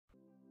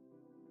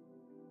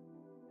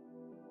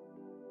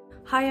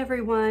Hi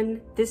everyone,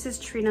 this is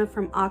Trina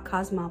from A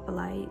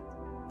Cosmopolite,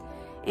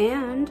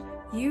 and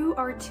you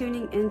are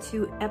tuning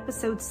into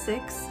episode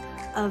 6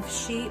 of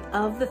She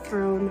of the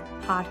Throne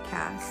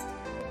podcast.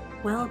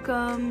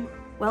 Welcome.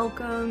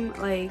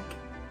 Like,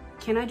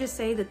 can I just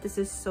say that this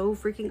is so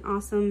freaking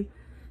awesome?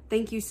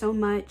 Thank you so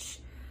much.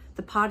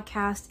 The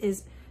podcast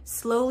is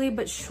slowly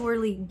but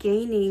surely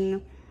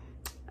gaining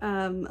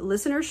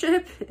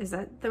listenership. Is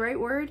that the right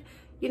word?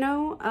 You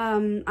know,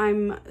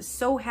 I'm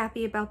so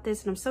happy about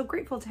this, and I'm so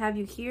grateful to have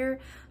you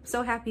here. I'm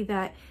so happy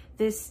that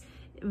this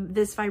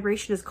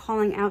vibration is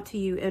calling out to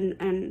you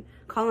and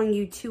calling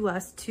you to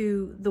us,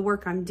 to the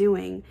work I'm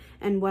doing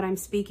and what I'm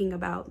speaking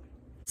about.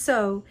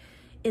 So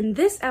in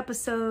this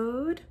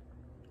episode,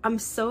 I'm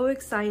so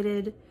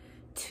excited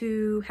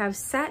to have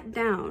sat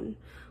down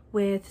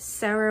with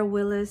Sarah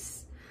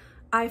Willis.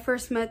 I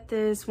first met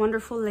this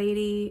wonderful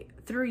lady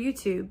through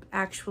YouTube,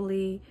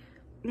 actually.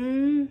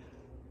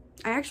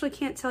 I actually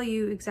can't tell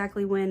you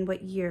exactly when,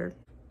 what year,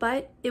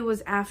 but it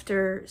was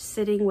after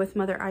sitting with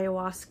Mother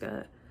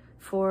Ayahuasca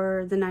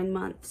for the 9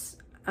 months.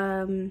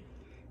 So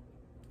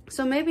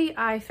maybe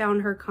I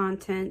found her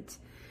content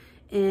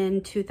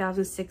in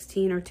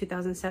 2016 or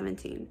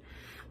 2017.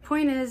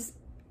 Point is,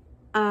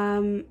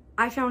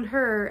 I found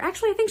her.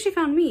 Actually, I think she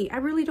found me. I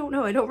really don't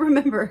know. I don't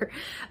remember.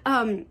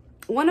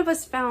 One of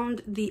us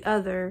found the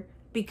other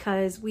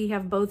because we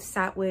have both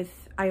sat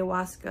with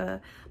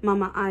ayahuasca,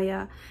 Mama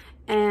Aya,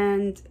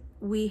 and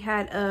we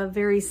had a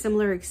very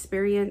similar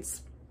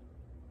experience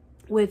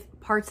with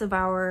parts of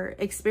our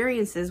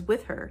experiences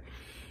with her.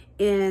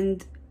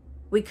 And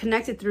we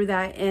connected through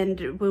that.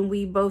 And when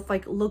we both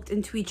like looked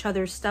into each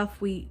other's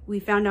stuff, we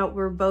found out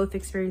we're both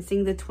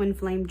experiencing the twin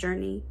flame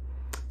journey.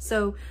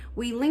 So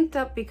we linked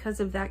up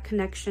because of that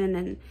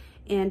connection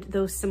and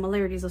those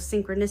similarities, those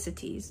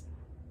synchronicities.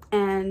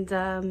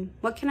 And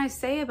what can I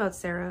say about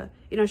Sarah?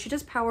 You know, she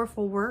does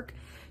powerful work.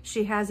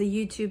 She has a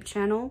YouTube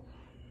channel.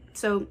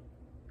 So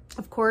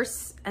of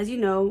course, as you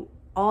know,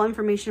 all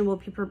information will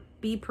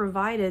be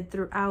provided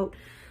throughout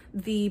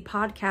the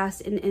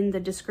podcast and in the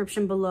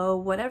description below,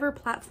 whatever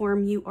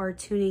platform you are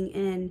tuning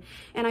in.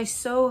 And I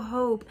so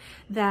hope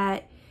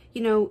that,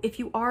 you know, if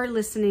you are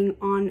listening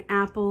on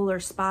Apple or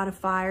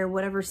Spotify or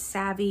whatever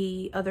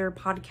savvy other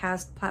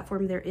podcast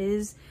platform there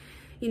is,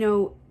 you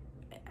know,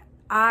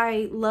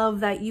 I love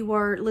that you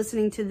are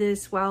listening to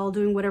this while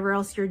doing whatever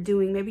else you're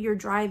doing. Maybe you're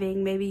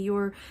driving, maybe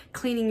you're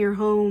cleaning your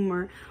home,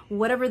 or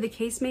whatever the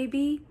case may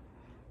be.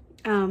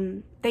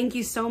 Thank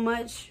you so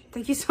much.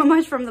 Thank you so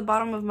much from the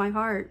bottom of my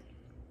heart.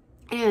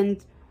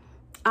 And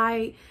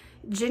I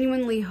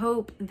genuinely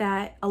hope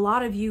that a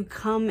lot of you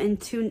come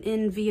and tune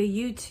in via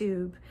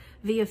YouTube,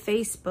 via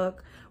Facebook,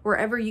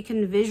 wherever you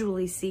can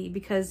visually see,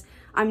 because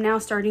I'm now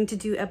starting to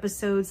do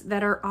episodes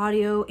that are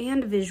audio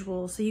and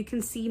visual, so you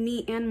can see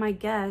me and my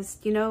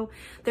guest. You know,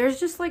 there's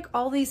just like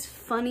all these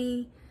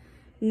funny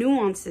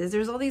nuances.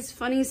 There's all these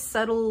funny,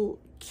 subtle,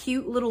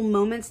 cute little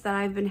moments that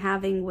I've been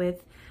having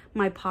with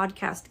my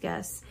podcast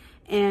guests,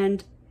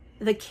 and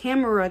the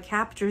camera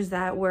captures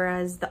that,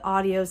 whereas the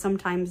audio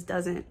sometimes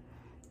doesn't.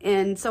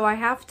 And so I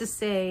have to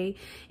say,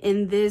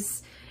 in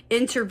this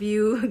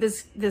interview,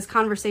 this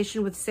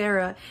conversation with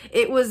Sarah,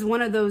 it was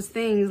one of those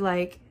things,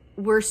 like,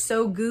 we're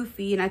so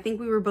goofy, and I think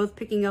we were both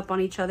picking up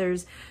on each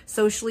other's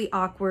socially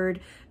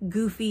awkward,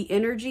 goofy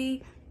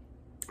energy.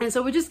 And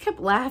so we just kept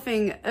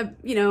laughing,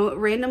 you know,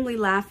 randomly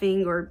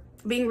laughing or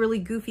being really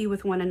goofy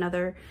with one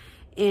another.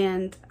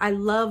 And I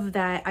love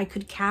that I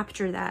could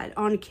capture that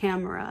on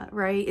camera,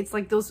 right? It's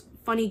like those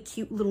funny,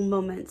 cute little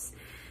moments.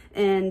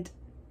 And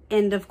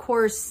of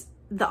course,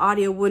 the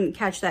audio wouldn't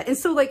catch that. And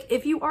so, like,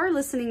 if you are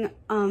listening,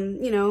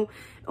 you know,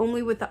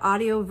 only with the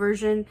audio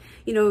version,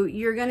 you know,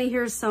 you're gonna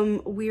hear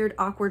some weird,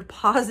 awkward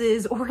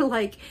pauses, or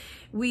like,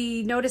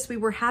 we noticed we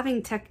were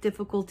having tech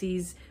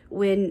difficulties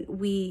when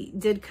we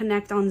did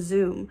connect on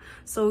Zoom.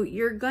 So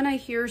you're gonna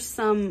hear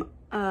some,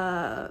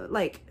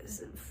 like,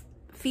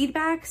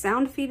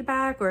 sound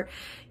feedback, or,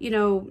 you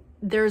know,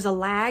 there's a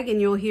lag, and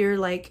you'll hear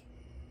like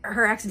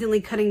her accidentally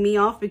cutting me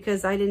off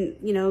because I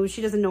didn't, you know,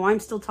 she doesn't know I'm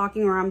still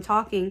talking or I'm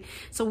talking.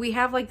 So we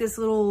have like this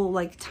little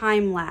like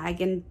time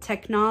lag and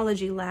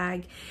technology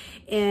lag,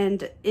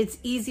 and it's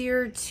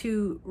easier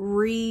to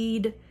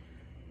read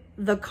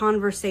the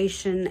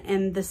conversation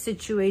and the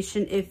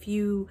situation if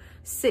you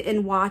sit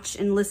and watch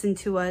and listen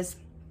to us.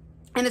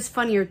 And it's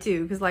funnier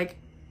too, because like,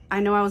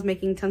 I know I was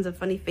making tons of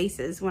funny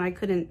faces when I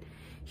couldn't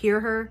hear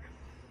her.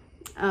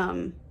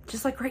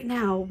 Just like right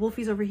now,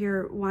 Wolfie's over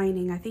here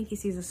whining. I think he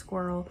sees a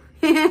squirrel.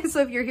 So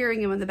if you're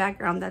hearing him in the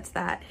background, that's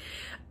that.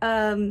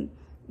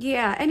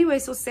 Yeah, anyway,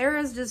 so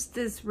Sarah's just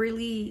this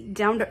really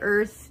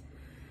down-to-earth,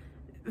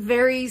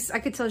 very, I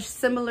could tell,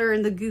 similar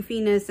in the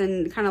goofiness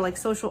and kind of like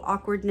social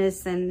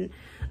awkwardness and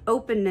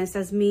openness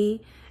as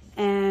me.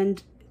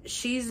 And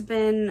she's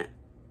been,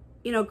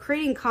 you know,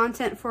 creating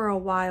content for a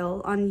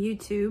while on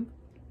YouTube.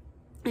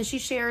 And she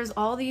shares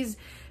all these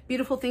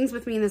beautiful things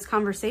with me in this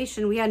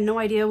conversation. We had no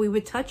idea we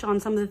would touch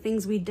on some of the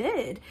things we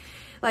did.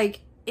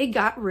 Like, it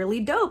got really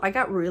dope. I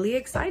got really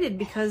excited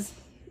because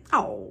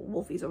Oh,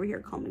 Wolfie's over here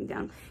calming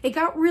down. It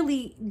got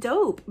really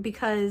dope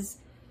because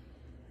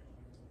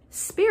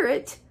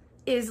Spirit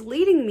is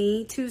leading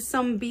me to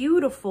some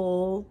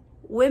beautiful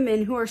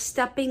women who are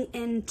stepping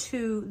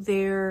into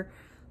their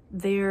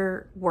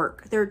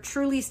work. They're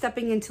truly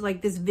stepping into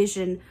like this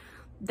vision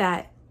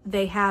that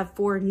they have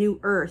for New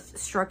Earth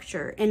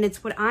structure. And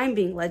it's what I'm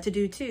being led to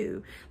do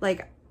too.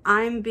 Like,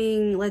 I'm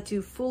being led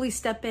to fully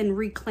step in,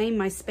 reclaim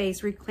my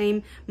space,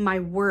 reclaim my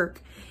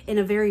work in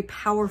a very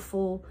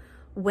powerful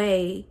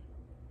way,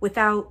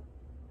 without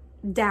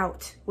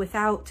doubt,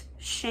 without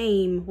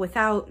shame,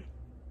 without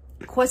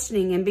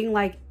questioning, and being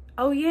like,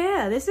 oh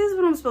yeah, this is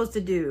what I'm supposed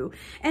to do.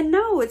 And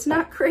no, it's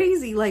not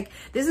crazy. Like,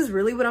 this is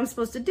really what I'm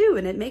supposed to do,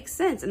 and it makes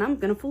sense, and I'm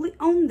gonna fully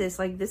own this.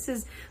 Like, this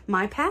is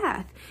my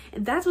path.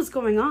 And that's what's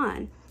going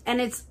on.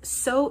 And it's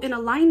so in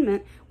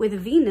alignment with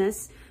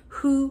Venus,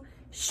 who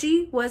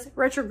she was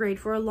retrograde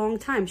for a long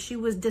time. She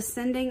was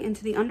descending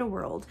into the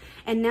underworld,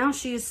 and now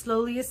she is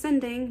slowly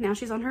ascending. Now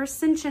she's on her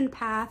ascension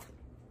path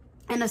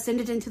and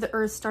ascended into the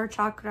Earth Star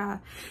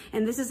Chakra.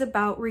 And this is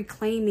about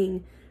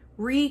reclaiming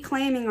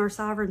our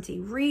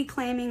sovereignty,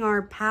 reclaiming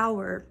our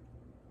power.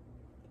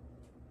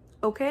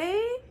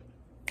 Okay?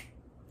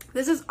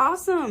 This is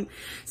awesome.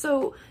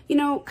 So, you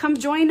know, come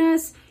join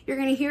us. You're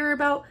going to hear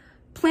about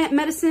plant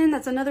medicine.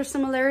 That's another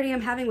similarity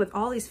I'm having with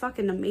all these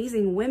fucking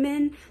amazing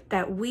women,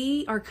 that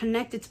we are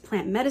connected to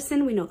plant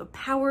medicine. We know the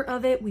power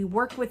of it. We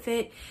work with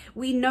it.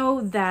 We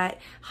know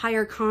that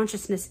higher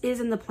consciousness is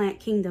in the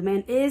plant kingdom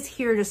and is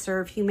here to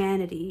serve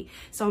humanity.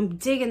 So I'm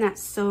digging that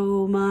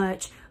so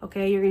much.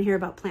 Okay, you're going to hear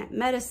about plant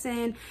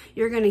medicine.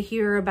 You're going to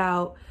hear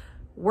about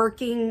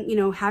working, you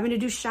know, having to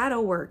do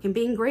shadow work and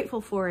being grateful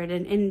for it,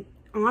 and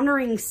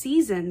honoring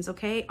seasons,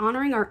 okay?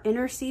 Honoring our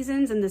inner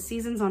seasons and the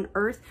seasons on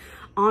Earth,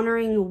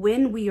 honoring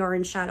when we are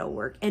in shadow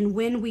work, and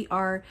when we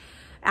are,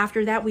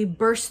 after that, we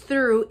burst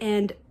through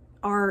and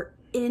are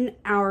in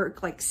our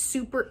like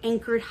super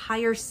anchored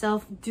higher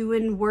self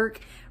doing work,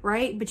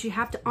 right? But you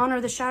have to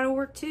honor the shadow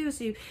work too.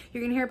 So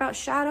you're gonna hear about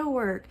shadow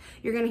work.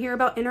 You're gonna hear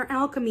about inner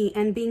alchemy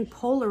and being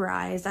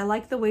polarized. I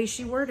like the way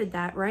she worded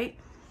that, right?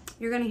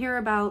 You're gonna hear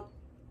about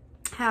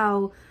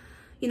how,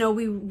 you know,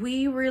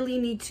 we really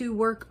need to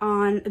work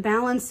on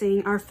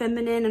balancing our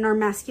feminine and our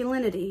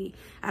masculinity.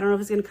 I don't know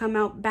if it's going to come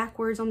out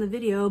backwards on the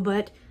video,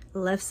 but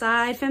left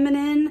side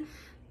feminine,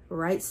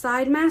 right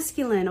side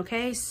masculine,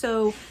 okay?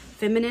 So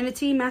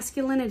femininity,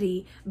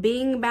 masculinity,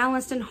 being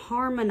balanced and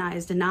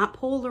harmonized and not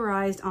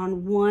polarized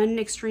on one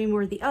extreme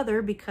or the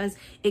other, because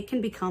it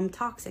can become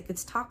toxic.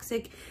 It's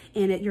toxic,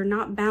 and you're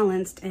not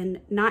balanced and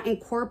not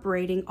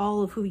incorporating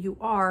all of who you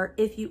are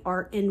if you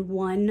are in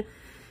one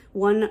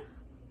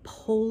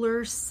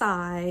polar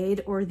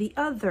side or the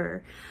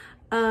other.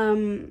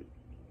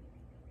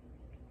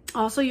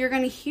 Also, you're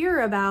going to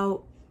hear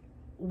about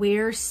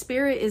where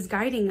Spirit is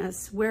guiding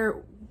us,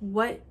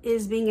 what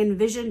is being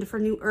envisioned for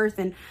New Earth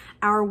and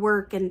our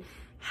work, and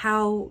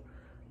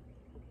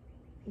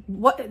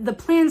what the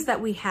plans that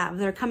we have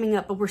that are coming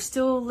up, but we're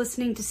still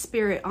listening to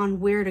Spirit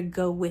on where to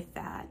go with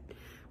that,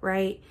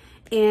 right?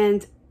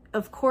 And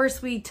of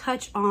course, we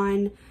touch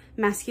on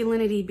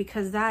masculinity,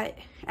 because that,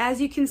 as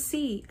you can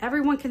see,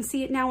 everyone can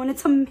see it now, and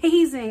it's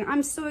amazing.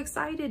 I'm so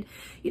excited.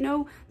 You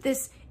know,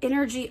 this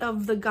energy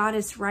of the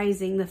goddess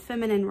rising, the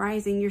feminine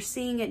rising, you're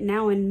seeing it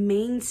now in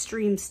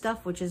mainstream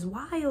stuff, which is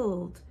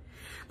wild.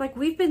 Like,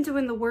 we've been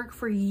doing the work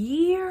for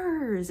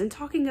years and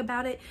talking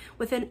about it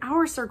within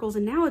our circles,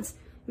 and now it's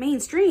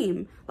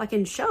mainstream, like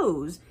in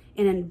shows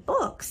and in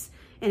books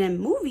and in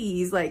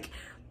movies. Like,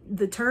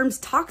 the terms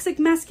toxic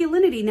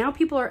masculinity, now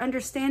people are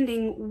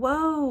understanding,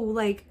 whoa,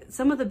 like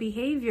some of the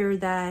behavior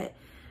that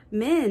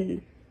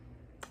men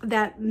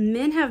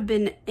have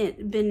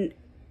been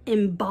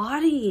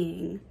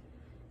embodying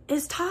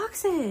is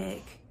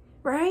toxic,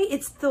 right?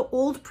 It's the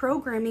old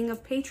programming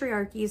of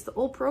patriarchy. It's the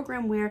old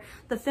program where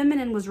the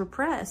feminine was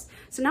repressed.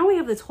 So now we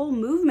have this whole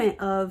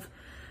movement of,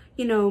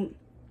 you know,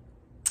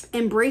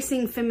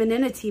 embracing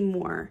femininity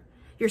more.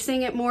 You're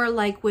seeing it more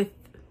like with,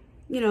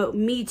 you know,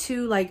 Me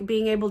Too, like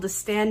being able to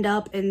stand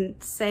up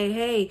and say,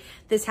 hey,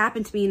 this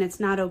happened to me and it's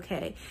not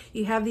okay.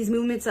 You have these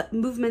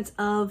movements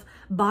of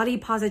body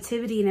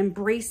positivity and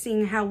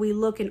embracing how we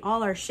look in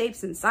all our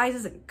shapes and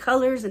sizes and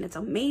colors, and it's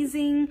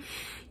amazing.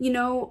 You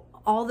know,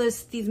 all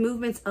these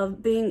movements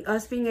of being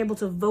able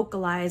to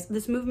vocalize,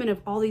 this movement of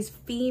all these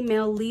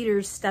female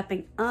leaders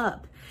stepping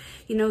up.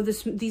 You know,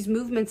 these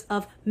movements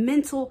of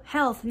mental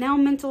health. Now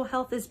mental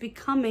health is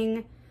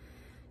becoming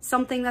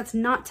something that's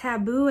not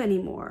taboo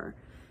anymore.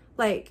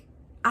 Like,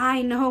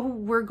 I know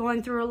we're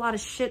going through a lot of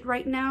shit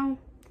right now.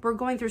 We're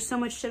going through so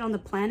much shit on the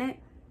planet.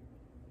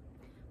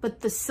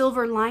 But the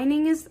silver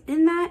lining is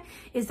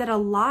that a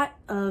lot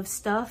of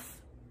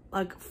stuff,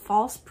 like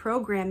false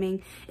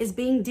programming, is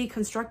being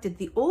deconstructed.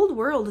 The old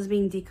world is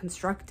being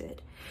deconstructed.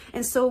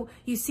 And so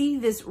you see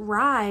this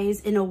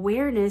rise in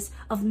awareness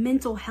of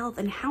mental health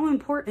and how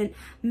important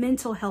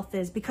mental health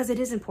is, because it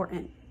is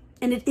important.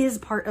 And it is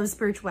part of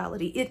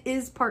spirituality. It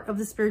is part of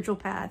the spiritual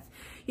path.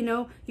 You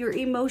know, your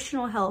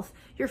emotional health,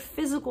 your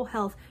physical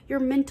health, your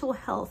mental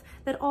health,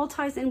 that all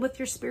ties in with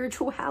your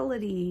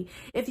spirituality.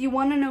 If you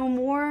want to know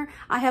more,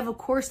 I have a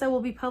course that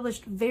will be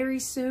published very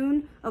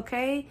soon.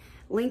 Okay.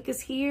 Link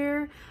is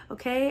here.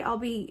 Okay.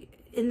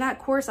 In that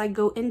course, I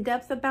go in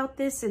depth about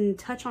this and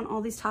touch on all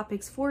these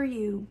topics for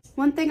you.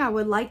 One thing I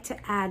would like to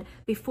add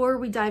before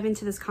we dive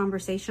into this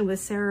conversation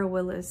with Sarah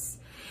Willis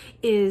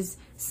is,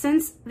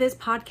 since this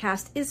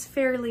podcast is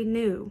fairly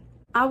new,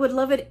 I would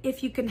love it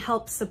if you can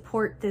help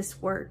support this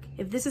work.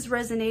 If this is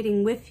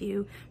resonating with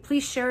you,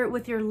 please share it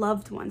with your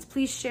loved ones.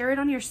 Please share it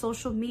on your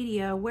social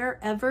media,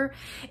 wherever.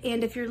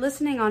 And if you're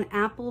listening on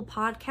Apple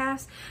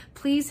Podcasts,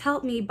 please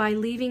help me by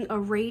leaving a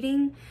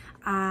rating.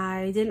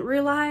 I didn't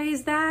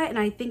realize that, and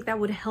I think that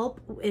would help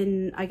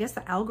in, I guess,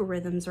 the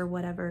algorithms or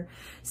whatever.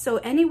 So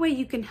any way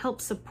you can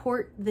help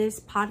support this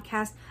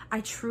podcast,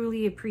 I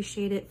truly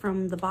appreciate it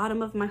from the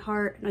bottom of my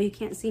heart. I know you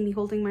can't see me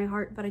holding my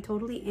heart, but I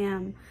totally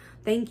am.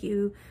 Thank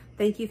you.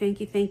 Thank you, thank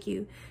you, thank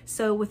you.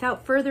 So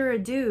without further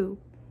ado,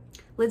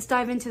 let's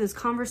dive into this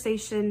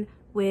conversation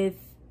with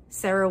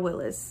Sarah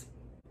Willis.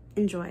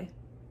 Enjoy.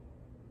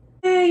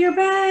 Hey, you're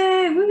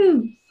back.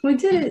 Woo! We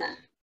did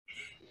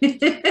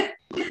it.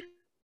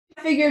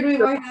 I figured we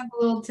might have a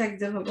little tech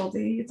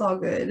difficulty. It's all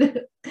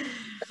good.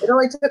 It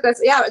only took us,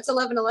 yeah, it's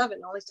 11:11.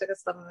 It only took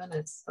us 11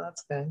 minutes. So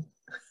that's good.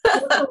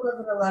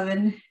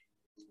 11:11.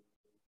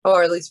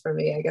 Or at least for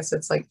me, I guess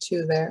it's like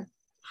 2 there.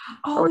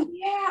 Oh,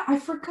 yeah, I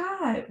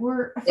forgot.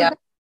 Yeah.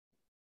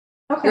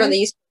 Okay. You're on the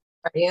East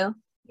Coast, are you?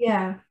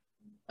 Yeah.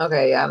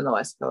 Okay, yeah, I'm on the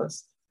West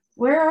Coast.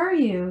 Where are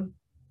you?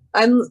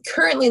 I'm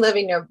currently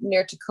living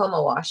near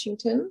Tacoma,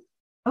 Washington.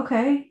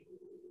 Okay.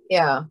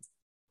 Yeah.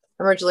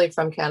 I'm originally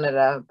from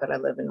Canada, but I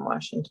live in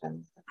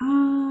Washington.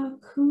 Oh,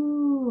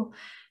 cool.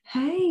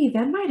 Hey,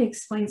 that might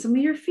explain some of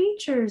your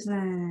features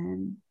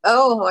then.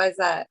 Oh, why is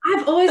that?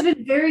 I've always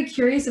been very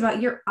curious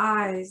about your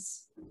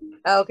eyes.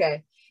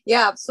 Okay.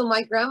 Yeah. So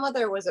my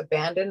grandmother was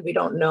abandoned. We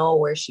don't know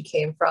where she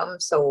came from,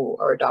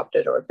 or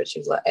adopted, but she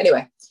was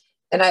anyway.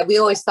 And we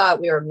always thought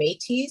we were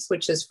Métis,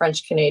 which is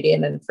French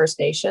Canadian and First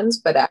Nations.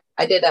 But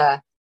I did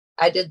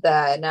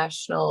the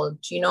National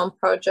Genome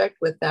Project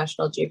with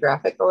National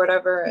Geographic or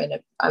whatever, and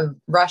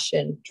I'm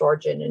Russian,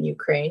 Georgian, and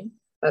Ukraine.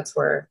 That's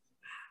where.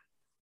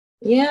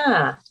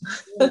 Yeah.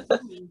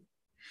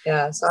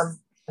 Yeah. So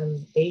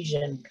I'm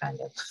Asian, kind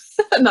of.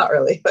 Not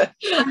really, but.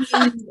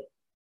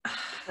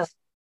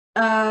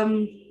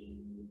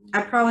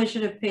 I probably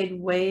should have paid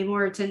way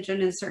more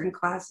attention in certain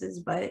classes,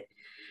 but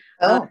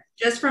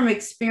just from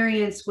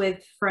experience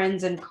with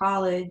friends in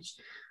college,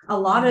 a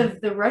lot of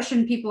the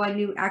Russian people I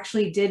knew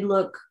actually did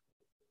look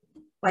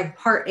like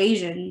part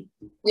Asian.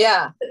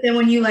 Yeah. But then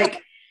when you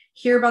like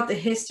hear about the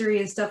history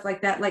and stuff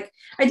like that, like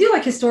I do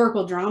like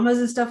historical dramas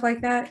and stuff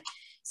like that.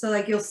 So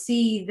like you'll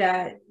see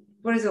that,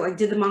 what is it, like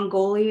did the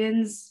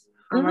Mongolians?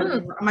 I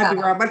might be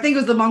wrong, but I think it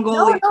was the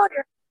Mongolians.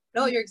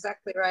 No, you're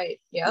exactly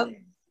right. Yep.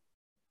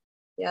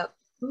 Yep.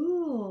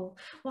 Cool.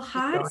 Well,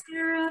 hi,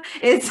 Sarah.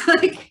 It's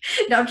like,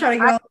 no, I'm trying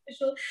to get all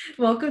official.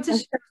 Welcome to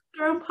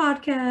Your Own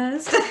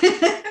Podcast.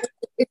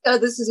 So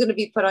this is going to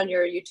be put on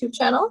your YouTube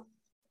channel?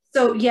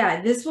 So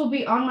yeah, this will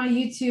be on my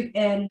YouTube,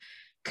 and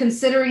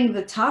considering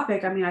the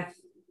topic, I mean,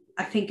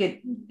 I think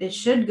it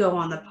should go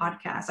on the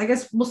podcast. I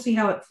guess we'll see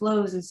how it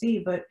flows and see,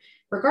 but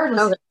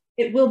regardless,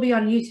 it will be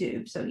on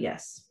YouTube. So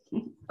yes.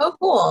 Oh,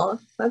 cool.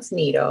 That's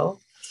neato.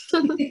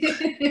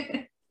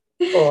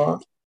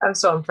 Cool. I'm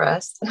so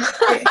impressed.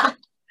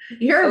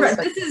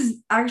 This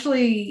is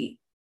actually,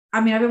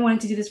 I mean, I've been wanting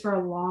to do this for a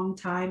long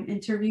time,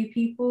 interview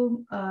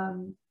people,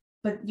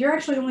 but you're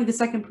actually only the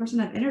second person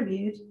I've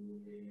interviewed.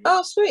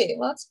 Oh, sweet.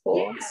 Well, that's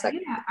cool.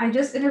 Yeah, I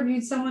just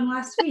interviewed someone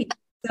last week.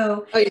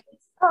 So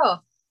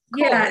cool.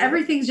 Yeah,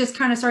 everything's just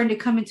kind of starting to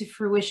come into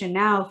fruition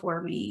now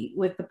for me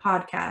with the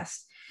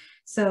podcast.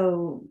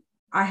 So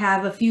I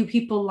have a few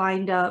people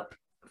lined up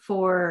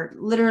for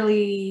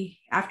literally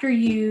after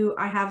you.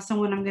 I have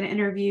someone I'm going to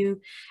interview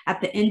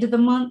at the end of the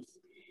month.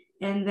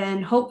 And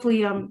then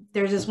hopefully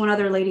there's this one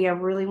other lady I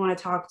really want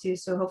to talk to.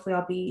 So hopefully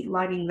I'll be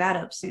lining that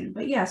up soon.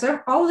 But yeah, so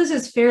all of this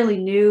is fairly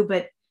new,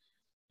 but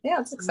yeah,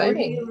 it's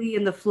exciting. Really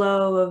in the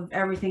flow of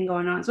everything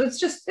going on. So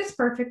it's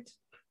perfect.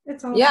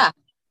 It's all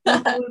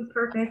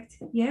perfect.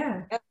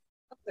 Yeah. That's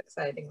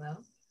exciting though.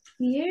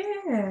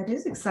 Yeah, it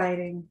is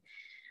exciting.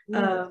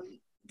 Yeah.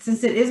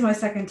 Since it is my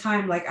second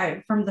time,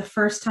 like from the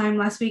first time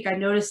last week, I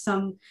noticed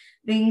some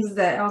things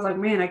that I was like,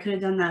 man, I could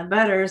have done that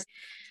better.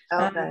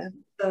 Okay.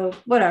 So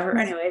whatever.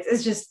 Anyways,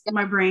 it's just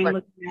my brain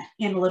looking at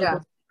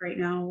analytical right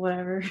now,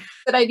 whatever.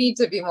 But I need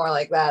to be more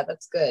like that.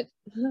 That's good.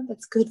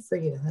 That's good for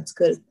you. That's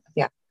good.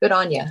 Yeah. Good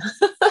on you.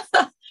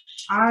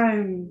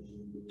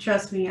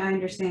 Trust me, I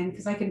understand,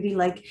 because I can be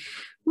like,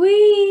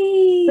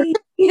 wee,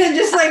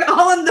 just like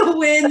all in the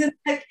wind and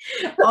like,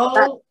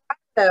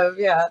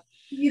 yeah.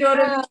 You know what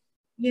I mean?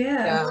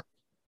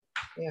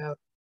 Yeah.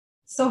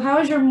 So how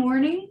was your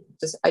morning?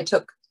 I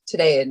took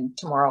today and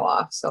tomorrow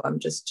off, so I'm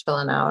just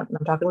chilling out and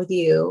I'm talking with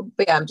you.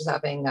 But yeah, I'm just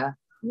having a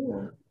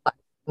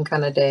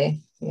kind of day.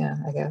 yeah,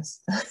 I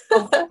guess.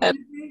 Oh,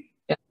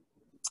 Yeah.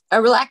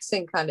 A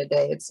relaxing kind of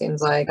day. It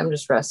seems like I'm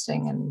just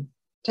resting and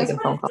that's taking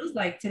what phone it calls. feels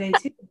like today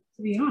too,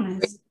 to be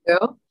honest. You?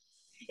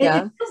 It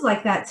Yeah. feels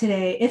like that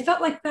today. It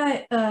felt like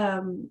that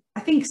I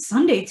think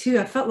Sunday too.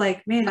 I felt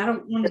like, man, I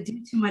don't want to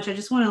do too much. I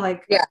just want to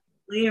like Yeah,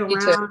 lay me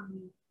too.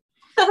 around.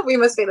 We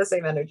must be the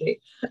same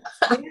energy.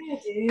 Yeah,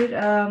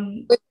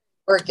 dude.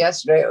 Work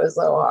yesterday, it was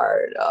so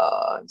hard.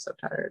 Oh, I'm so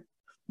tired.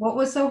 What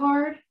was so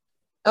hard?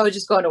 I was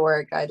just going to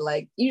work. I'd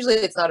like, usually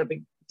it's not a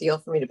big deal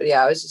for me to, but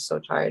yeah, I was just so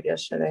tired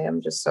yesterday.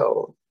 I'm just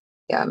so,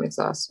 yeah, I'm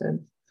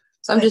exhausted.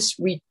 So I'm just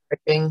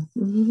recharging.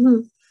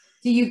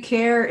 Do you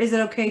care? Is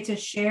it okay to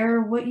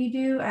share what you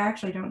do? I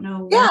actually don't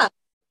know what.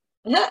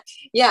 Yeah.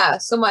 Yeah.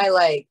 So my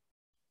like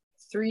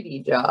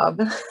 3D job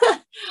I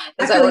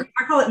is feel I like work.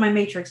 I call it my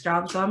matrix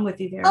job, so I'm with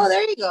you there. Oh,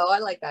 there you go. I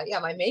like that. Yeah,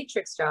 my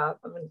matrix job.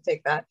 I'm going to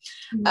take that.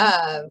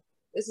 Mhm.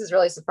 This is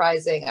really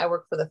surprising. I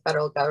work for the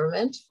federal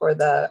government for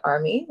the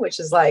army, which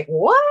is like,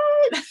 what?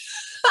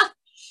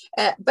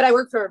 But I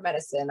work for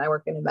medicine. I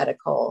work in a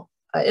medical,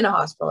 in a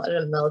hospital, in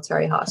a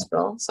military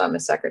hospital. So I'm a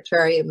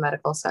secretary, a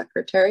medical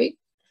secretary.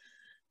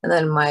 And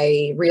then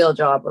my real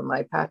job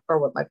or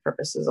what my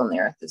purpose is on the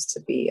earth is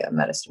to be a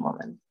medicine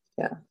woman.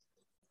 Yeah.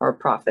 Or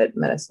prophet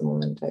medicine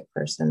woman type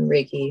person,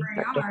 Reiki.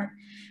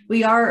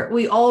 We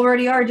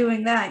already are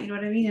doing that, you know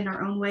what I mean, in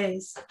our own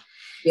ways.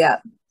 Yeah.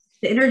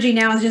 The energy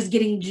now is just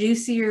getting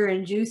juicier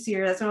and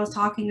juicier. That's what I was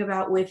talking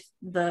about with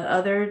the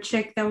other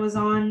chick that was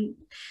on.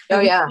 Oh,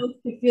 yeah.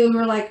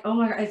 We're like, oh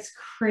my God, it's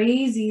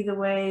crazy the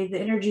way the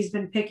energy's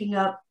been picking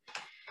up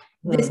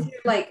this year.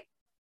 Like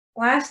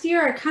last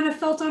year, I kind of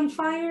felt on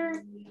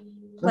fire,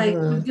 like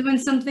doing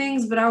some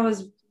things, but I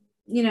was,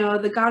 you know,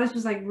 the goddess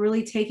was like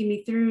really taking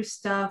me through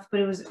stuff,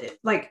 but it was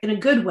like in a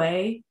good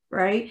way,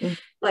 right?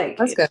 Like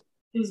that's good.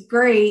 It was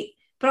great.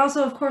 But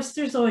also, of course,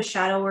 there's always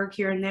shadow work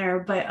here and there.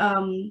 But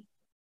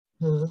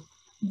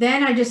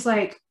then I just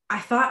like, I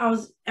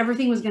thought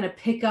everything was going to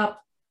pick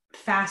up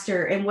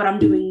faster. And what I'm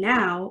doing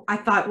now, I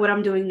thought what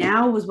I'm doing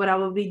now was what I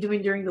would be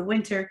doing during the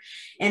winter.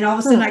 And all of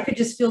a sudden I could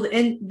just feel the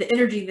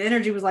energy. The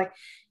energy was like,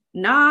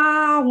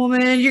 nah,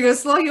 woman, you're going to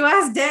slow your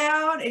ass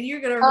down and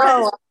you're going to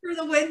rest through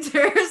the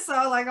winter.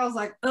 So like, I was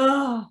like,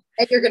 oh.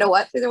 And you're going to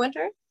what through the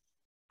winter?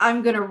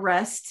 I'm going to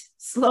rest,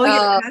 slow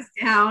your ass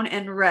down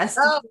and rest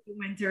through the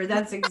winter.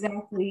 That's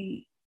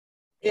exactly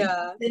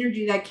the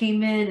energy that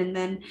came in. And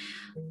then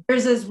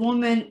there's this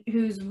woman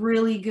who's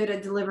really good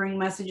at delivering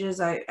messages.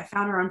 I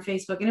found her on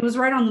Facebook and it was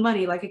right on the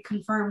money. Like it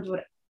confirmed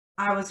what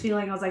I was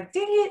feeling. I was like,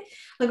 dang it.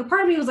 Like a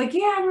part of me was like,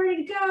 yeah, I'm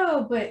ready to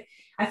go. But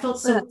I felt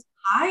so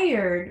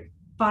tired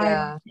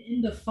by the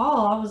end of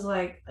fall. I was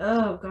like,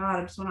 oh God,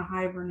 I just want to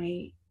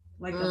hibernate.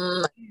 Like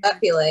that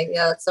feeling.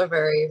 Yeah, it's a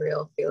very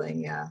real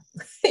feeling. Yeah.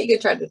 You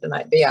could try to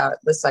deny, but yeah,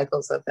 the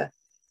cycles of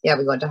we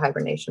go into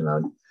hibernation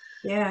mode.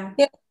 Yeah.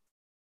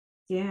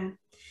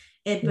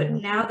 But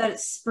now that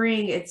it's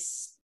spring,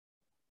 it's,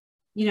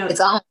 you know, it's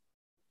on.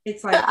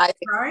 It's like,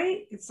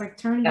 right? It's like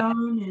turned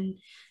on and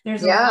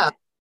there's a lot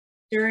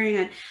during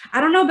it.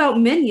 I don't know about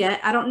men yet.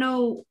 I don't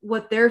know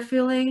what they're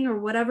feeling or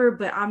whatever,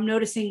 but I'm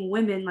noticing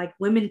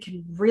women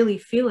can really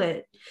feel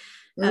it.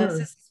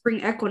 Since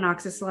spring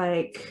equinox, it's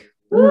like,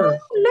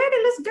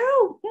 let's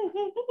go.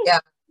 Yeah.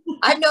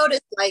 I've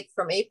noticed like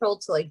from April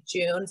to like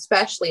June,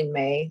 especially in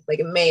May, like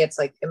in May, it's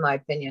like, in my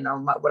opinion, or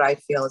what I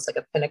feel is like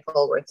a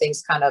pinnacle where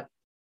things kind of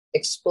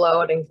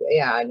explode and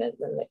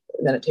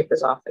then it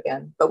tapers off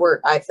again. But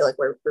I feel like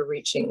we're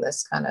reaching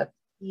this kind of,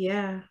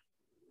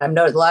 I've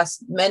noticed the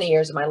last many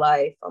years of my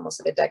life,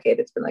 almost like a decade,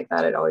 it's been like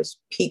that. It always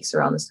peaks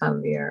around this time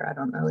of year. I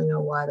don't really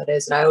know why that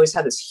is. And I always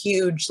have this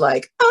huge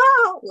like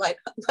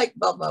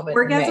bulb moment.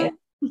 Orgasm?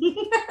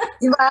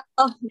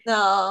 Well,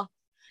 no,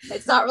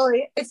 it's not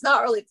really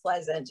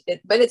pleasant,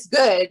 but it's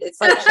good. It's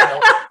like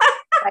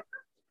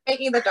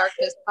making the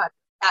darkness fun.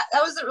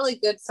 That was a really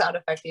good sound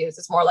effect to use.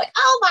 It's more like,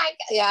 oh my God.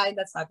 Yeah,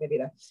 that's not good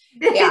either.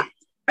 Yeah.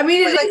 I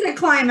mean, it's like a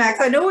climax.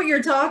 I know what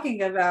you're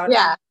talking about.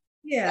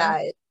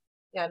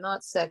 Yeah,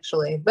 not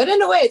sexually, but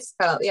in a way it's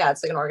kind of,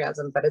 it's like an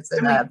orgasm, but it's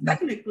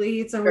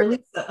technically it's a release,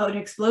 an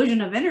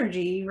explosion of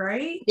energy,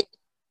 right?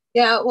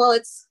 Yeah, well,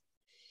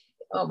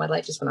 my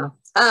light just went off.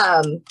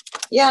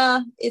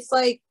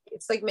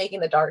 It's like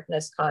making the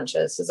darkness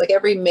conscious. It's like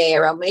every May,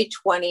 around May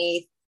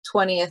 20th,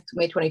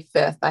 May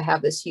 25th, I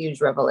have this huge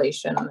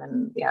revelation,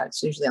 and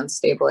it's usually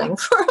unstabling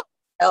for a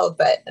while,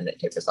 and it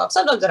tapers off.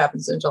 Sometimes it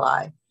happens in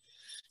July.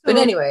 But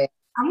anyway,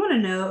 I want to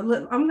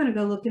know. I'm going to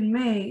go look in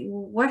May.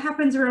 What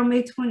happens around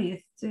May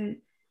 20th? I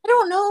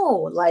don't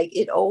know. Like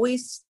it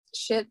always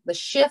the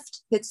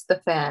shift hits the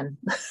fan.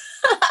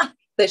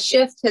 The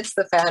shift hits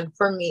the fan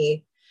for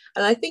me.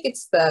 And I think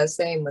it's the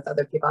same with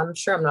other people. I'm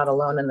sure I'm not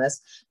alone in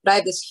this, but I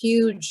have this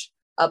huge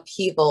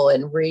upheaval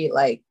and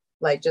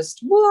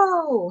just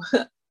whoa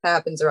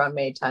happens around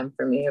May time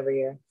for me every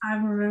year.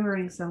 I'm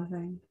remembering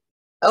something.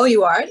 Oh,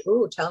 you are?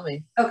 Ooh, tell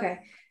me. Okay.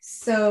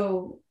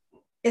 So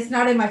it's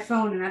not in my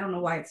phone, and I don't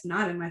know why it's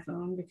not in my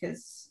phone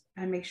because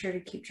I make sure to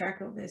keep track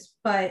of this.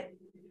 But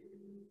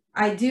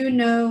I do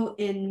know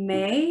in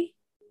May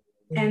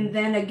and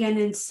then again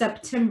in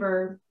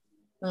September,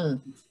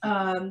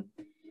 Mm.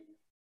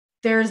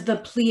 There's the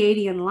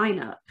Pleiadian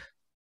lineup.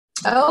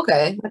 Oh,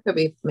 okay. That could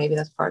be, maybe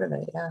that's part of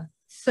it. Yeah.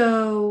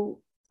 So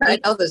I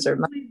know those are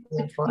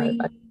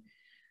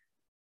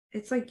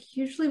it's like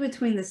usually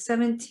between the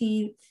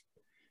 17th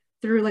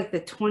through like the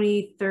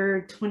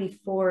 23rd,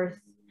 24th.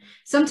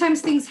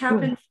 Sometimes things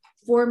happen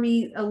for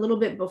me a little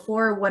bit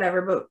before,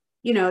 whatever, but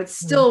you know, it's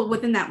still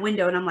within that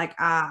window. And I'm like,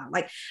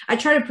 like I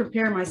try to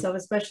prepare myself,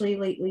 especially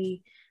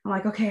lately. I'm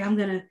like, okay, I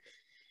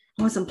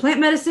want some plant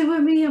medicine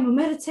with me. I'm gonna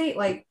meditate.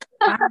 Like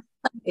I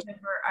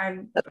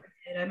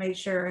made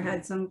sure I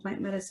had some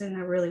plant medicine. I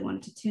really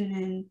wanted to tune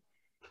in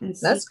and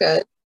see. That's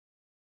good.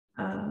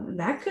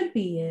 That could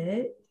be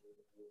it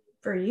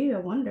for you, I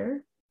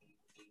wonder.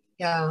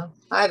 Yeah,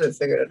 I haven't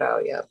figured it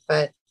out yet,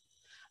 but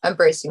I'm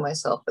bracing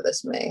myself for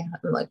this May.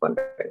 I'm like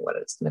wondering what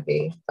it's going to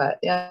be, but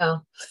yeah,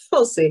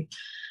 we'll see.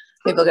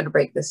 Maybe I'll get a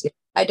break this year.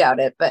 I doubt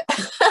it, but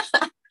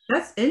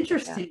that's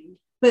interesting. Yeah.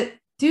 But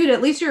dude,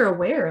 at least you're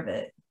aware of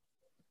it.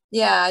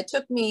 Yeah, it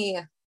took me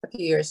a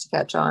few years to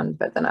catch on,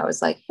 but then I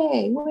was like,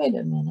 hey, wait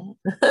a minute.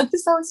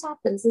 This always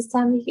happens this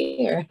time of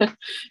year.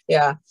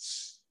 Yeah.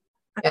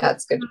 Yeah,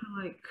 it's good.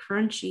 Like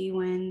crunchy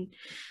when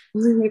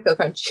you feel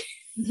crunchy.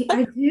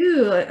 I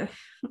do.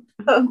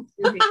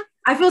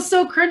 I feel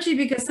so crunchy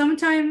because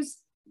sometimes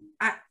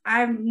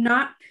I'm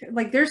not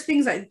like there's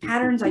things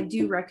patterns I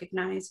do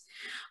recognize,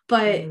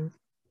 but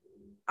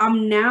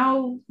I'm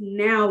now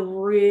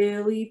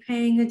really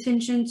paying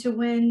attention to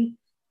when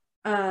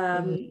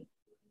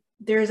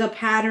there's a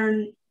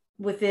pattern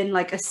within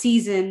like a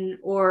season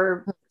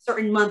or a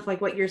certain month,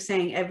 like what you're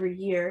saying every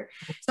year.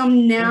 So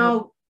I'm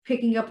now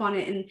picking up on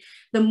it, and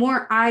the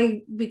more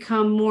I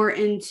become more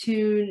in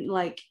tune,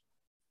 like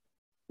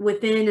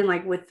within and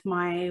like with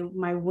my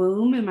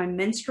womb and my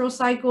menstrual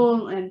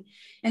cycle, and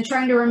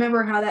trying to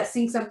remember how that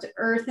syncs up to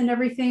earth and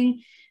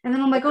everything, and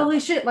then I'm like, holy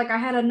shit, like I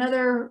had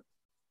another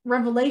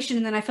revelation,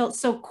 and then I felt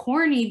so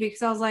corny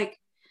because I was like,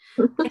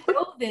 I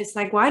know this,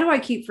 like why do I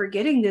keep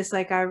forgetting this?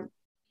 Like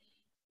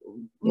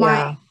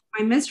my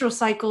menstrual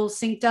cycle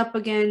synced up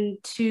again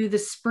to the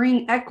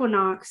spring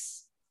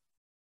equinox,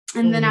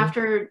 and then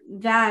after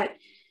that,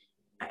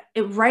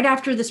 right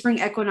after the spring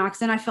equinox,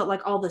 then I felt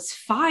like all this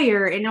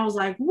fire, and I was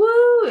like,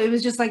 woo, it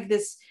was just like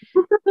this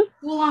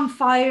full on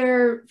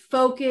fire,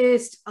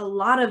 focused, a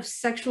lot of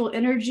sexual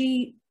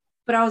energy,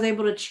 but I was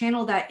able to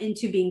channel that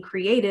into being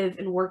creative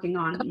and working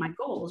on my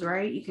goals,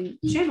 right? You can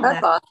channel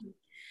that. Awesome.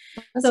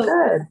 That's so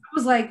good. I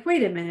was like,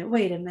 wait a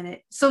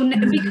minute. So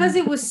because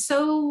it was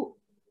so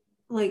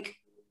like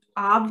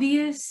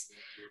obvious,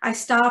 I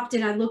stopped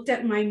and I looked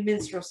at my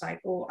menstrual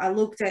cycle. I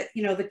looked at,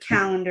 the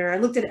calendar. I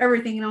looked at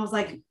everything, and I was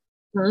like,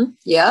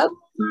 yep. Oh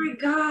my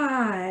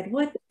God,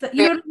 what the,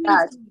 you know what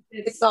I mean?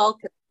 It's all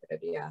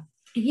connected, yeah.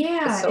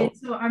 Yeah, and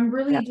so I'm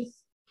really just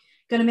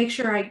gonna make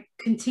sure I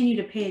continue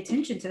to pay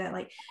attention to that,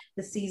 like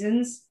the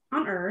seasons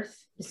on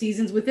Earth, the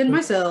seasons within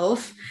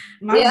myself,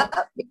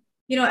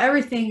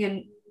 everything.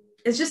 And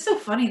it's just so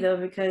funny though,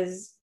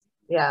 because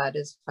it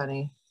is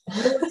funny.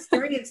 We'll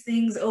experience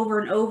things over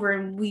and over,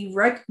 and we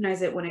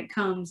recognize it when it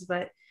comes,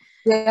 but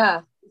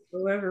for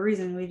whatever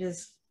reason we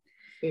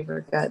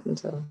forget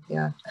until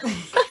yeah.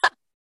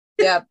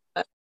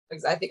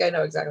 I think I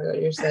know exactly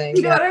what you're saying.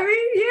 You know what I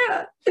mean?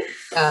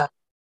 Yeah.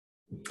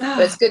 But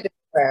it's good to be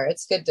aware.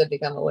 It's good to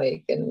become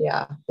awake, and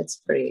it's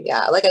pretty.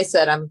 Like I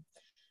said, I'm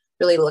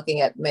really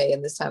looking at May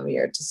and this time of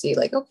year to see,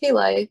 like, okay,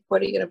 life,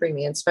 what are you going to bring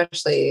me? And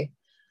especially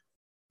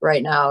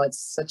right now, it's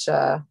such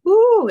a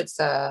it's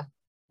a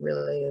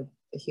really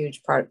a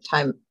huge point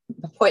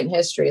in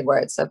history where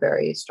it's a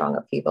very strong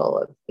upheaval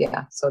of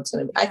so it's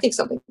going to be, I think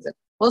something,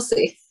 we'll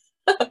see.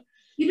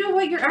 You know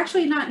what, you're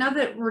actually not, now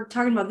that we're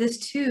talking about this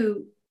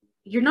too,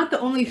 you're not the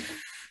only,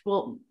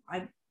 well,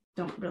 I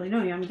don't really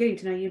know you, I'm getting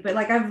to know you, but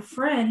like I have a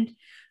friend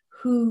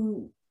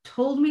who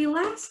told me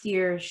last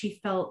year she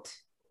felt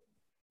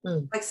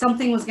like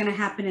something was going to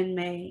happen in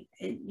May,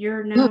 and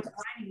you're now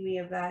reminding me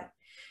of that.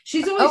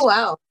 She's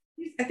always,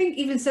 I think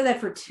even said that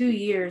for 2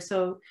 years.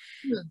 So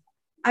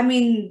I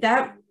mean,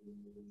 that,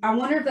 I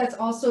wonder if that's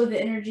also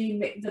the energy,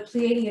 the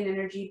Pleiadian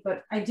energy,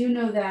 but I do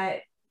know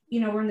that,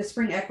 we're in the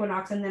spring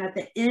equinox, and then at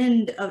the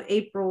end of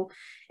April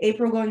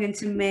going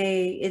into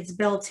May, it's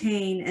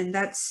Beltane, and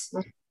that's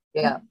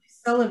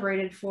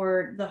celebrated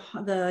for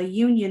the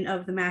union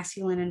of the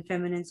masculine and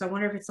feminine. So I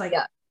wonder if it's like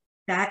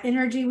that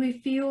energy we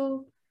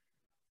feel.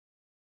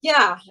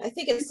 Yeah, I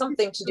think it's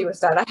something to do with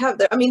that.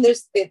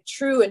 There's the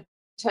true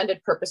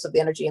intended purpose of the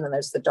energy, and then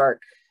there's the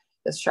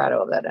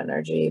shadow of that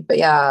energy. But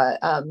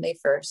May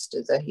 1st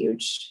is a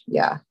huge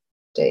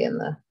day in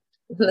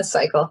the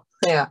cycle.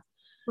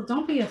 Well,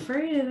 don't be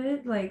afraid of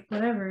it, like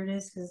whatever it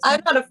is.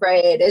 I'm not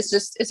afraid. It's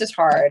just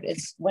hard.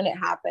 It's when it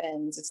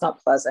happens, it's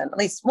not pleasant. At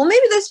least, well,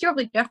 maybe this year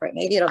will be different.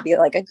 Maybe it'll be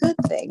like a good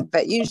thing.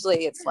 But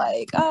usually it's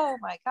like, oh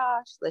my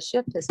gosh, the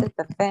ship has hit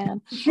the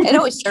fan. It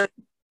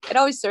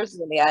always serves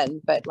in the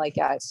end. But like,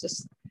 it's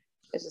just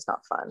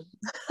not fun.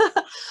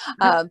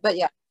 But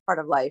part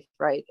of life,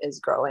 right,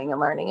 is growing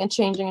and learning and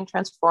changing and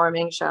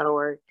transforming, shadow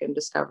work and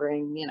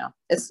discovering,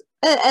 it's,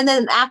 and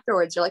then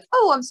afterwards you're like,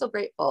 oh, I'm so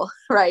grateful.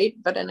 Right.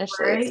 But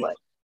initially it's like,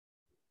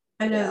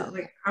 I know,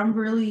 like, I'm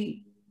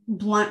really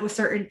blunt with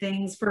certain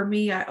things. For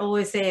me, I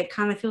always say it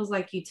kind of feels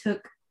like you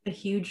took a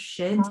huge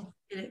shit and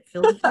it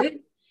feels good.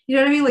 You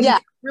know what I mean? Like, you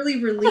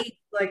really relieved,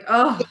 like,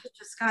 oh,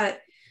 just got it,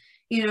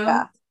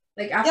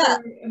 like after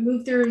I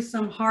moved through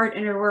some hard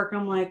inner work,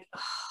 I'm like,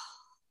 oh,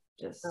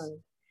 just,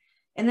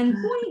 and then,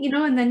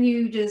 and then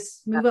you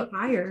just move up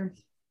higher.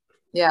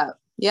 Yeah,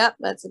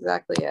 that's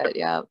exactly it.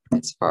 Yeah,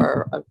 it's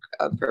for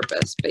a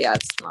purpose, but yeah,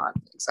 it's not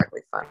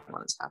exactly fun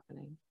when it's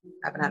happening.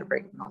 I haven't had a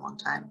break in a long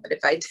time, but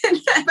if I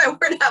did, if I were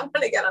to have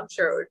one again, I'm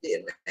sure it would be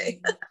in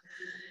May.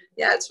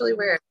 Yeah, it's really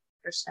weird.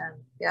 I understand.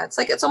 Yeah,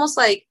 it's almost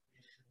like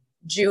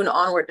June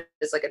onward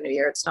is like a new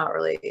year. It's not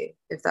really,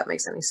 if that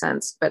makes any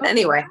sense. But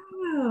anyway,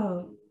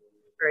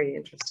 very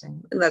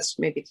interesting. And that's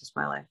maybe just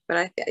my life.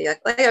 But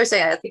like I was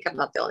saying, I think I'm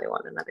not the only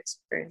one in that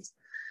experience.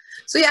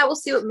 So yeah, we'll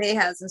see what May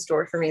has in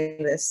store for me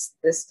this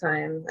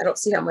time. I don't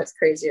see how much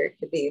crazier it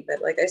could be,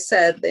 but like I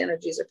said, the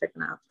energies are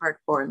picking up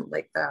hardcore, and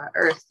like the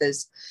Earth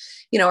is,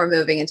 we're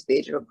moving into the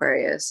age of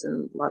Aquarius,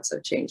 and lots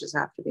of changes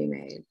have to be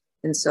made.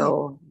 And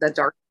so the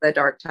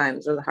dark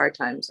times or the hard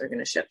times are going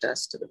to shift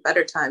us to the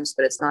better times,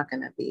 but it's not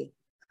going to be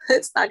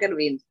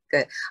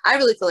good. I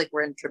really feel like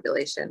we're in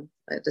tribulation,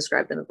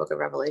 described in the book of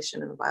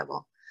Revelation in the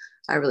Bible.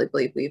 I really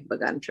believe we've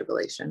begun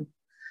tribulation,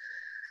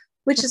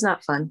 which is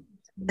not fun.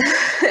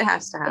 It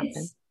has to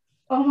happen.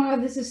 Oh my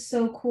God, this is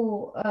so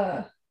cool.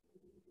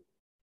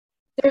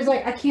 There's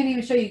like, I can't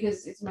even show you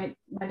because it's my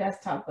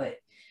desktop, but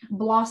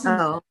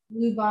blossoms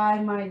flew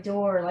by my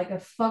door, like a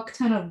fuck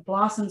ton of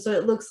blossoms. So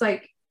it looks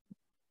like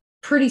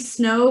pretty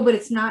snow, but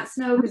it's not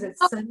snow because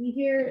it's sunny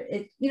here.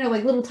 It,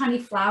 like little tiny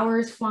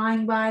flowers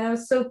flying by. That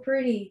was so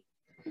pretty.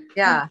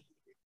 Yeah.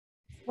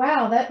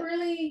 Wow, that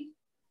really,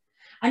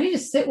 I need to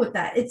sit with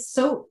that.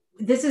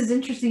 This is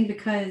interesting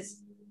because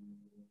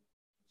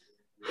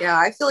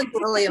I feel like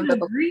really I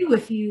agree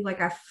with you.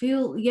 Like, I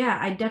feel,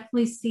 I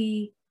definitely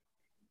see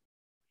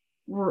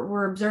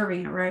we're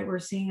observing it, right? We're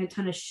seeing a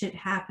ton of shit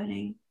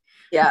happening.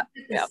 Yeah.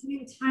 But at the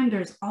same time,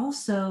 there's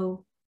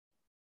also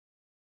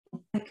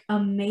like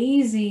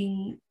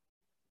amazing,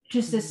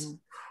 just this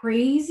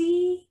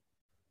crazy,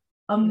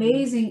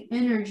 amazing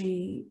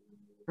energy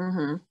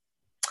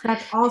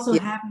that's also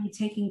happening,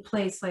 taking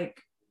place. Like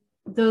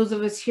those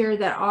of us here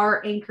that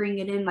are anchoring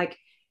it in, like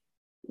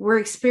we're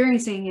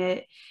experiencing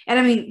it. And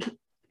I mean,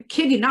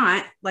 kid you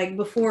not, like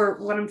before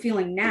what I'm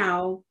feeling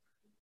now,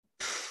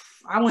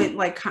 I went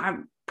like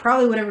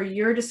probably whatever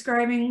you're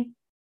describing.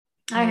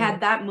 I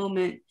had that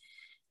moment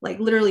like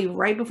literally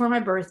right before my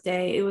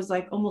birthday. It was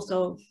like almost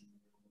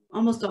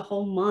a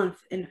whole month,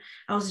 and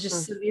I was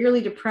just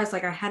severely depressed.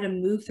 Like I had to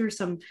move through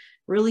some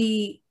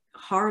really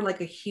hard,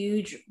 like a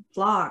huge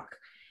block,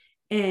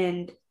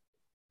 and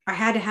I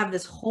had to have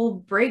this whole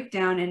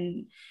breakdown,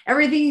 and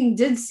everything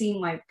did seem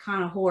like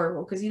kind of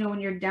horrible because when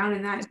you're down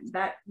in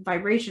that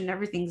vibration,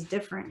 everything's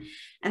different.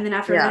 And then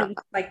after that, it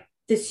was like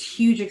this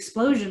huge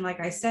explosion, like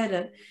I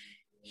said,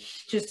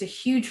 just a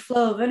huge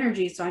flow of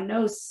energy. So I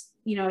know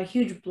a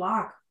huge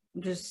block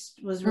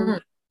just was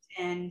removed,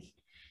 and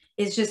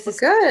it's just this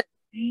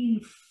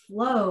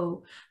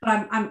flow.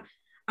 But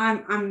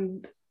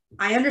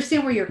I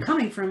understand where you're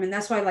coming from, and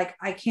that's why like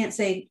I can't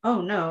say,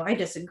 oh no, I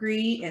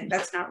disagree and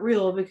that's not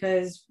real,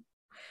 because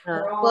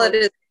it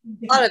is.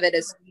 A lot of it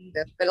is,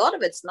 but a lot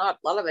of it's not.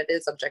 A lot of it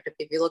is objective.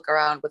 If you look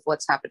around with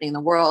what's happening in the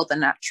world, the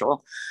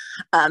natural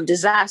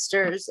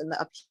disasters and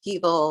the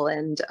upheaval,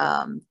 and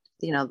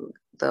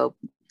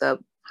the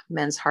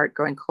men's heart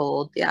growing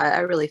cold. Yeah,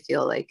 I really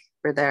feel like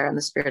we're there, and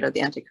the spirit of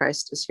the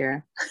Antichrist is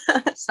here.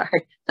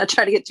 Sorry, not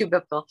trying to get too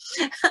biblical,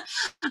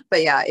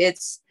 but yeah,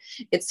 it's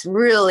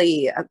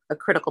really a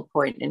critical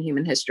point in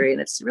human history,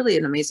 and it's really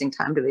an amazing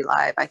time to be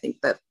alive. I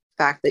think the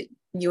fact that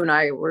you and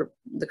I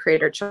the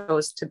creator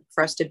chose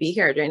for us to be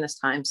here during this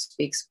time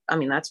speaks. I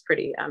mean, I'm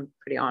pretty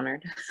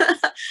honored.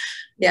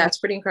 Yeah, it's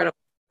pretty incredible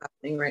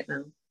happening right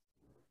now.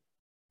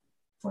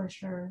 For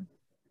sure.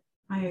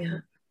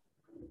 I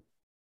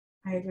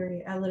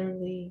agree.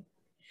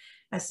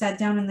 I sat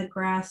down in the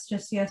grass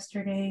just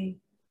yesterday.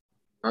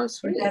 Oh,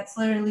 sweet. That's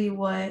literally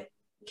what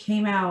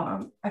came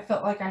out. I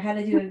felt like I had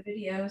to do a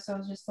video, so I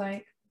was just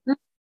like,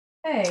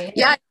 hey.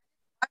 Yeah.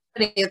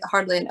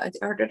 Hardly,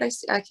 or did I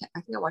see? I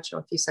think I watched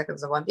a few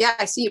seconds of one. Yeah,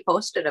 I see you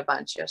posted a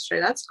bunch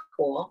yesterday. That's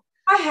cool.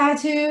 I had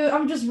to.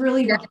 I'm just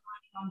really behind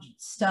on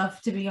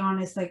stuff, to be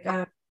honest. Like,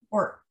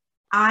 or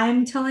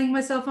I'm telling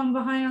myself I'm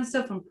behind on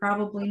stuff. I'm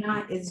probably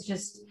not. It's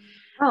just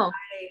I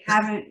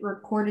haven't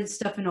recorded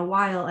stuff in a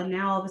while, and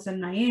now all of a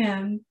sudden I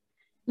am.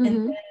 And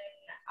then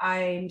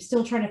I'm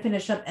still trying to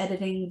finish up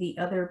editing the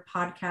other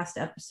podcast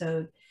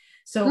episode.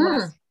 So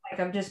like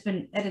I've just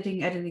been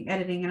editing,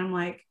 and I'm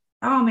like,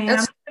 oh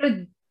man,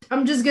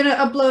 I'm just gonna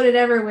upload it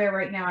everywhere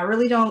right now. I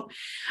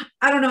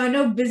don't know. I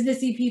know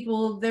businessy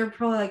people, they're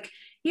probably like,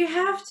 you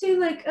have to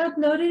like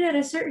upload it at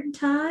a certain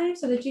time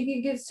so that you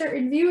can get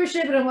certain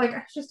viewership. And I'm like,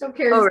 I just don't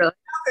care. Oh, really?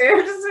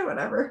 Just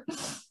whatever.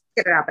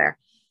 Get it out there.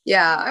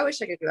 Yeah, I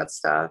wish I could do that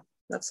stuff.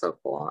 That's so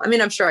cool. I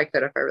mean, I'm sure I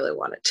could if I really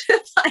wanted to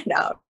find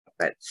out.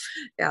 But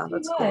yeah, Do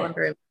that's cool. I'm what?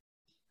 very.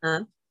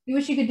 Huh? You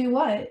wish you could do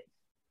what?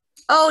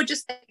 Oh,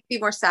 just like, be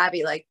more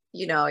savvy. Like,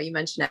 you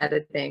mentioned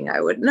editing.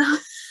 I wouldn't know.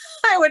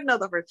 I wouldn't know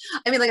the first.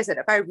 I mean, like I said,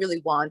 if I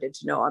really wanted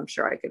to know, I'm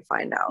sure I could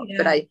find out.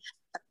 But Yeah.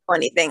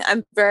 funny thing,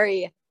 I'm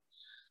very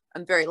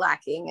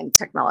lacking in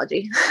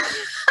technology.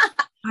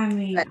 I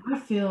mean, But I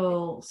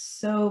feel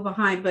so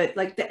behind, but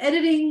like the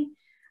editing,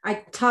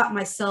 I taught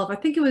myself. I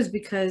think it was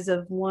because of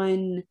that's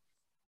one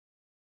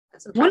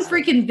impressive.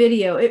 freaking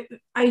video.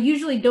 I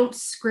usually don't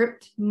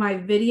script my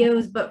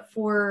videos, but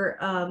for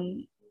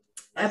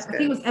I That's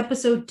think it good. was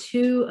episode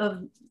 2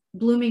 of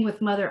Blooming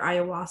with Mother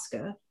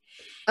Ayahuasca.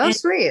 Oh, And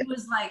sweet. it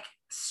was like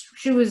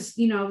she was,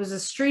 it was a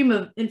stream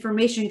of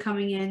information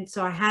coming in,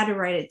 so I had to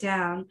write it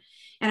down.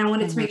 And I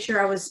wanted to Mhm, make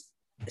sure I was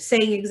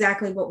saying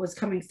exactly what was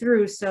coming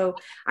through. So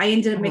I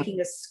ended up mhm.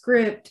 making a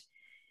script.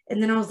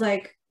 And then I was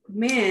like,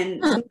 man,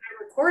 when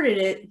I recorded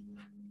it,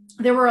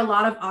 there were a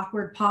lot of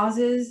awkward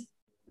pauses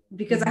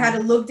because I had to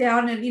Mhm, look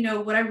down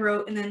and what I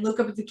wrote and then look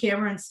up at the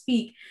camera and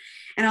speak.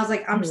 And I was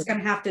like, I'm mhm. just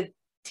gonna have to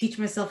teach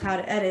myself how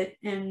to edit.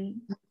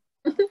 And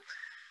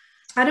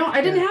I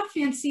didn't Yeah. have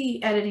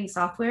fancy editing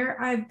software.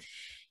 I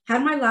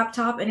had my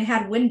laptop and it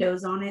had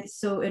Windows on it.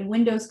 So and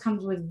Windows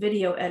comes with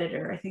video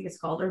editor, I think it's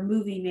called, or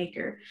movie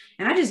maker.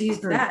 And I just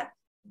used Mhm. that.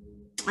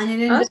 And it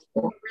ended That's up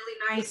being cool. a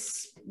really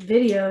nice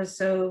video.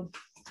 So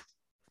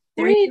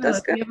there you Sweet. go. That's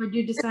If good. you ever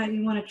do decide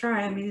you want to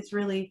try, I mean, it's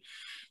really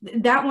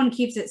that one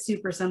keeps it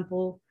super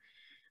simple.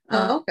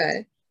 Uh, Oh,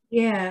 okay.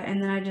 yeah,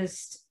 and then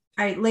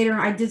I later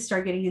I did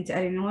start getting into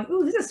editing. I'm like,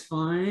 oh, this is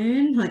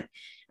fun. Like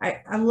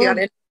I You got love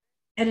it.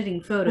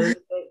 editing photos,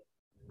 but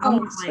I'm Oh,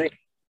 not like sweet.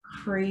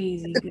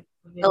 crazy It's good at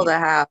a skill video. to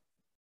have.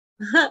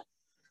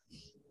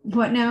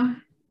 What now?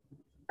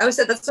 I would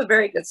say that's a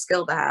very good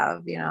skill to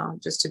have,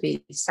 just to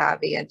be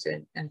savvy and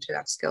to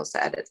have skills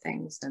to edit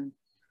things. And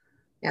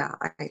yeah,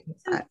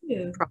 So I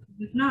too.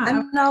 If not, I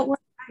would I'm not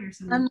hire I'm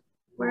someone. not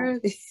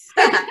worthy.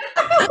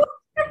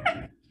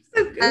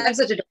 So good. I'm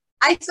such a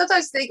I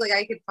sometimes think like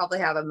I could probably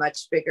have a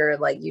much bigger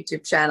like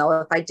YouTube channel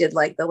if I did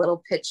like the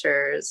little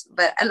pictures.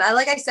 But and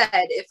like I said,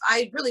 if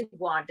I really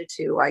wanted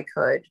to, I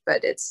could,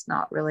 but it's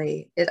not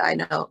really it. I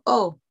know.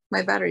 Oh,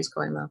 my battery's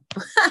going low.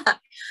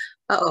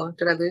 Uh-oh,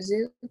 did I lose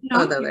you? No,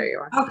 Oh I'm no, here. there you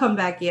are. I'll come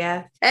back.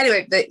 Yeah.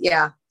 Anyway, but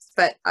yeah,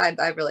 but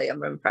I really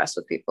am impressed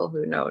with people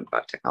who know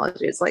about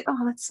technology. It's like,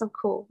 oh, that's so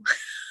cool.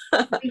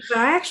 But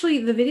I actually,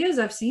 the videos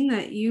I've seen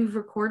that you've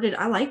recorded,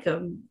 I like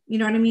them. You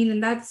know what I mean?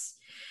 And that's,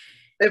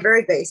 They're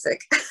very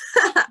basic.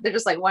 They're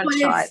just like one but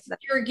shot.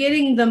 you're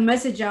getting the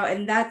message out,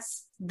 and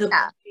that's the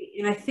Yeah. point.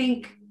 And I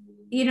think,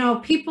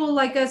 people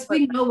like us,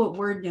 we know what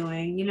we're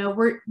doing.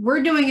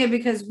 We're doing it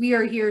because we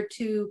are here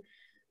to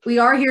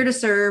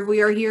serve.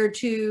 We are here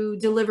to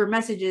deliver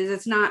messages.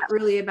 It's not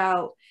really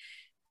about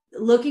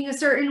looking a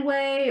certain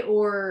way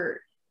or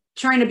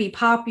trying to be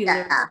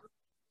popular. Yeah.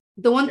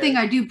 The one thing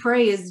Good. I do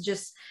pray is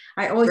just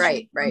I always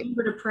Right. Right.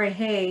 remember to pray,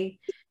 hey,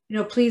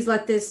 please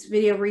let this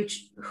video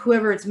reach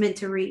whoever it's meant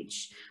to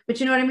reach. But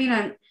you know what I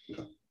mean?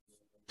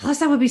 Plus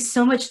that would be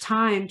so much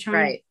time trying,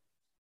 Right.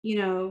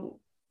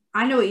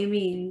 I know what you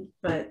mean,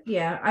 but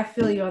yeah, I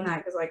feel you on that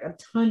because like a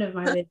ton of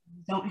my videos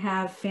don't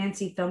have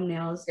fancy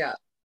thumbnails. Yeah.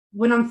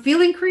 When I'm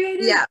feeling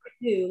creative, Yeah. I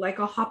do. Like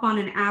I'll hop on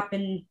an app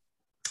and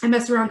I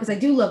mess around because I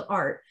do love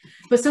art.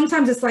 But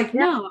sometimes it's like,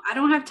 Yeah. no, I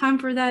don't have time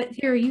for that.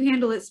 Here, you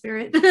handle it,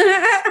 Spirit.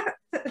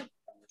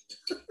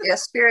 Yeah.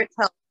 Spirit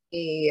tells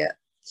me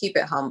keep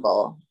it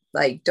humble.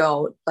 Like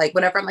don't like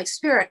whenever I'm like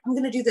Spirit, I'm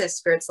gonna do this.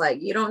 Spirit's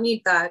like, you don't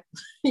need that.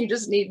 You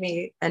just need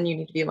me and you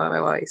need to be my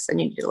voice and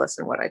you need to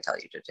listen to what I tell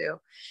you to do.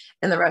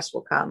 And the rest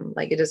will come.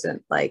 Like it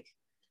isn't like,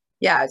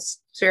 yeah,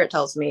 Spirit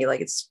tells me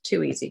like it's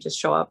too easy. Just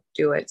show up,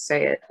 do it,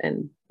 say it,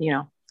 and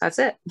that's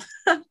it.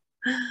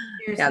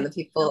 Yeah, the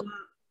people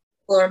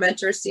who are meant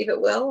to receive it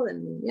will,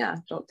 and yeah,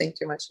 don't think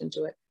too much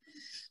into it.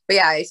 But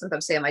yeah, I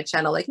sometimes say on my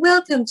channel, like,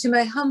 welcome to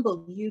my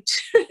humble YouTube.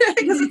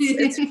 Because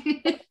it's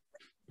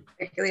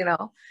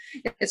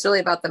it's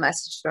really about the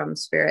message from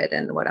Spirit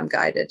and what I'm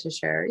guided to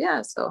share.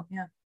 Yeah. So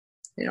yeah,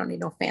 you don't need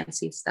no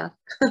fancy stuff.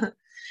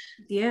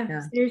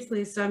 Yeah,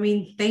 seriously. So, I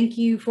mean, thank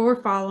you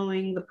for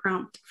following the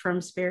prompt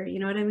from Spirit. You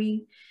know what I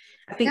mean?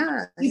 I think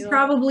you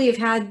probably have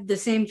had the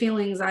same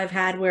feelings I've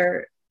had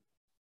where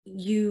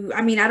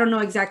I mean, I don't know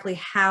exactly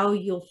how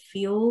you'll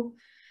feel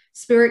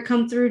Spirit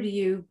come through to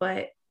you,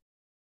 but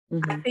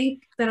I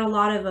think that a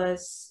lot of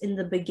us in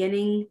the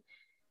beginning,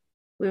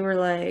 we were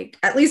like,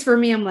 at least for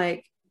me, I'm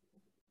like,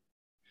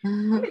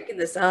 I'm making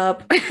this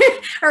up.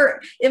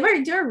 Or do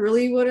I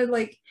really want to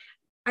like,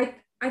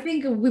 I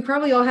think we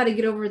probably all had to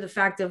get over the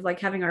fact of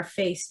like having our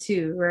face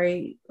too,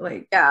 right?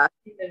 Like, yeah.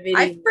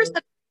 I first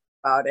had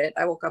about it.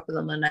 I woke up in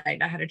the middle of the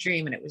night. I had a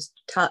dream, and it was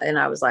and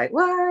I was like,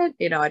 "What?"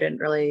 I didn't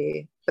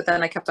really. But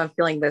then I kept on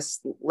feeling this,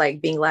 like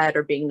being led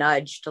or being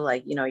nudged to,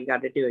 like, you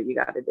got to do it. You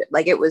got to do it.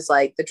 Like it was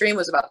like the dream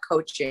was about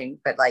coaching,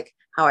 but like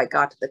how I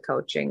got to the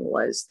coaching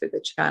was through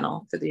the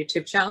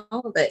YouTube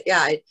channel. But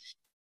yeah,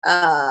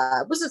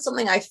 it wasn't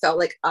something I felt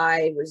like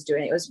I was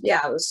doing. It was,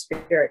 yeah, it was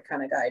spirit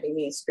kind of guiding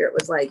me. Spirit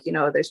was like, you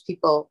know, there's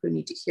people who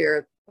need to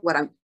hear what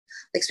I'm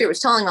like. Spirit was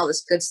telling all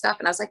this good stuff.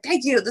 And I was like,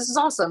 thank you. This is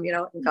awesome. You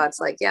know, and God's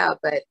like, yeah,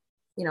 but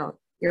you know,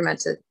 you're meant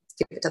to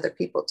give it to other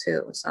people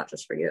too. It's not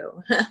just for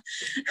you.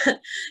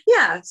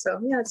 Yeah. So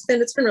yeah, it's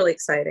been really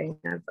exciting.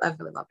 I've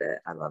really loved it.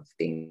 I love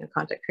being a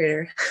content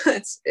creator.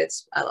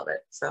 I love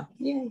it. So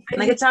yeah.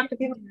 And I get to talk to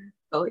people.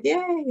 Oh,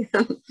 yay.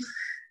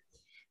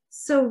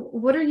 So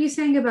what are you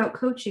saying about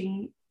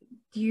coaching?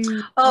 Do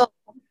you coaching?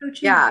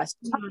 Yeah.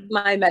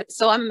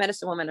 So I'm a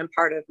medicine woman, and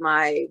part of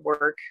my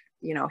work,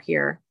 you know,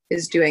 here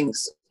is doing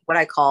what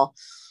I call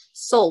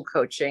soul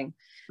coaching.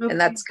 Okay. And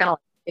that's kind of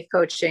like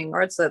coaching,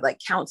 or it's like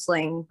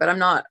counseling, but I'm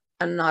not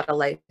a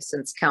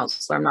licensed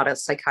counselor. I'm not a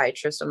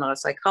psychiatrist. I'm not a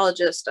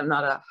psychologist. I'm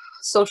not a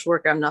social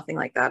worker. I'm nothing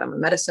like that. I'm a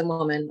medicine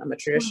woman. I'm a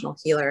traditional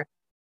healer.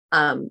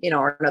 You know,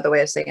 or another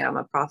way of saying it, I'm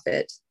a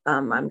prophet.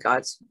 I'm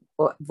God's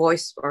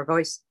voice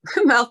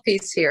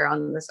mouthpiece here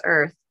on this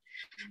earth.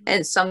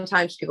 And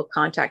sometimes people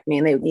contact me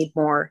and they need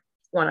more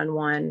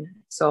one-on-one.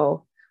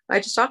 So I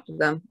just talk to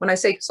them. When I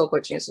say soul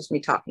coaching, it's just me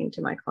talking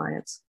to my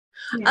clients.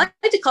 Yeah. I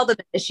like to call them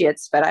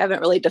initiates, but I haven't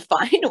really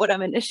defined what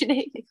I'm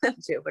initiating them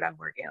to, but I'm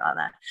working on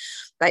that.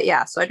 But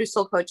yeah, so I do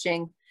soul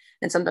coaching,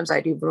 and sometimes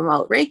I do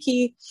remote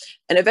Reiki,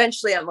 and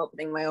eventually I'm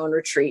opening my own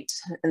retreat.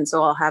 And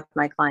so I'll have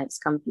my clients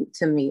come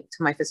to me,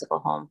 to my physical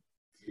home.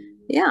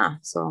 Yeah.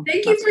 So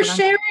thank you for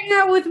sharing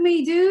that with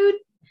me, dude.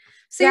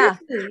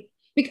 Seriously.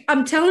 Yeah.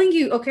 I'm telling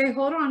you, okay,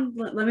 hold on.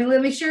 Let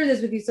me share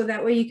this with you so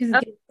that way you can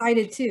get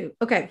excited too.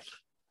 Okay.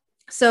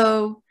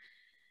 So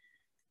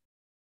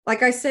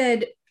like I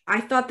said,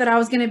 I thought that I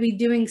was going to be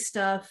doing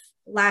stuff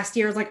last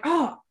year. I was like,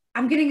 oh,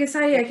 I'm getting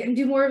excited. I can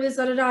do more of this,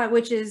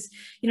 which is,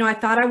 you know, I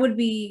thought I would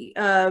be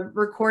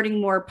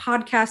recording more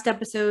podcast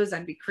episodes.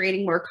 I'd be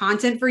creating more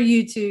content for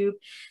YouTube,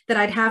 that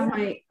I'd have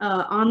my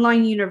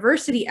online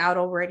university out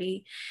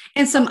already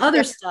and some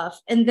other stuff.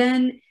 And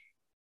then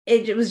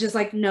it was just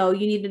like, no,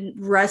 you need to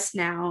rest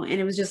now. And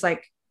it was just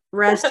like,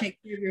 rest, take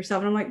care of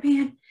yourself. And I'm like,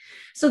 man.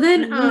 So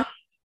then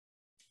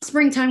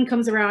springtime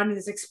comes around and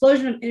this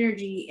explosion of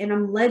energy, and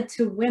I'm led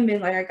to women.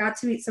 Like I got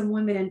to meet some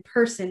women in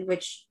person,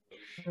 which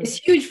is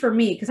huge for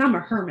me because I'm a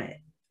hermit.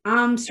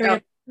 I'm straight up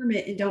a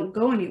hermit and don't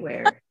go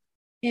anywhere.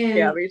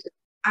 And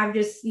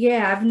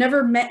I've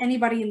never met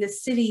anybody in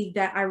this city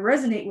that I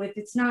resonate with.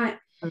 It's not,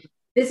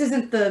 this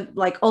isn't the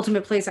like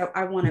ultimate place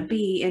I want to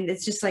be. And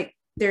it's just like,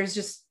 there's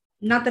just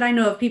not that I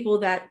know of people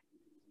that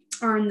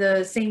are in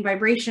the same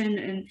vibration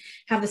and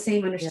have the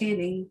same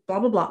understanding, blah,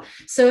 blah, blah.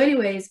 So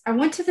anyways, I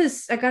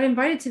got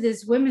invited to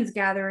this women's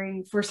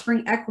gathering for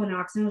spring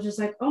equinox, and I was just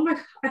like, oh my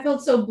God, I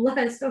felt so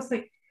blessed. I was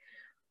like,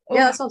 oh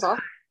yeah, that sounds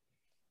awesome.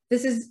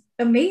 This is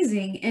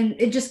amazing. And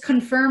it just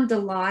confirmed a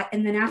lot.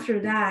 And then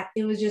after that,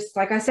 it was just,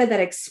 like I said, that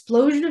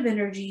explosion of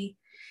energy.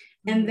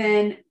 And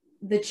then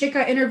the chick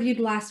I interviewed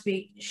last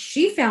week,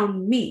 she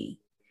found me,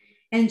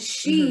 and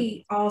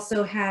she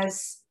also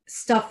has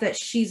stuff that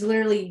she's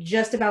literally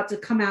just about to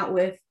come out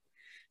with.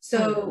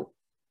 So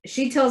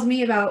she tells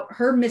me about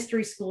her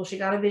mystery school. She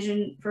got a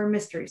vision for a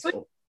mystery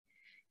school.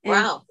 And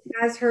wow.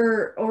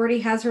 Already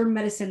has her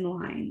medicine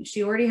line.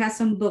 She already has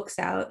some books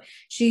out.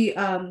 She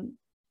and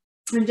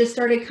just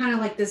started kind of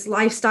like this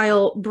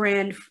lifestyle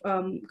brand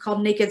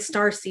called Naked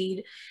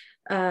Starseed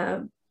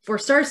for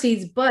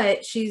starseeds,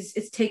 but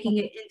it's taking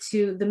it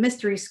into the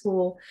mystery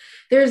school.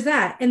 There's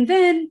that. And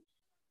then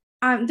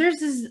there's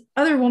this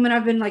other woman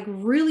I've been like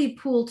really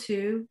pulled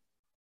to,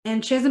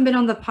 and she hasn't been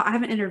on I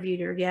haven't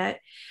interviewed her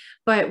yet,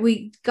 but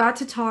we got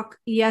to talk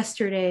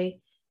yesterday.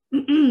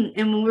 And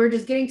when we were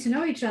just getting to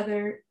know each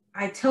other,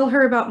 I tell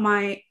her about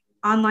my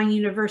online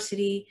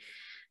university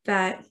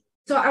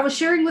so I was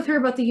sharing with her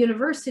about the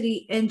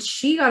university, and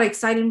she got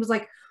excited and was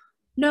like,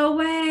 no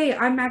way.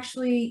 I'm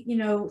actually, you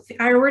know,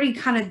 I already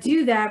kind of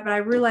do that, but I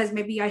realized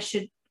maybe I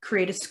should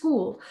create a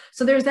school.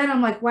 So there's that.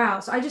 I'm like, wow.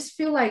 So I just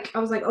feel like I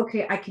was like,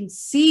 okay, I can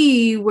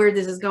see where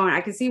this is going. I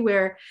can see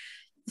where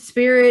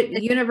spirit,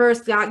 the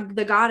universe,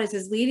 the goddess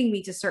is leading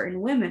me to certain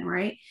women,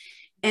 right?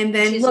 And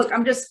then look,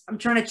 I'm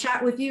trying to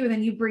chat with you, and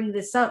then you bring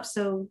this up.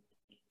 So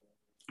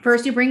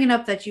first you're bringing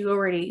up that you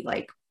already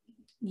like,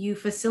 you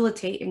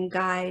facilitate and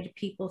guide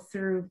people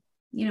through,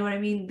 you know what I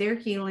mean, their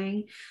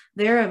healing,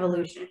 their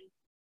evolution.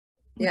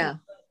 Yeah.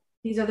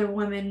 These other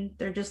women,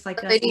 they're just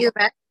like the lady you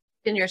met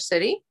in your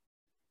city.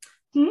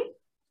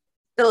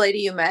 The lady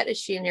you met, is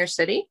she in your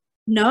city?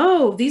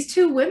 No, these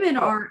two women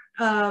are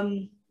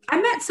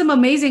I met some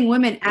amazing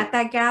women at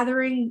that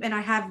gathering, and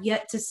I have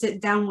yet to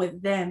sit down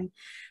with them.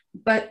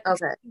 But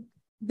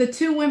the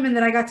two women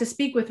that I got to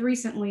speak with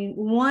recently,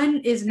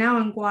 one is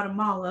now in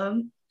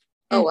Guatemala.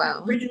 Oh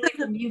wow. Originally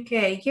from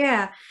UK.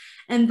 Yeah.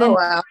 And then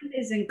one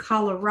is in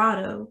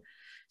Colorado.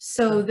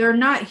 So they're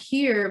not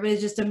here, but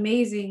it's just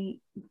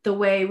amazing the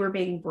way we're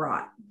being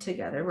brought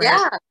together. Right?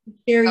 Yeah.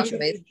 Share each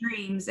other's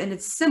dreams, and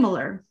it's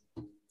similar.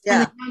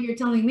 Yeah. And then now you're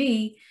telling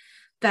me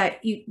that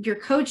you're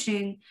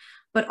coaching,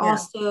 but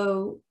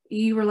also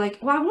you were like,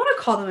 well, I want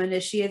to call them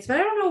initiates, but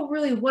I don't know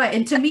really what.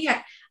 And to me,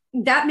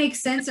 that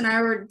makes sense.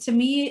 And to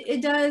me,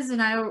 it does.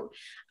 And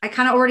I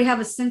kind of already have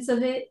a sense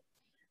of it.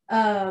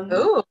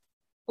 Oh,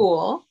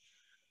 cool.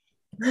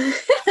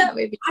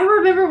 Maybe. I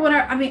remember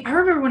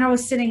when I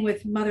was sitting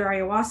with Mother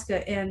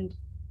Ayahuasca, and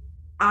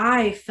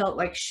I felt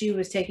like she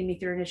was taking me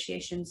through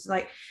initiations.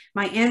 Like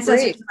my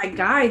ancestors, Great. my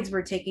guides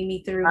were taking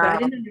me through, but I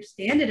didn't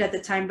understand it at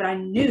the time, but I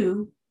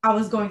knew I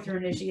was going through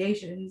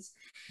initiations.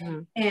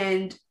 Mhm.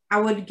 And I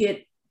would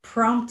get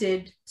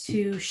prompted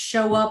to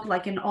show up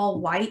like in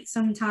all white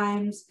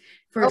sometimes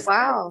for Oh,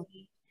 wow.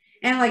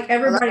 and like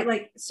everybody,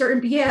 like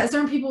certain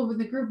people in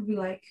the group would be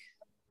like,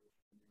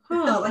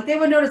 huh, like they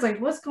would notice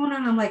like what's going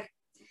on. I'm like,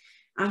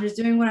 I'm just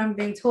doing what I'm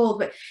being told.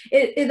 But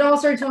it all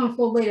started to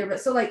unfold later. But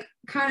so like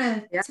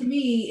kind of to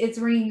me, it's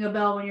ringing a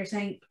bell when you're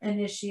saying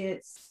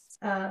initiates.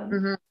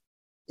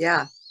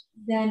 Yeah.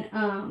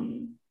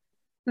 Then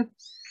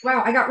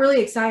wow, I got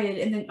really excited.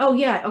 And then oh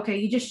yeah, okay,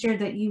 you just shared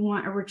that you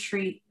want a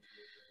retreat.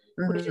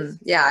 Which is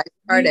I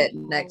started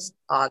next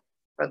August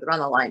around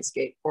the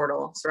Lionsgate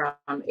portal. It's around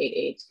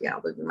 8/8. Yeah,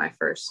 it would be my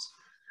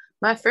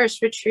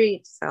first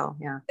retreat. So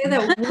yeah. Say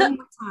that one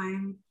more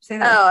time. Say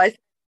that. Oh,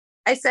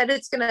 I said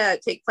it's gonna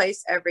take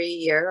place every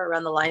year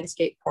around the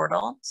Lionsgate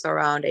portal, so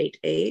around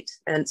 8/8,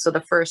 and so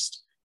the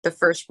first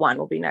one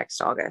will be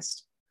next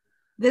August.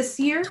 This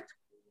year?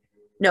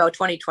 No,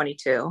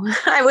 2022.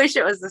 I wish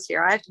it was this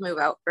year. I have to move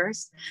out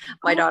first.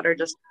 My daughter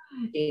just,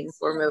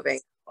 we're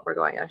moving. We're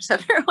going our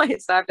separate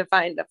ways, so I have to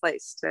find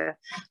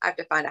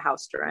a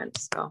house to rent.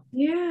 So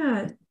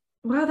yeah,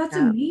 wow, that's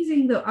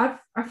amazing though. I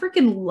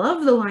freaking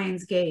love the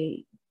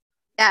Lionsgate.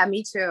 Yeah,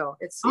 me too.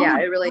 It's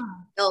it really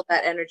feel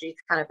that energy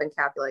kind of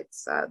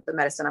encapsulates the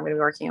medicine I'm going to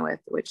be working with,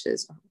 which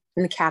is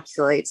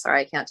encapsulates.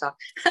 Sorry, I can't talk.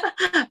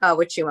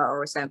 Wachuma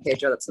or San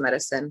Pedro. That's the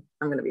medicine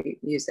I'm going to be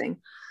using.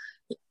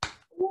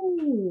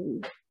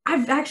 Ooh,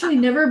 I've actually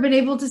never been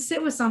able to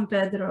sit with San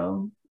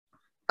Pedro.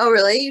 Oh,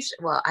 really? You should.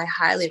 Well,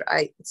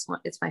 it's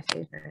my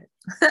favorite.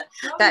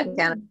 That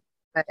cannabis,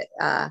 but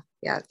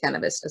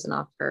cannabis doesn't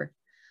offer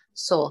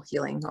soul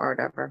healing or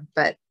whatever,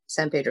 but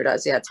San Pedro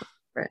does. Yeah, it's my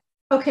favorite.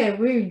 Okay,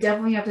 we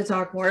definitely have to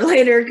talk more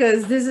later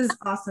because this is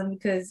awesome.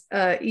 Because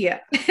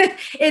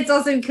it's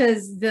awesome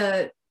because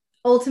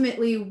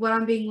ultimately what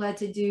I'm being led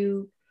to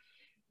do,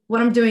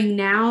 what I'm doing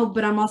now,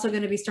 but I'm also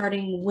going to be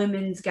starting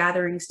women's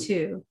gatherings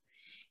too.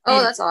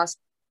 Oh, that's awesome.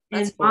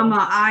 That's and cool.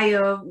 Mama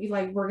Aya,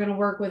 like we're gonna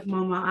work with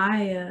Mama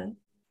Aya.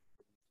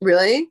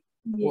 Really?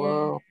 Yeah.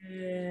 Whoa.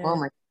 Oh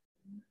my.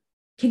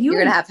 You're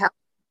gonna have help?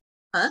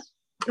 Huh?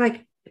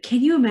 Like, can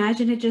you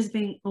imagine it just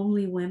being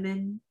only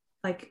women?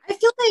 Like, I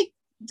feel like,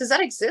 does that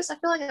exist? I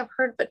feel like I've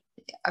heard, but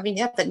I mean,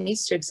 that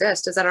needs to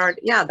exist. Does that already?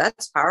 Yeah,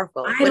 that's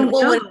powerful. When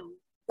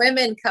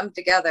women come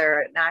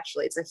together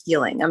naturally, it's a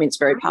healing. I mean, it's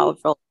very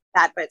powerful.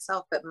 That by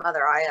itself, but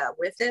Mother Aya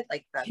with it,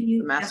 like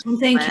the master. I'm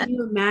saying, can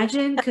you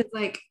imagine? Because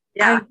like.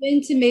 Yeah. I've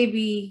been to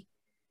maybe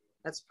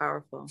that's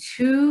powerful.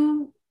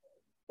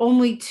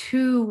 Only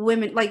two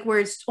women, like where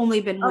it's only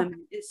been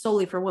women. It's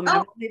solely for women.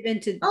 I've only been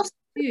to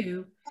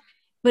two,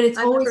 but it's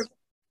always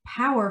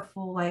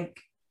powerful. Like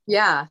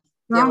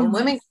when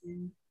women,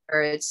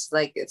 or it's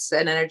like it's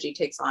an energy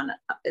takes on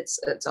its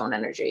own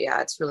energy. Yeah,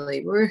 it's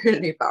really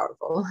really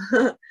powerful.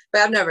 But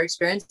I've never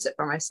experienced it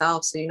for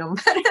myself, so you know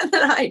better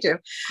than I do.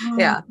 Oh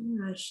my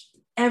gosh,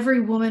 every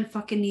woman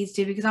fucking needs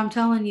to, because I'm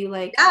telling you,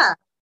 like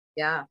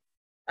yeah.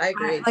 I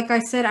agree. Like I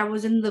said, I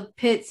was in the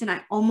pits and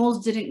I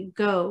almost didn't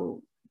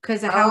go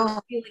because of how I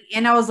was feeling,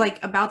 and I was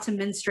like about to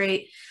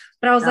menstruate,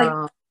 but I was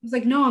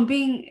like, no,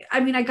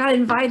 I got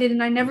invited,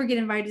 and I never get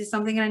invited to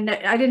something, and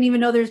I didn't even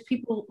know there's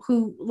people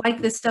who like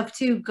this stuff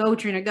too. Go,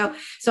 Trina, go.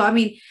 So I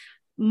mean,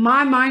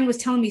 my mind was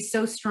telling me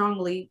so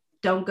strongly,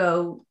 don't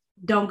go.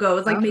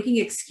 It's like making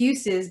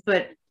excuses,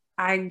 but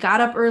I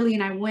got up early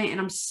and I went, and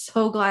I'm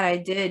so glad I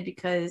did,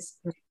 because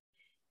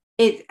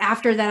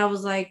after that I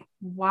was like,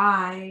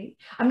 why?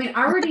 I mean,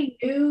 I already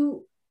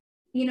knew,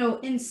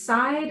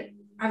 inside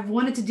I've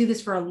wanted to do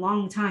this for a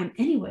long time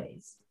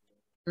anyways.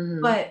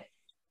 But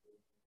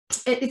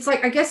it's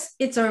like, I guess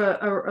it's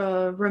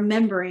a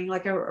remembering,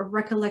 like a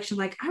recollection.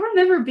 Like I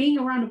remember being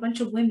around a bunch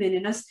of women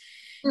and us,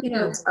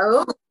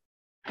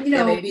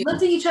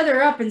 lifting each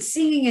other up and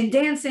singing and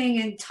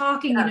dancing and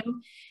talking,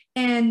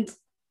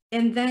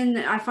 and then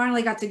I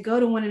finally got to go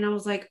to one, and I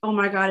was like, oh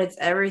my God, it's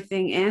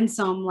everything and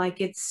some. Like,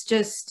 it's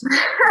just,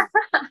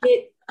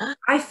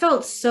 I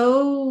felt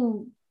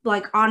so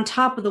like on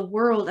top of the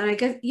world. And I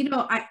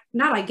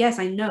guess,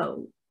 I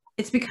know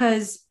it's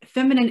because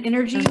feminine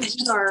energy,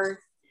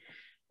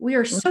 we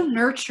are so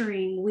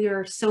nurturing. We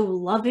are so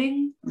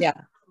loving. Yeah.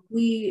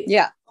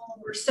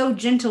 We're so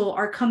gentle,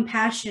 our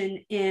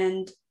compassion.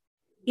 And,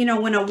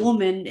 when a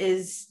woman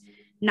is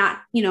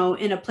not,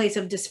 in a place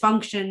of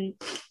dysfunction,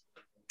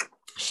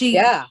 she's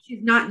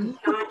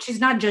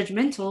not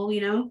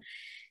judgmental,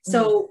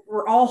 so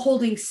we're all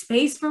holding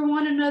space for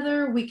one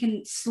another. We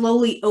can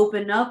slowly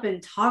open up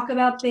and talk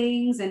about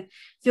things and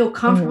feel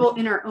comfortable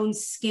in our own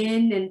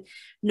skin, and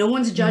no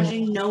one's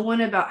judging no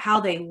one about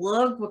how they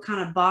look, what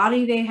kind of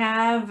body they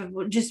have,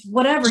 just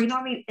whatever,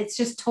 I mean, it's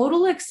just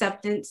total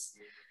acceptance,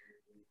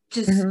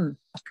 just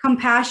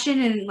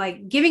compassion and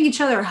like giving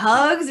each other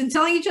hugs and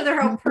telling each other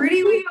how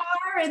pretty we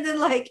are, and then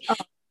like,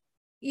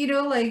 you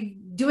know, like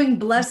doing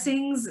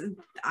blessings.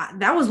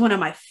 That was one of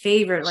my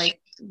favorite. Like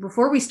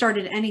before we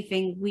started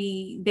anything,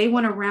 they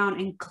went around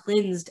and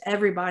cleansed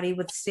everybody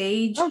with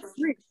sage,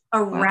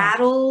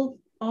 rattle.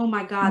 Oh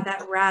my God,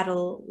 that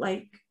rattle.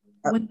 Like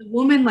when the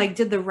woman like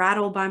did the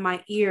rattle by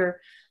my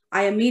ear,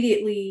 I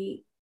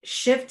immediately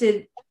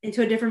shifted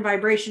into a different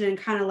vibration and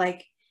kind of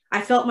like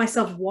I felt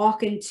myself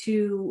walk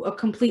into a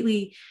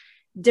completely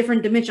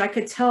different dimension. I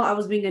could tell I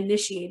was being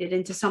initiated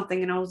into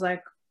something, and I was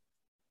like,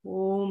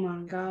 oh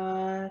my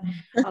God.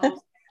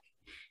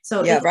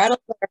 So yeah, rattles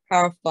are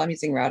powerful. I'm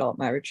using rattle at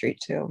my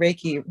retreat too.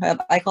 Reiki,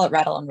 I call it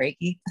rattle and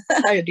Reiki.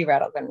 I do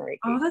rattle and Reiki.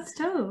 Oh, that's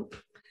dope.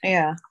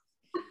 Yeah.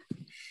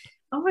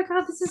 Oh my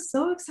God, this is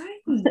so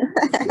exciting.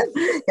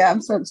 Yeah,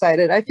 I'm so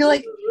excited. I feel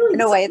like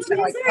in a way it's kind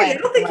of like I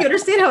don't think you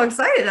understand how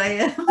excited I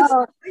am.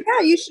 Oh,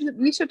 yeah,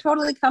 you should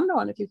totally come to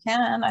one if you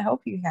can. I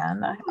hope you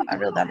can. I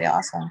really, that'd be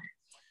awesome.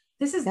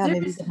 This is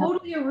there's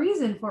totally a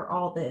reason for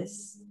all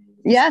this.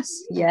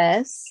 Yes.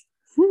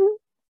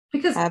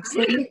 Because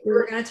absolutely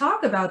we're going to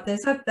talk about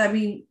this. I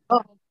mean,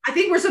 I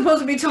think we're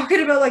supposed to be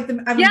talking about like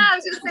the. I mean, I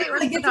was just saying we're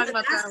going to talk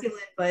about masculine,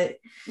 but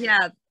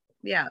yeah.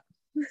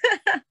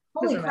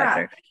 Holy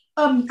crap!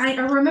 I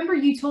remember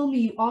you told me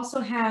you also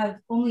have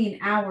only an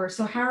hour.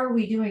 So how are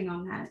we doing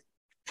on that?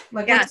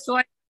 Like, yeah. So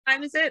what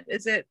time is it?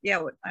 Is it?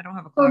 Yeah, I don't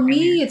have a clock. For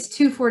me, it's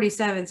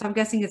 2:47. So I'm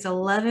guessing it's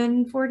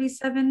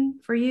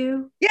 11:47 for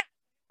you. Yeah.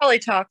 Probably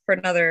talk for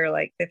another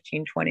like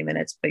 15-20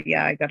 minutes, but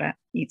yeah, I gotta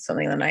eat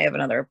something, then I have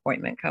another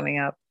appointment coming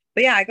up.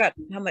 But yeah,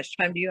 how much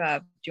time do you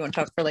have? Do you want to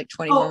talk for like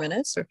 20 more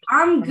minutes? Or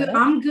I'm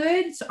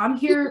good. So I'm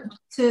here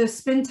to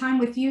spend time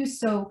with you.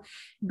 So,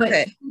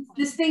 but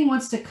this thing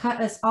wants to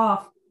cut us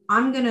off.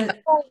 I'm gonna.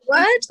 Oh,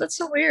 what? That's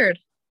so weird.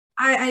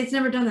 It's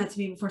never done that to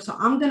me before. So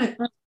I'm gonna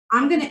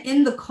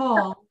end the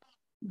call.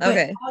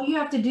 But all you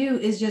have to do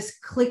is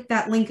just click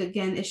that link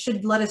again. It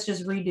should let us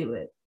just redo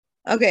it.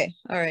 Okay.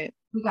 All right.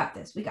 We got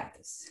this.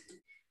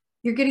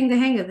 You're getting the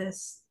hang of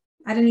this.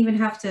 I didn't even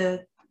have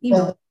to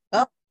email.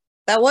 Oh,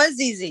 that was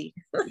easy.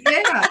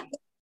 Yeah.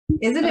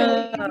 Isn't it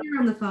easier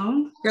on the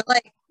phone? You're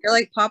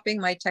like popping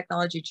my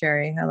technology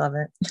cherry. I love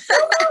it.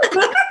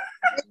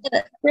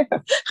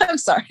 I'm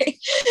sorry.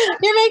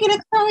 You're making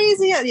it so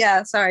easy.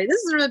 Yeah, sorry.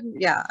 This is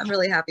really, I'm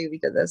really happy we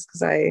did this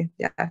because I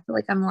feel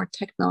like I'm more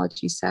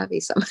technology savvy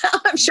somehow.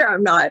 I'm sure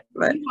I'm not,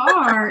 but you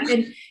are,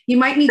 and you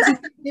might need to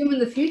do in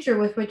the future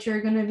with what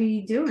you're going to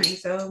be doing.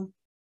 So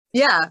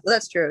yeah,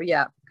 that's true.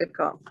 Yeah, good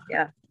call.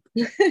 Yeah.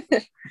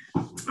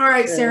 All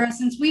right, Sarah,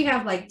 since we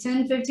have like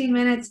 10-15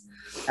 minutes,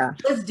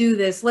 let's do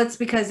this.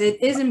 Because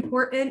it is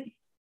important.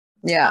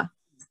 Yeah.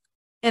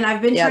 And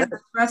I've been trying to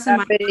express in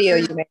my video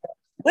you made.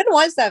 When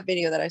was that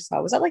video that I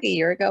saw? Was that like a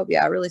year ago?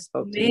 Yeah, I really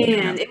spoke to you.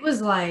 Man, it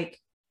was like,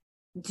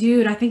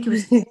 dude, I think it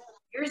was 2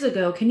 years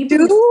ago. Can you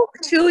believe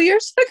 2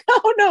 years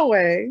ago? No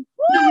way.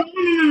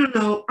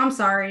 No. I'm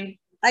sorry.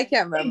 I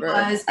can't remember.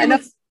 It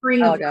was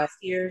spring of last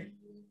year.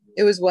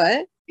 It was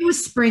what? It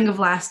was spring of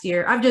last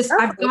year.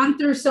 I've gone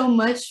through so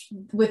much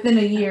within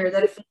a year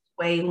that it feels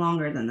way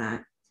longer than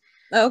that.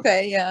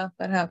 Okay, yeah,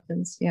 that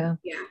happens. Yeah.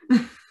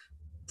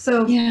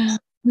 So yeah.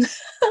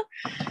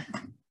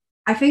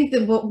 I think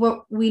that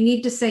what we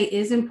need to say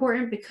is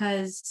important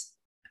because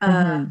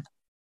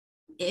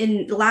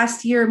in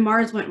last year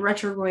Mars went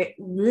retrograde.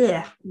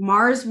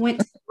 Mars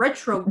went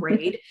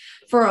retrograde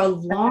for a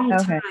long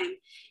time,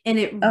 and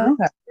it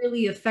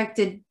really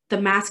affected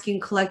the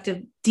masculine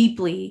collective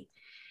deeply.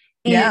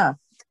 And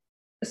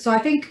so I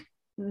think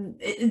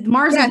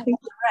Mars is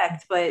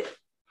correct, but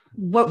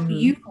what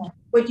you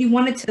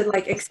wanted to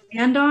like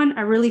expand on,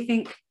 I really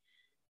think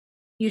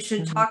you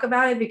should talk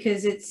about it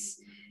because it's,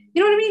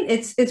 you know what I mean?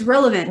 It's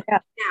relevant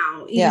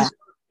now.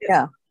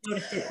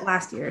 Noticed it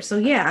last year. So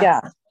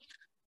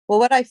Well,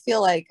 what I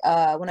feel like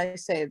when I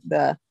say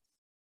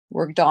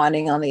we're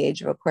dawning on the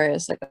age of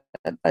Aquarius, like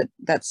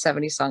that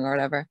 70s song or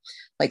whatever,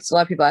 like so a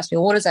lot of people ask me,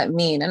 well, what does that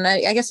mean? And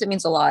I guess it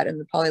means a lot,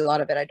 and probably a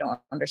lot of it I don't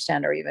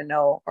understand or even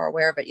know or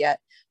aware of it yet.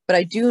 But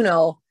I do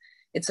know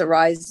it's a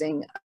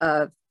rising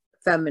of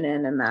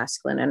feminine and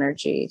masculine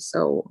energy.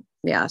 So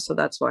so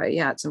that's why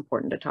it's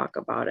important to talk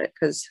about it,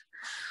 because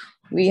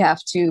we have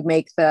to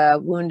make the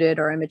wounded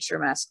or immature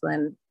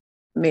masculine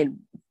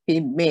be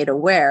made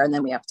aware, and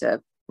then we have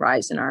to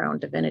rise in our own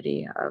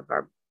divinity of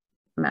our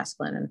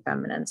masculine and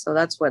feminine. So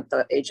that's what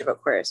the age of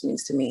Aquarius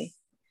means to me.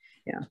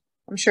 Yeah,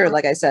 I'm sure,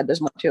 like I said,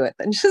 there's more to it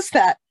than just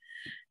that.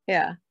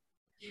 Yeah.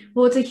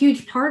 Well, it's a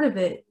huge part of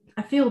it,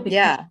 I feel,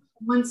 because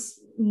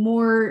once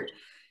more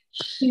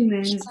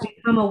humans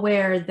become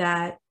aware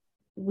that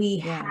we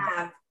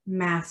have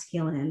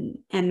masculine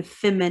and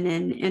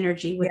feminine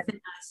energy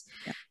within us,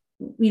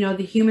 you know,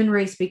 the human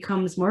race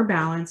becomes more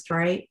balanced,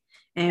 right?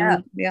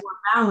 And more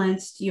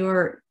balanced, you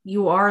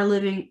are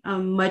living a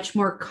much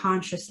more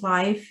conscious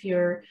life.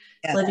 You're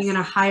living in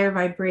a higher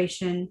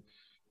vibration.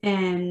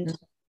 And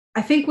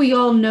I think we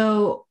all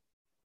know,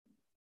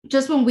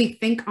 just when we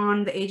think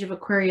on the age of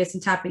Aquarius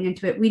and tapping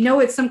into it, we know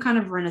it's some kind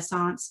of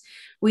renaissance.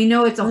 We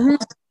know it's a whole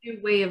new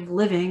way of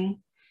living.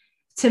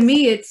 To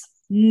me, it's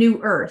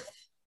new earth.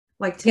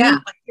 Like to Yeah.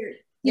 me,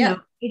 you know,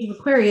 Age of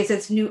Aquarius,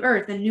 it's new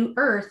earth. And new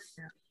earth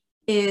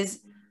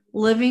is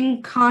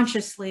living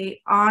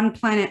consciously on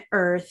planet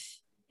Earth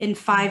in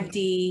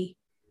 5D,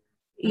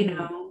 you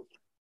know.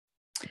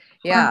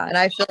 Yeah. And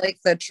I feel like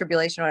the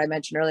tribulation, what I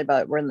mentioned earlier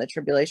about we're in the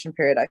tribulation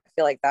period, I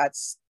feel like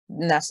that's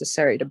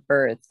necessary to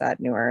birth that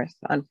new earth.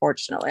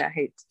 Unfortunately, I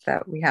hate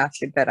that we have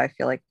to, but I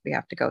feel like we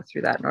have to go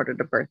through that in order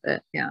to birth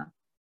it. Yeah.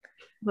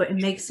 But it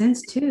makes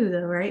sense too,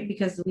 though, right?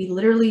 Because we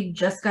literally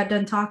just got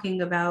done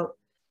talking about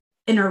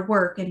inner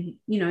work, and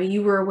you know,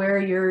 you were aware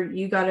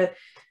you got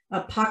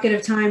a pocket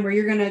of time where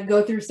you're gonna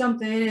go through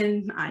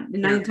something, and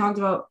I talked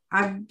about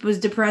I was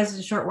depressed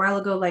a short while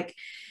ago, like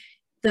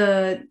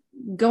the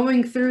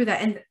going through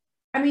that, and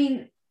I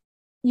mean,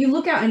 you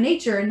look out in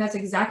nature, and that's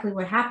exactly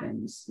what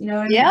happens. You know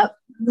what I mean?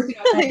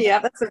 Yep. Yeah,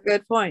 that's a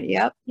good point.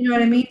 Yep. You know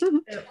what I mean?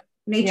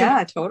 Nature,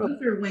 yeah, totally.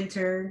 Through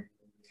winter,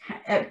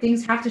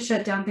 things have to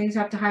shut down, things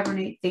have to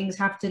hibernate, things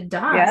have to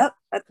die. Yep,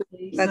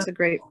 that's a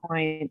great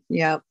point.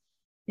 Yep.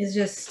 It's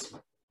just,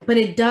 but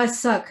it does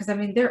suck because I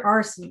mean there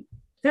are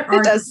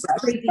it does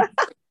crazy,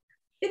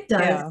 it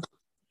does.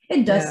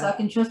 It does suck,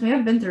 and trust me,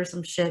 I've been through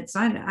some shit. So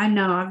I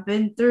know I've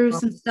been through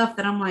some stuff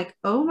that I'm like,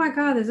 oh my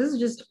god, this is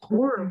just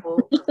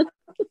horrible.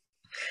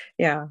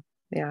 yeah,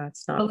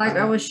 it's not. But like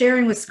I was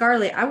sharing with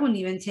Scarlett, I wouldn't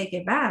even take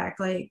it back.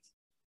 Like,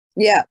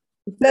 yeah,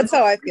 that's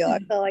how I feel. I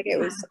feel like it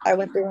was. I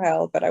went through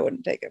hell, but I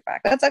wouldn't take it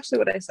back. That's actually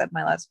what I said in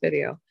my last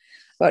video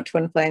about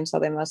twin flames, how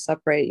they must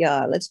separate.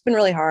 Yeah, it's been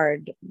really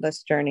hard,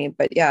 this journey,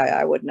 but yeah,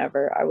 I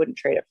wouldn't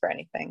trade it for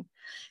anything,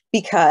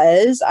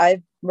 because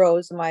I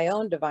rose my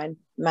own divine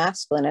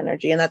masculine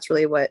energy, and that's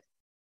really what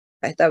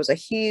that was a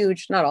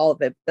huge, not all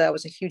of it, but that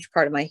was a huge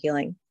part of my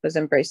healing, was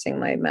embracing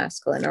my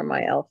masculine or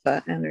my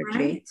alpha energy.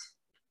 Right.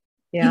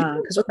 Yeah,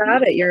 because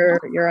without it,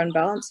 you're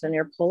unbalanced and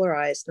you're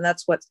polarized, and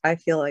that's what I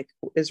feel like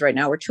is right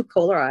now. We're too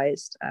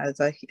polarized as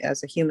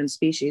a human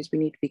species. We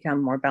need to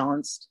become more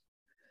balanced.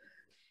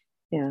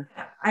 Yeah,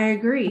 I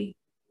agree,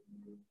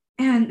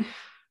 and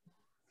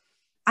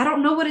I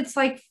don't know what it's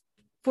like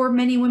for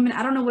many women.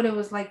 I don't know what it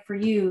was like for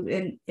you,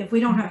 and if we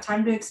don't have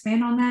time to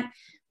expand on that,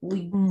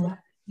 we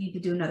need to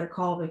do another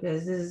call,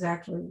 because this is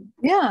actually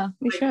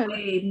we should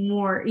way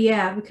more.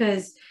 Yeah,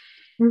 because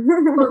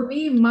for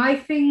me, my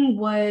thing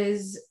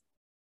was,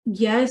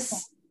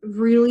 yes,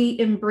 really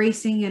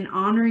embracing and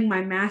honoring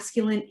my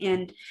masculine,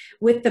 and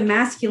with the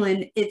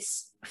masculine,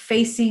 it's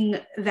facing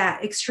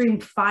that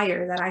extreme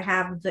fire that I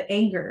have, the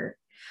anger.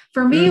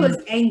 For me, it was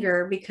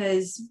anger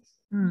because,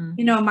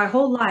 you know, my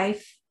whole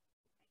life,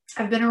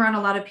 I've been around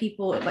a lot of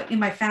people, like in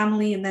my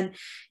family, and then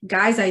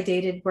guys I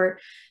dated, where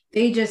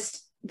they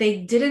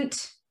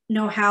didn't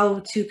know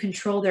how to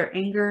control their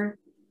anger.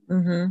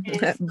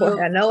 So,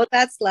 I know what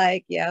that's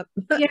like. Yep.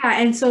 Yeah.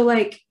 And so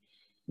like,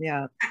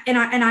 yeah. And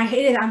I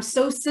hate it. I'm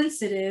so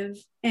sensitive,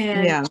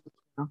 and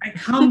I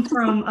come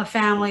from a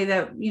family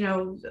that, you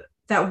know,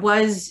 that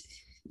was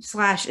 /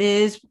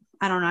 is,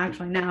 I don't know,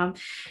 actually now I'm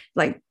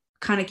like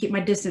kind of keep my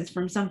distance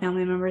from some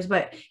family members,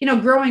 but you know,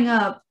 growing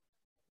up,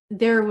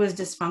 there was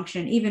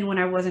dysfunction even when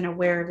I wasn't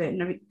aware of it,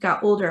 and I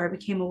got older, I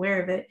became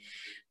aware of it.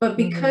 But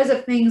because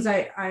of things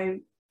I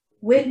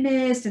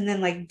witnessed, and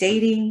then like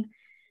dating,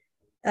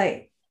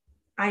 like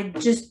I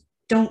just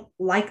don't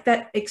like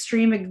that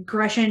extreme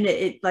aggression.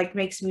 It like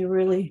makes me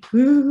really,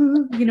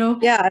 you know.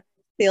 Yeah, I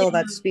feel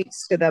that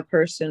speaks to that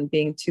person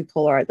being too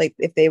polar. Like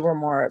if they were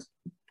more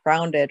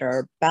grounded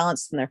or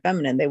balanced in their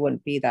feminine, they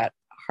wouldn't be that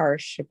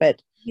harsh.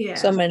 But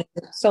so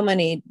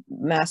many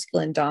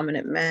masculine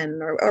dominant men,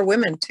 or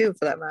women too,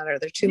 for that matter,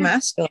 they're too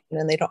masculine,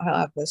 and they don't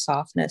have the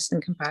softness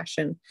and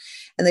compassion,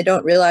 and they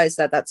don't realize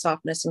that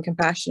softness and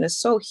compassion is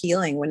so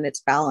healing when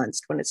it's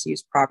balanced, when it's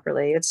used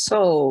properly. That's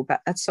so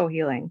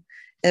healing.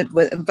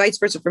 Vice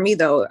versa for me,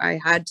 though, I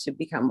had to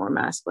become more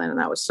masculine, and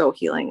that was so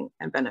healing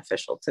and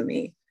beneficial to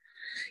me.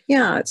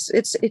 Yeah,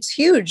 it's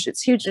huge.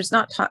 It's huge. It's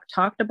not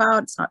talked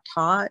about. It's not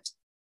taught.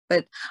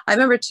 But I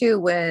remember too,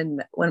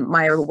 when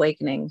my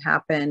awakening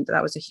happened,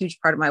 that was a huge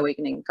part of my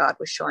awakening. God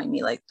was showing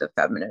me like the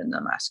feminine and the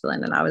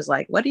masculine. And I was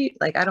like, what do you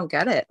like? I don't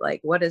get it.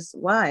 Like,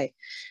 why?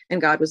 And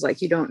God was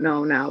like, you don't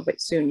know now, but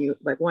soon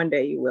one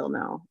day you will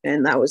know.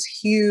 And that was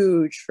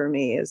huge for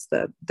me, is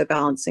the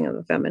balancing of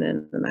the feminine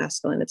and the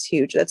masculine. It's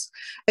huge. That's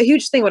a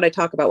huge thing. What I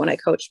talk about when I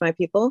coach my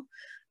people,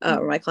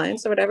 or my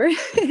clients or whatever.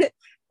 Yeah,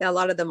 a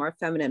lot of them are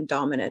feminine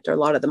dominant, or a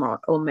lot of them are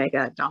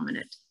omega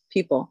dominant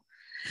people.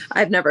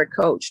 I've never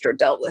coached or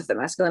dealt with the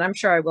masculine. I'm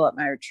sure I will at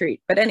my retreat.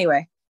 But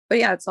anyway,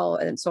 yeah, it's all.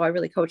 And so I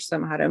really coach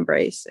them how to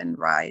embrace and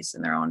rise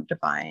in their own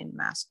divine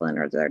masculine,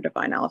 or their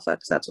divine alpha,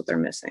 because that's what they're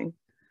missing.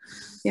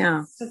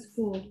 Yeah. That's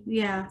cool.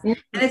 Yeah. And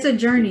it's a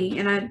journey.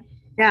 And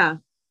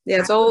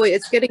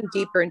it's getting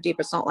deeper and deeper.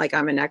 It's not like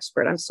I'm an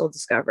expert. I'm still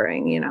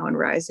discovering, you know, and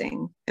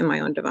rising in my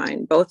own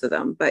divine, both of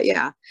them. But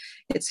yeah,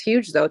 it's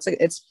huge though.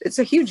 It's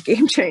a huge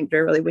game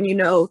changer, really, when you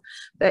know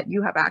that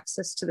you have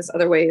access to this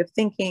other way of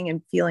thinking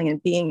and feeling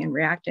and being and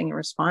reacting and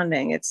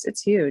responding.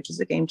 It's huge. It's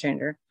a game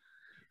changer.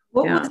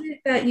 What was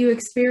it that you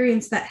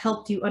experienced that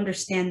helped you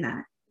understand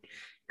that?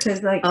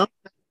 Because like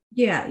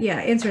Yeah, yeah.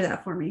 Answer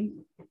that for me.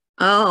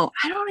 Oh,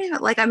 I don't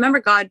even like, I remember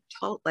God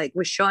told, like,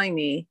 was showing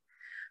me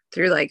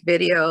through like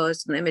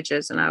videos and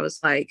images. And I was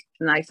like,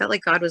 and I felt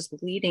like God was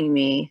leading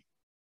me.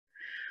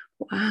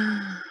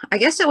 I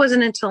guess it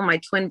wasn't until my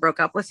twin broke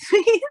up with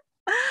me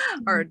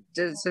or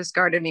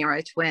discarded me, or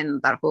my twin,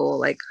 that whole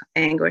like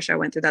anguish I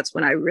went through. That's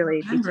when I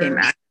really became,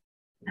 Remember.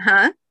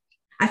 huh?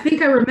 I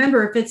think I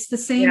remember if it's the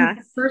same Yeah.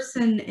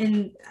 person,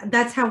 and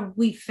that's how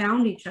we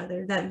found each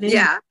other, that video.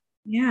 Yeah.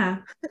 Yeah.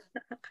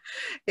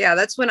 Yeah.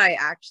 That's when I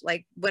act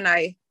like, when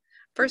I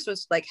first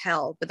was like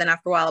hell, but then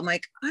after a while I'm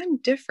like, I'm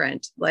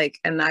different. Like,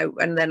 and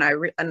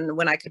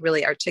when I could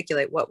really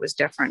articulate what was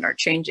different or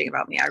changing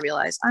about me, I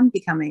realized I'm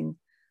becoming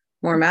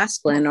more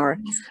masculine. Or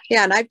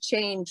yeah, and I've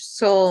changed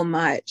so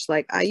much.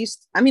 Like I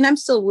mean, I'm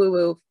still woo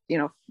woo, you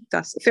know,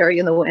 dust fairy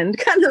in the wind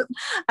kind of.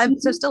 I'm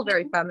so still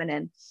very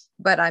feminine,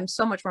 but I'm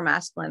so much more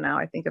masculine now.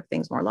 I think of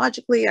things more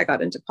logically. I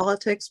got into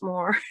politics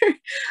more.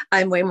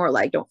 I'm way more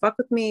like, don't fuck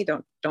with me,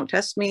 don't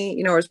test me,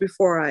 you know, whereas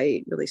before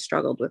I really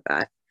struggled with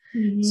that. So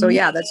Mm-hmm.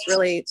 yeah, that's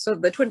really, so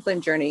the twin flame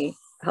journey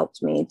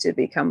helped me to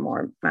become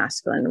more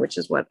masculine, which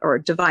is what, or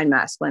divine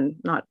masculine,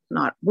 not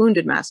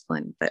wounded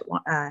masculine, but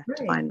Right.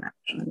 divine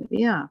masculine.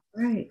 Yeah.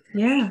 Right.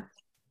 Yeah.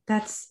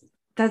 That's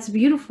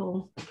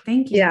beautiful.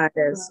 Thank you. Yeah, it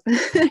is.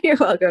 You're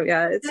welcome.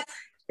 Yeah,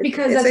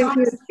 Because it's that's a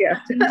huge honestly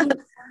gift.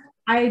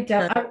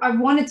 I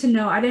wanted to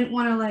know. I didn't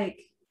want to like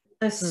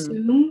Mm.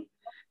 assume,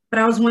 but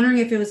I was wondering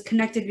if it was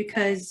connected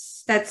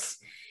because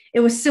it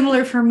was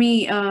similar for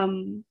me.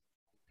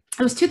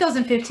 It was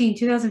 2015.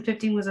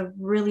 2015 was a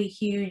really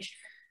huge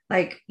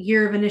like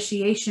year of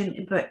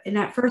initiation, and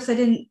at first I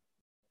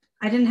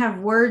didn't have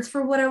words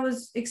for what I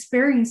was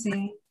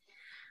experiencing.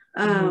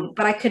 Mm-hmm.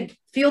 But I could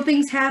feel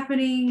things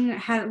happening,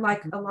 had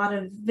like a lot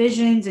of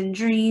visions and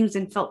dreams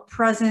and felt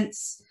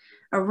presence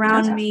That's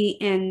around me,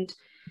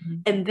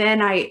 mm-hmm. and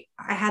then I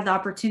had the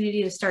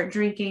opportunity to start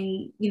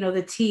drinking, you know,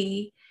 the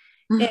tea.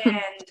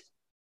 And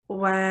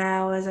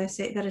wow, as I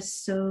say, that is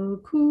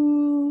so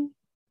cool.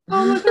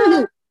 Oh my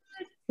god.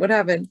 What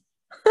happened?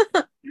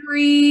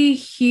 Three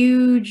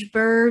huge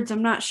birds.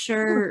 I'm not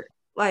sure.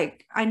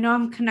 Like, I know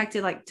I'm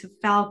connected like to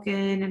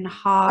falcon and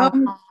hawk.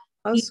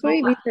 Oh, Eagle.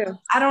 sweet. Me too.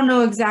 I don't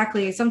know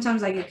exactly.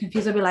 Sometimes I get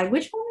confused. I'll be like,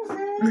 which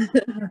one is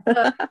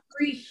that?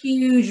 Three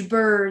huge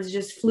birds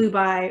just flew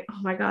by. Oh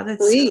my god,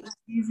 that's so Sweet.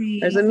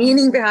 There's a easy.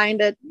 meaning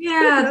behind it.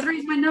 Yeah,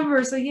 three's my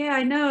number. So yeah,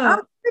 I Oh,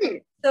 know.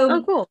 sweet. Oh,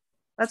 So cool.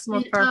 That's the in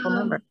most powerful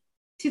number.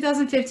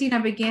 2015, I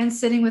began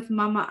sitting with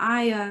Mama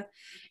Aya,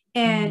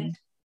 and Mm-hmm.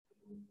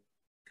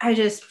 I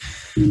just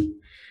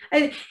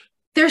I,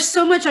 there's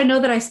so much I know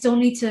that I still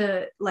need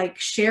to like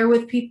share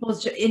with people,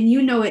 and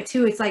you know it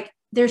too. It's like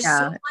there's so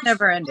Yeah, it's much.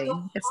 never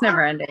ending. It's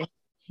never ending.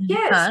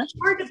 Yeah, it's Huh?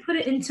 hard to put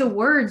it into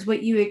words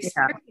what you Yeah.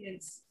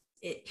 experience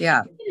it,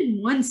 Yeah.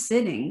 in one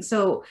sitting.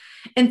 So,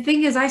 and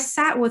thing is, I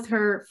sat with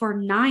her for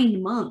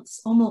 9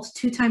 months, almost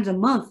two times a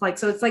month. Like,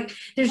 so it's like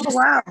Oh,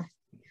 wow.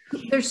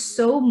 there's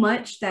so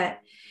much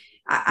that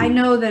I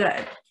know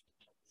that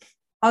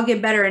I'll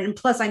get better, and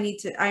plus I need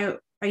to.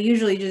 I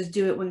usually just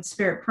do it when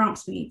spirit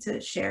prompts me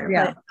to share.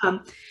 Yeah.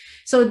 But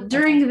so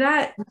during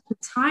that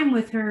time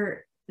with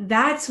her,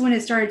 that's when it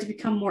started to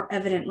become more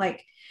evident.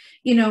 Like,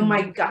 you know,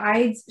 my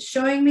guides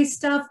showing me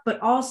stuff,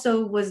 but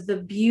also was the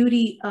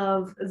beauty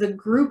of the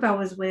group I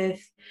was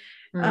with.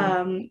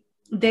 Mm.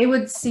 They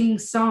would sing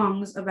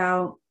songs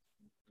about,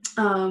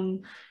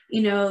 um,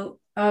 you know,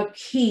 a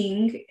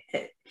king.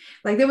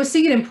 Like they would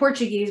sing it in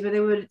Portuguese, but they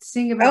would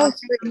sing Oh, about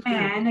sweet. a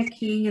man, a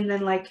king, and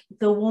then like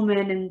the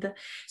woman,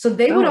 so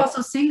they would Oh.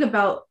 also sing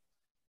about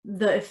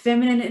the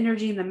feminine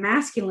energy and the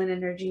masculine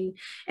energy,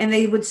 and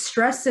they would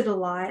stress it a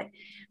lot,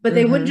 but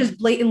they wouldn't Mm-hmm. just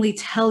blatantly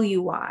tell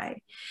you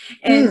why.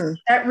 And Mm.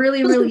 that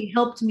really, really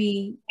helped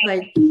me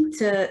like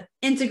to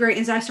integrate.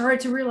 And so I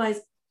started to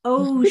realize,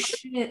 oh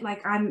shit,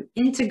 like I'm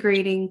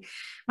integrating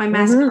my Mm-hmm.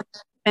 masculine,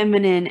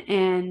 feminine,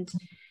 and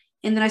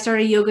then I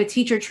started yoga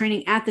teacher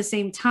training at the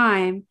same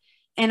time.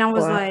 And Wow.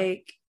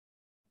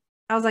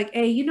 I was like,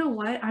 hey, you know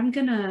what?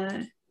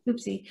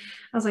 Oopsie.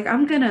 I was like,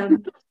 I'm gonna,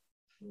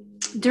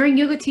 during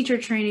yoga teacher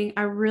training,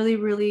 I really,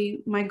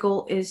 really, my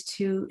goal is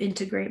to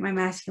integrate my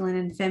masculine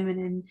and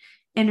feminine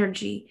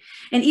energy.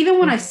 And even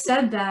when I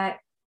said that,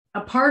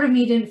 a part of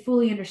me didn't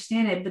fully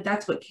understand it, but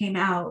that's what came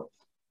out.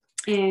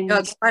 You know,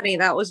 And it's funny.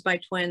 That was my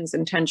twin's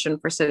intention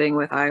for sitting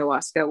with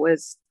ayahuasca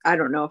was, I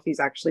don't know if he's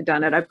actually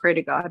done it. I pray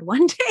to God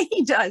one day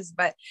he does,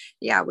 but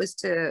yeah, was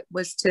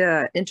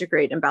to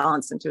integrate and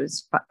balance into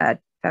his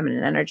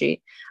feminine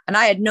energy. And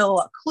I had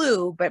no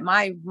clue, but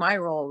my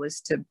role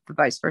was to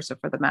vice versa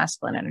for the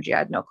masculine energy. I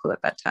had no clue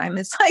at that time.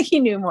 It's like he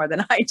knew more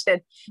than I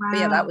did. But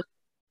yeah, that wow. was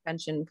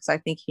intention because I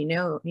think he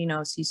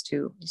knows he's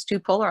too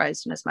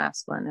polarized in his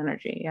masculine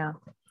energy. Yeah.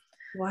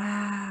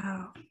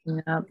 Wow.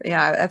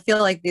 Yeah, I feel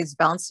like these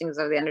balancings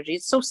of the energy,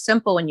 it's so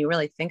simple when you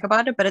really think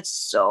about it, but it's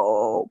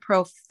so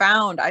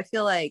profound. I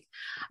feel like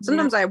Yeah.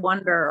 sometimes I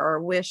wonder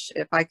or wish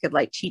if I could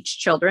like teach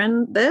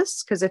children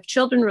this, because if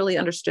children really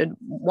understood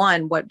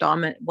one, what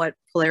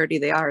polarity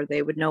they are,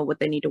 they would know what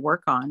they need to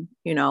work on,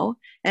 you know,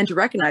 and to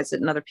recognize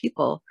it in other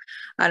people.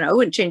 I don't know, it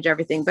wouldn't change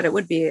everything, but it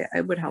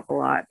would help a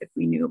lot if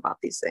we knew about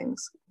these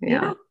things.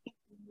 Yeah.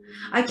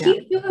 I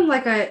keep feeling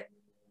like I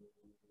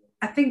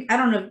think, I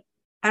don't know.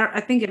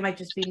 I think it might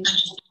just be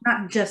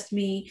not just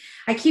me.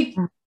 I keep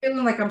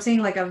feeling like I'm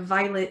seeing like a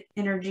violet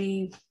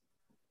energy.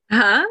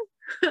 Huh?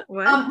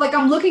 What? Like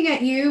I'm looking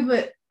at you,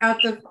 but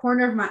out the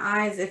corner of my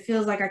eyes, it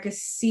feels like I could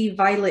see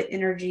violet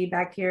energy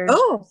back here.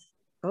 Oh,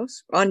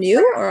 on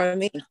you or on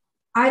me?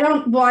 I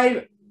don't.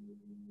 Well,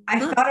 I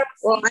thought I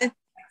was.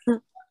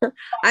 Well,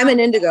 I'm an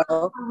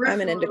indigo. I'm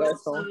an indigo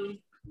soul.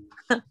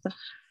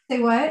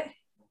 Say what?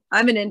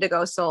 I'm an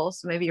indigo soul,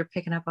 so maybe you're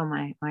picking up on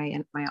my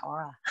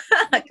aura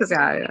because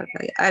I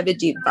have a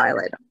deep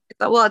violet.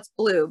 Well, it's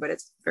blue, but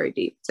it's very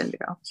deep. It's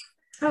indigo.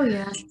 Oh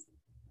yeah,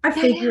 I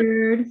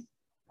figured.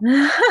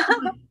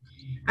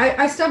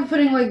 I stopped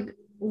putting like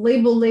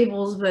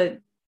labels, but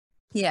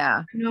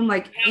yeah, you know, I'm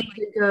like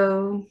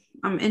indigo.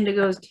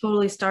 Indigo is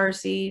totally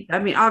starseed. I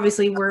mean,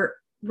 obviously we're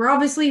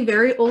obviously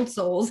very old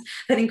souls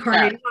that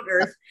incarnated on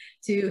Earth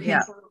to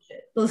handle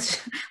shit.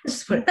 Let's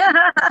just put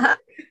it.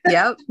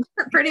 Yep,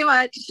 pretty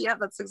much. Yeah,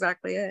 that's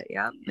exactly it.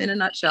 Yeah, in a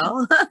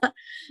nutshell.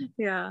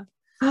 Yeah.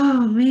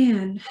 Oh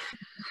man,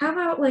 how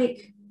about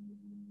like?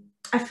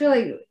 I feel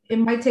like it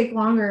might take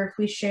longer if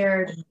we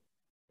shared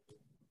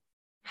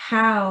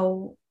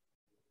how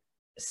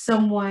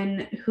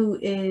someone who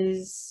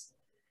is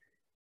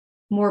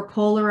more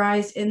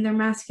polarized in their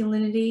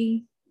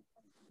masculinity,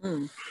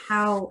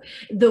 how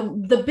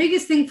the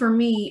biggest thing for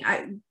me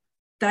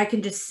that I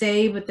can just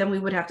say, but then we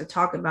would have to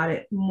talk about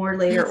it more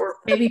later, or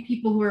maybe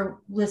people who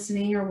are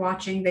listening or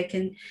watching, they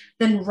can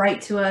then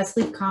write to us,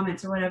 leave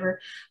comments or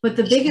whatever. But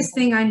the biggest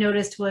thing I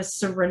noticed was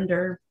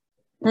surrender.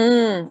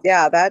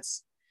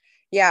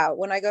 Yeah,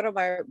 when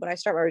I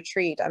start my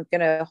retreat, I'm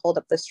gonna hold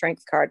up the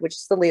strength card, which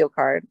is the Leo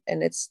card,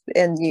 and do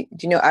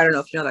you know, I don't know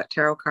if you know that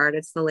tarot card.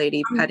 It's the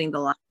lady petting the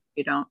lion.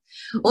 You don't.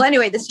 Well,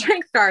 anyway, the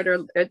strength card,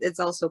 or it's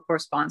also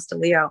corresponds to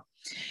Leo.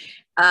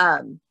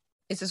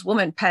 It's this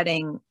woman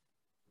petting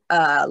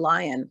a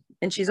lion,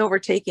 and she's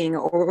overtaking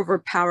or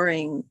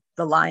overpowering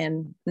the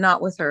lion,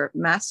 not with her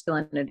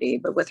masculinity,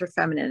 but with her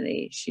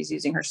femininity. She's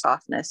using her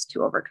softness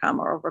to overcome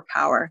or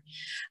overpower.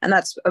 And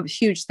that's a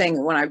huge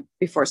thing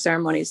before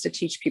ceremonies, to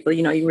teach people,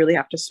 you really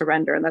have to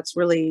surrender. And that's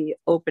really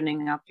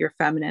opening up your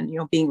feminine,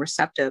 being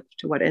receptive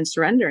to what and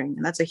surrendering.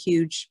 And that's a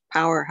huge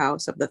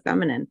powerhouse of the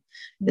feminine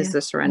is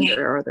the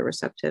surrender or the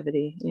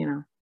receptivity,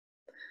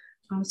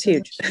 It's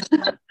huge.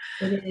 It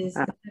is.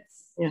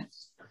 Yeah.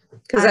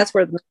 Because that's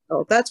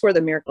where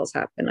the miracles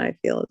happen. I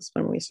feel is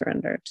when we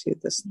surrender to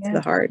this, to the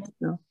heart.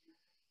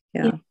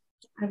 Yeah.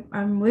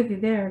 I'm with you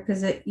there,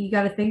 because you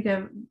got to think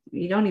of.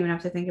 You don't even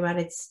have to think about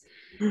it.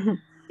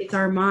 It's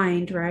our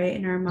mind, right?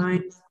 And our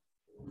mind,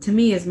 to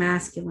me, is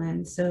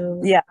masculine.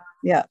 So yeah,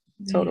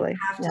 totally.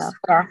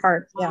 Our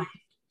heart.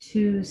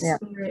 To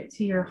spirit,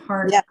 to your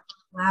heart.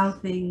 Allow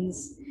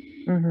things.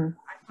 I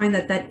find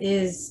that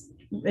is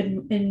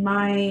in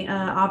my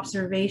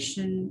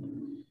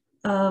observation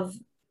of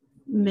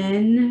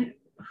men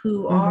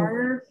who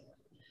are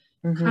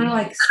kind of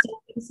like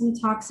stuck in some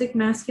toxic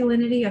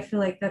masculinity. I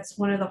feel like that's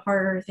one of the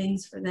harder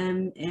things for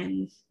them.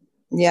 And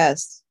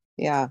yes,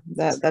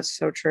 that's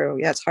so true.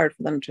 Yeah, it's hard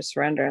for them to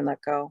surrender and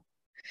let go.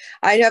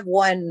 I have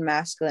one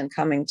masculine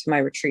coming to my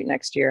retreat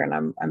next year, and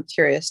I'm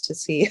curious to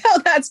see how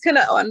that's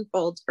gonna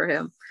unfold for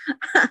him.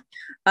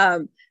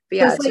 But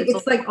yeah,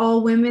 it's like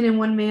all women and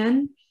one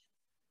man.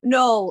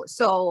 No,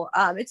 so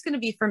it's going to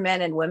be for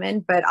men and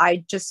women, but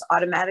I just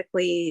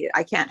automatically,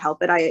 I can't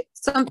help it. I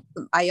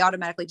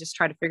automatically just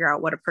try to figure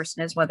out what a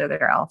person is, whether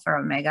they're alpha or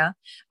omega.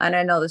 And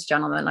I know this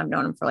gentleman, I've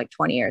known him for like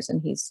 20 years, and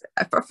he's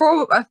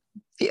for a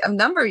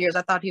number of years,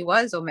 I thought he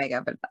was omega,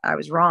 but I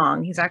was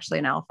wrong. He's actually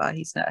an alpha.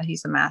 He's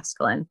a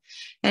masculine,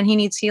 and he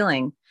needs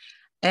healing.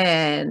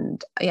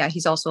 And yeah,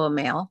 he's also a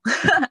male.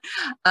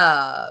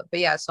 But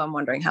yeah, so I'm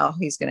wondering how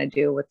he's going to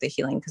do with the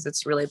healing, because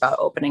it's really about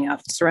opening up,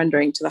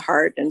 surrendering to the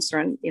heart and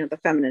the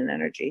feminine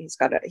energy.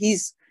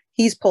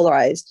 He's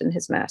polarized in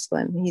his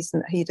masculine.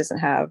 He doesn't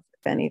have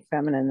any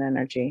feminine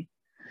energy.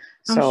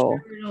 I'm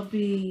sure it'll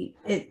be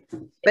it.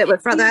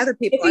 But for the other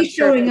people, if he's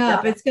showing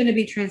up, it's going to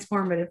be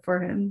transformative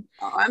for him.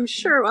 I'm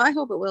sure. Well, I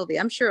hope it will be.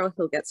 I'm sure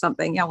he'll get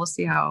something. Yeah, we'll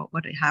see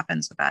what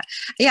happens with that.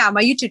 Yeah,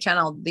 my YouTube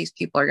channel, these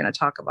people are going to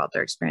talk about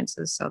their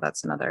experiences. So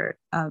that's another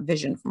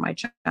vision for my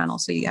channel.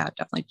 So yeah,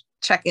 definitely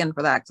check in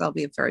for that, because that'll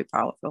be a very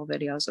powerful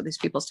video. So these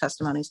people's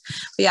testimonies.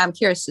 But yeah, I'm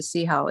curious to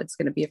see how it's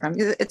going to be for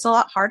them. It's a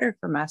lot harder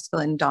for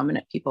masculine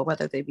dominant people,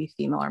 whether they be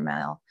female or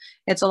male.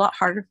 It's a lot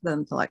harder for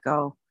them to let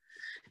go.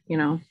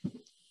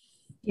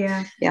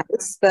 Yeah,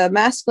 it's the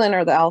masculine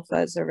or the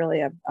alphas are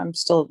really, I'm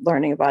still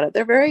learning about it.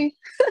 They're very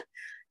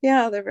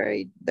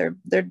they're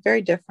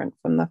very different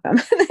from the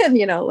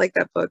feminine, like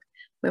that book,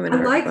 Women.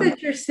 I like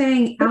that you're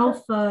saying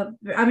alpha.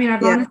 I mean,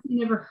 I've honestly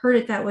never heard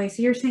it that way.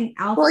 So you're saying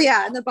alpha. Well,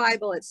 yeah, in the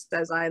Bible it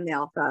says I am the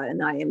alpha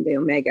and I am the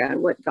omega,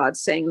 and what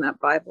God's saying in that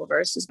Bible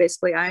verse is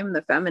basically I am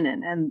the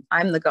feminine and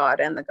I'm the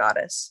God and the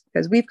goddess,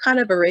 because we've kind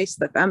of erased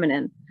the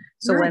feminine.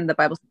 So when the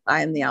Bible says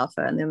I am the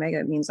alpha and the omega,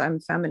 it means I'm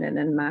feminine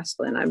and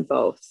masculine. I'm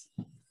both,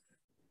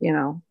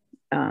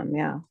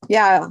 Yeah.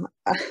 I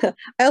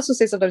also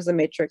say sometimes the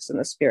matrix and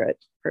the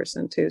spirit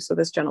person too. So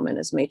this gentleman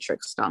is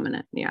matrix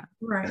dominant. Yeah.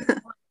 Right.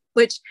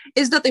 Which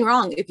is nothing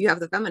wrong if you have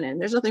the feminine.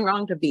 There's nothing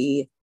wrong to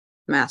be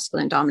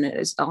masculine dominant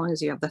as long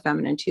as you have the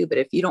feminine too. But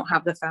if you don't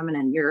have the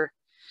feminine, you're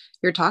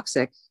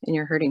toxic and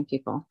you're hurting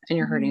people and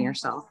you're hurting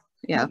yourself.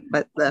 Yeah.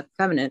 But the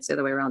feminine, it's the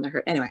other way around. They're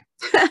hurt anyway.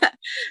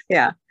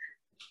 Yeah.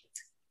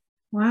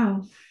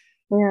 Wow.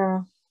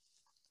 Yeah.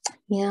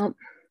 Yeah.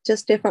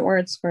 Just different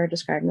words for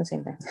describing the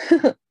same thing.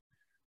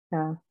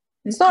 Yeah.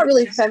 It's not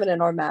really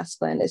feminine or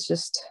masculine. It's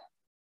just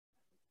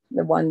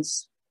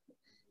one's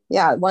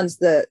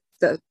the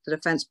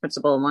defense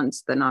principle and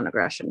one's the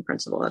non-aggression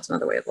principle. That's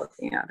another way of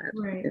looking at it.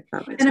 Right.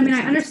 And I mean,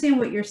 I understand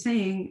what you're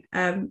saying.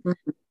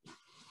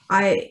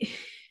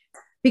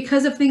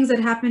 Because of things that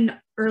happened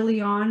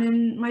early on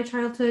in my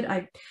childhood,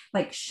 I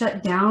like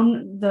shut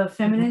down the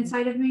feminine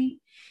side of me.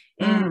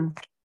 And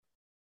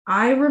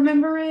I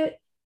remember it.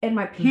 And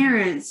my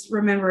parents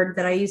remembered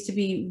that I used to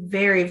be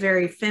very,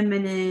 very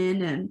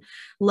feminine and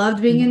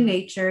loved being in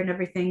nature and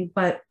everything,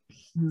 but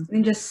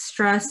then just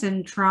stress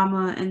and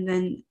trauma and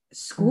then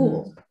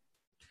school.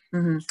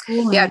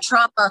 Yeah,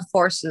 trauma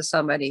forces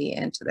somebody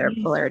into their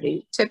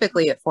polarity.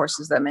 Typically, it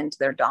forces them into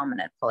their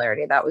dominant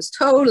polarity. That was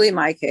totally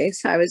my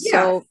case. I was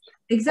so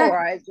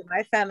polarized in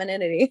my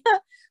femininity.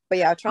 But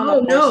yeah, trauma.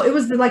 Oh no, it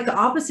was like the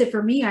opposite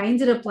for me. I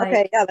ended up like,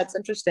 okay, yeah, that's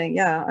interesting.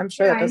 Yeah, I'm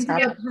sure that does happen.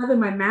 I ended up having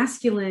my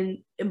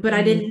masculine, but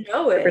I didn't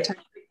know it. Protect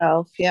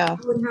yourself. Yeah, I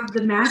would have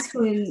the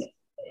masculine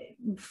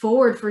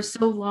forward for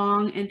so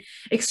long and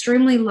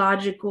extremely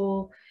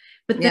logical,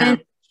 but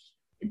then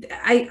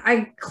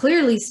I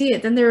clearly see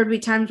it. Then there would be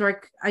times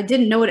where I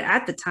didn't know it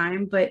at the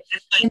time, but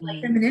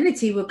my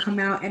femininity would come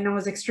out, and I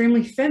was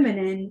extremely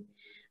feminine,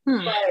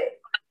 but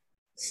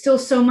still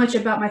so much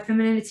about my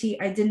femininity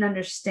I didn't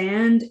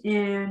understand,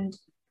 and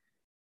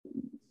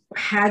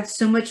had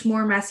so much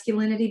more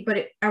masculinity,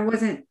 but I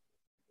wasn't,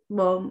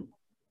 well,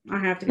 I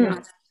have to be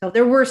honest. So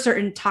there were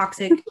certain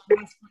toxic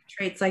masculine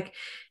traits, like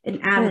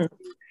an attitude,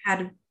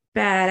 had a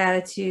bad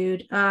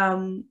attitude,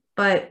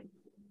 but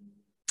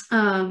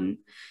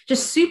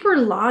just super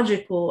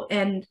logical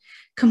and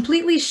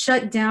completely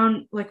shut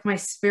down like my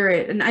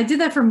spirit. And I did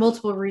that for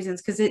multiple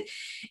reasons, because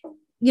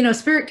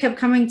spirit kept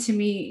coming to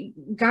me,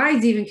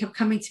 guides even kept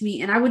coming to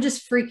me, and I would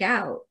just freak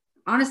out.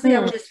 Honestly, I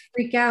would just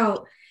freak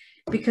out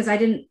because I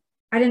didn't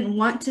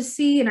want to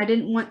see, and I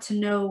didn't want to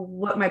know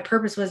what my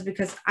purpose was,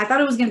 because I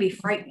thought it was going to be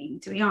frightening,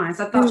 to be honest.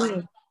 I thought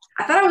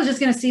I was just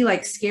going to see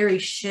like scary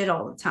shit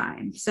all the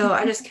time. So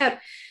I just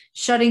kept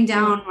shutting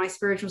down my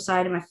spiritual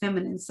side and my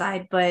feminine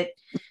side. But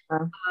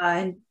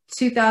in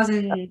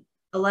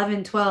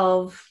 2011,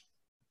 12,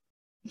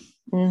 it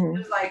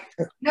was like,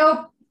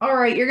 nope. All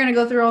right, you're going to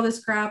go through all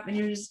this crap, and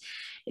you're just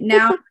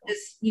now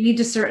you need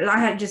to I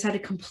had to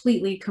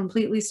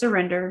completely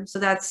surrender. So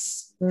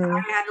that's, I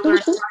had to learn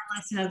the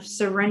lesson of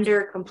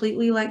surrender,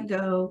 completely let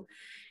go.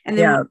 And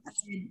then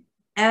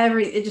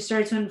it just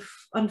started to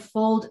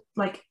unfold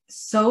like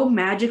so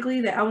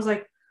magically that I was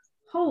like,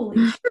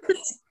 holy shit,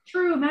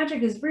 true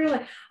magic is real.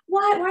 Like,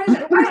 what? Why does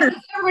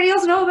everybody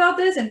else know about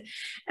this? And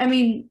I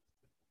mean,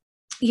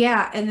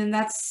 yeah. And then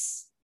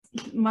it's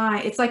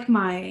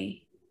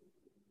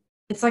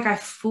like I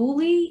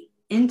fully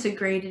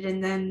integrated,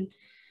 and then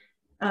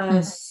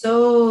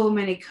so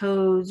many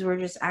codes were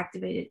just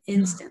activated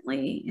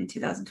instantly in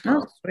 2012.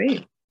 Oh,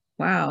 sweet.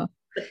 Wow.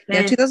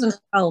 Then,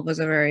 2012 was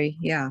a very,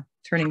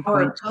 turning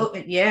point.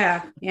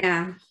 Yeah.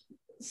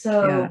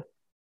 So,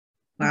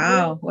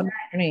 wow. What a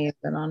journey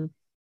you've been on.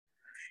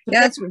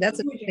 Yeah, that's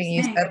interesting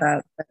you said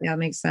that. But yeah, it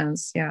makes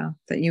sense. Yeah.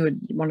 That you would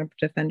want to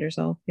defend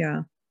yourself.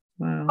 Yeah.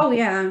 Wow. Oh,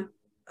 yeah.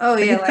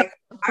 Like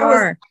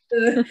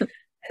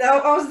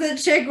I was the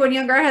chick when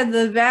younger. I had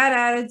the bad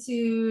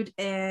attitude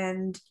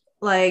and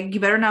like, you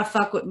better not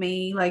fuck with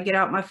me, like get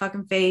out my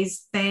fucking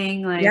face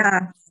thing. Like,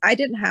 yeah, I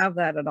didn't have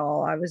that at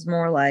all. I was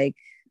more like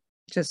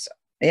just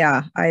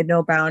I had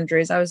no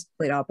boundaries. I was the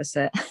complete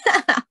opposite.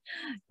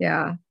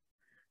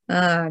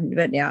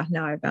 But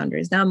now I have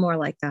boundaries. Now I'm more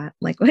like that,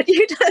 like what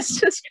you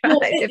just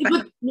described.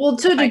 Well,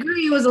 to a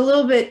degree, it was a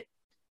little bit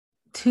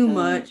too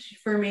much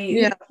for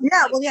me.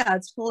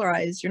 It's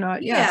polarized. You're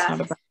not. It's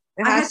not about.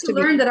 I had to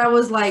learn that I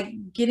was like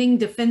getting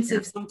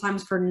defensive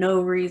sometimes for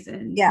no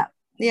reason. Yeah,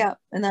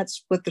 and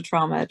that's with the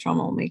trauma.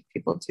 Trauma will make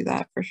people do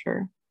that for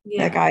sure.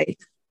 Like I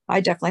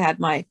definitely had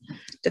my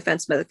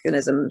defense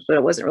mechanisms, but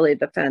it wasn't really a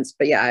defense.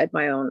 But I had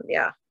my own.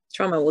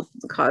 Trauma will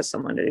cause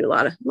someone to do a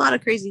lot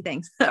of crazy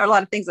things, or a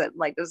lot of things that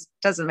like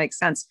doesn't make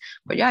sense.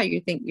 But you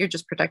think you're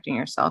just protecting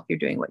yourself. You're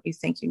doing what you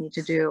think you need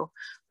to do,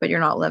 but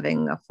you're not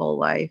living a full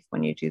life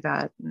when you do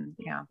that. And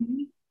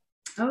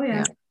Oh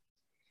yeah.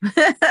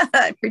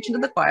 Preaching to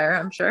the choir,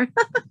 I'm sure.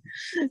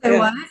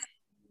 What?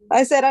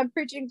 I said I'm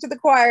preaching to the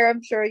choir.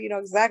 I'm sure you know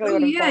exactly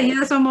what I'm saying.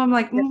 Yeah. So I'm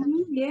like,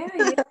 yeah.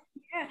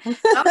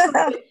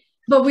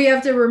 But we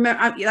have to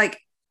remember,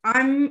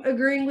 I'm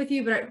agreeing with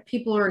you, but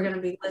people are going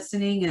to be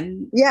listening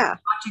and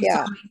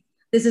watching.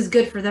 This is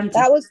good for them.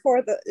 That was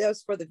for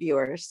the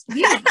viewers.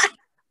 Yeah.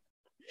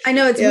 I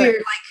know it's weird,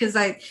 like, because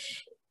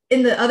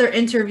in the other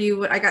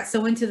interview, I got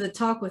so into the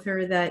talk with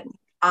her that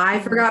I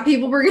forgot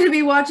people were going to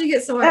be watching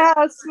it. So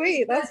oh,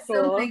 sweet. That's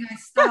cool. Something I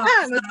stopped.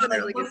 That's I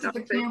really looked good at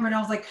the camera and I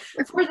was like,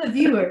 for the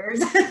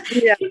viewers.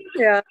 Yeah,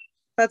 yeah.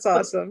 That's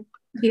awesome.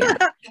 Yeah.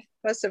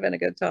 Must have been a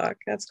good talk.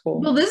 That's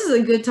cool. Well, this is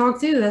a good talk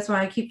too. That's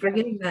why I keep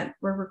forgetting that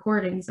we're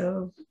recording.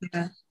 So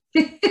yeah.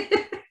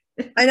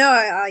 I know.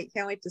 I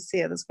can't wait to see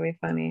it. It's gonna be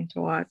funny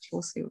to watch.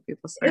 We'll see what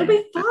people say. It'll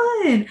be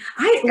fun.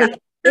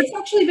 It's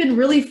actually been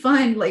really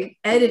fun. Like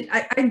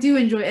I do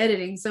enjoy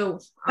editing. So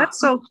that's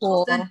so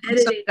cool. I'm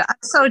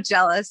so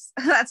jealous.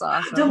 That's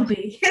awesome. Don't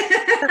be.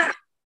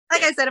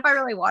 Like I said, if I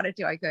really wanted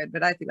to, I could.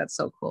 But I think that's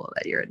so cool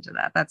that you're into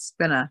that. That's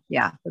gonna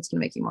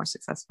make you more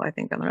successful, I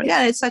think, on the road.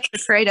 Yeah, it's such a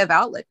creative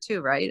outlet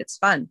too, right? It's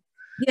fun.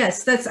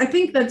 Yes, I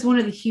think that's one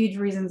of the huge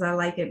reasons I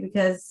like it,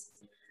 because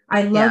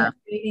I love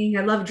reading,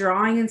 I love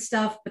drawing and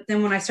stuff. But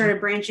then when I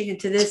started branching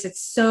into this,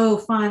 it's so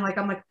fun. Like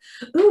I'm like,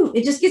 ooh,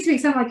 it just gets me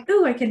excited. I'm like,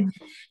 ooh,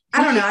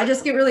 I don't know. I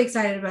just get really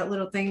excited about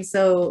little things.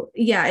 So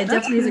yeah, it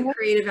definitely is a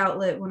creative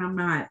outlet when I'm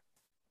not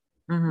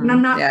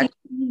painting,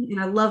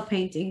 and I love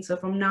painting. So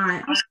if I'm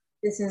not,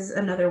 this is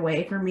another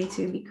way for me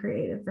to be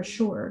creative for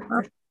sure.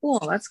 Oh,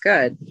 cool. That's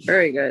good.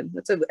 Very good.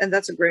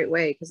 That's a great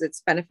way, because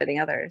it's benefiting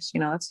others.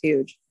 You know, that's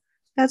huge.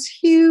 That's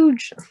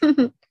huge.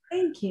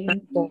 Thank you.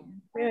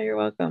 Yeah, you're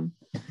welcome.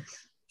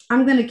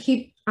 I'm gonna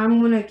keep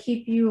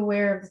you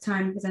aware of the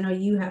time, because I know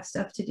you have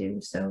stuff to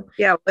do. So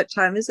yeah, what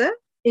time is it?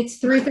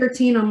 It's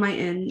 3:13 on my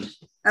end.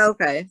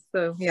 Okay,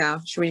 so yeah,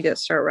 should we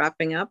start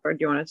wrapping up, or do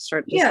you want to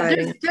start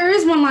deciding? Yeah, there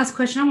is one last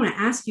question I want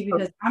to ask you,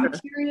 because I'm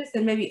curious,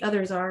 and maybe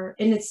others are,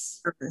 and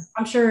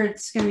I'm sure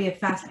it's going to be a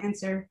fast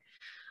answer.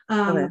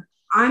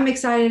 I'm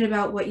excited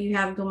about what you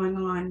have going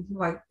on.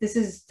 Like this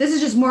is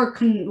just more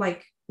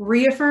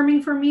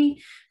reaffirming for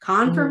me,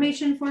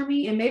 confirmation for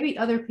me, and maybe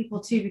other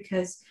people too,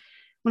 because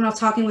when I was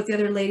talking with the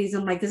other ladies,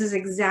 I'm like, this is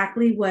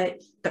exactly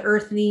what the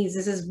earth needs.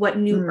 This is what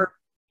new earth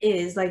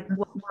is, like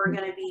what we're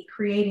going to be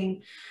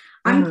creating.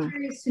 I'm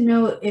curious to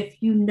know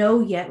if you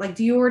know yet, like,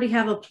 do you already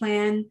have a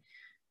plan,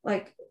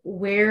 like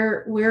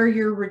where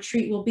your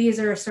retreat will be? Is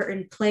there a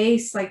certain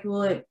place? Like,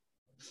 will it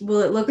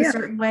look a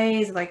certain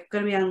way? Is it like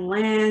going to be on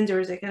land,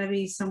 or is it going to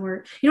be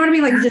somewhere? You know what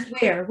I mean? Like,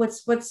 just where?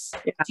 What's? Do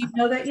you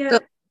know that yet? So,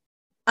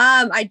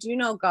 I do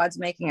know God's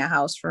making a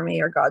house for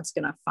me, or God's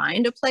going to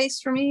find a place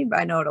for me, but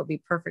I know it'll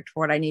be perfect for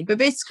what I need. But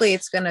basically,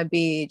 it's going to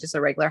be just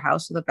a regular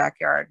house with a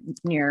backyard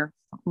near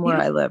where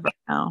I live right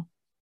now.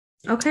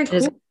 Okay,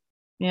 cool.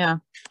 Yeah.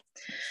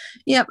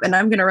 Yep. And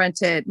I'm going to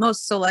rent it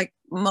most of the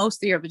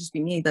year, it'll just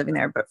be me living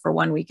there. But for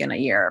 1 weekend a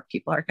year,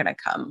 people are going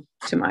to come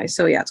to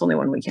so yeah, it's only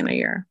 1 weekend a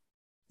year.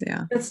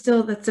 Yeah.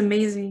 That's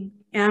amazing.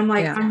 And I'm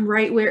like, I'm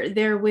right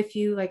there with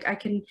you. Like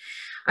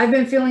I've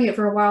been feeling it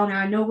for a while now.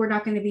 I know we're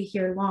not going to be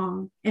here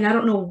long, and I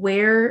don't know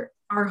where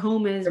our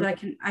home is, but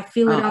I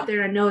feel it out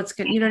there. I know it's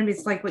good. You know what I mean?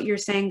 It's like what you're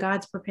saying.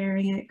 God's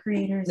preparing it,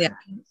 creators. Yeah.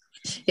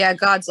 Yeah.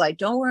 God's like,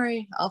 don't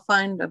worry. I'll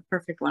find a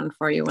perfect one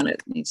for you when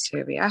it needs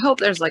to be. I hope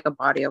there's like a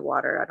body of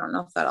water. I don't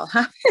know if that'll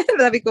happen.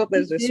 That'd be cool if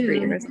there's a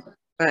stream or something.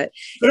 But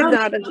if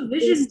not,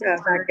 a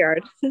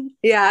backyard.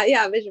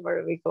 Yeah. Vision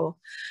board would be cool.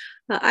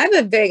 I have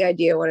a vague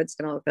idea what it's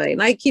going to look like,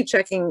 and I keep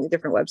checking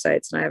different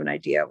websites, and I have an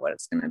idea of what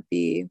it's going to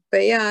be.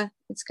 But yeah,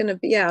 it's going to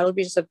be, it'll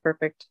be just it'll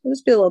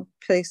just be a little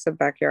place of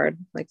backyard,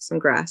 like some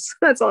grass.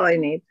 That's all I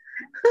need.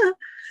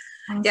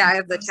 Awesome. Yeah, I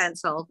have the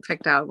tents all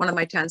picked out. One of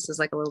my tents is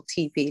like a little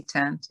teepee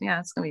tent. Yeah,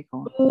 it's going to be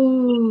cool.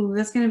 Oh,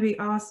 that's going to be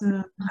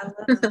awesome. I love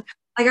it.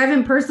 Like, I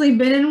haven't personally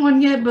been in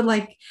one yet, but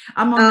like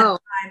I'm on that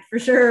side for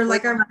sure.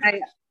 Like I'm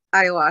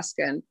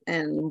ayahuasca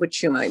and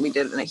Wachuma, we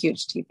did it in a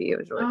huge teepee. It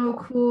was really cool.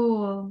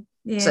 Cool.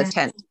 Yeah. It's a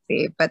tent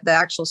teepee, but the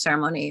actual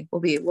ceremony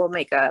we'll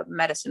make a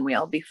medicine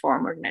wheel before,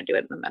 and we're going to do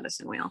it in the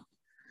medicine wheel.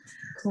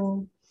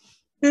 Cool.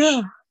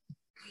 Yeah.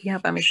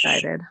 Yep, I'm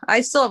excited.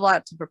 I still have a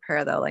lot to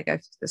prepare though. Like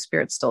the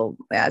spirit's still,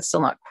 it's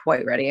still not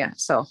quite ready yet.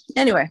 So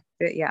anyway,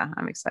 yeah,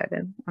 I'm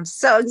excited. I'm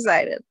so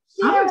excited.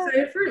 I'm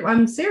excited for it.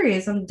 I'm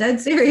serious. I'm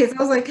dead serious. I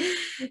was like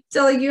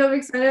telling you I'm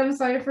excited. I'm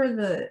excited for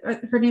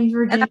her name's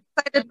Virginia. And I'm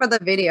excited for the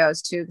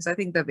videos too, because I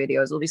think the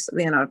videos will be,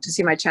 to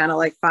see my channel,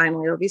 like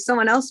finally it'll be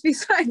someone else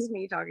besides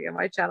me talking on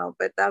my channel,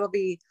 but that'll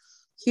be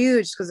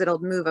huge because it'll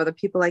move other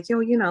people like,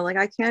 like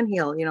I can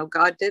heal,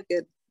 God did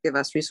give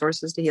us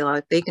resources to heal.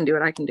 If they can do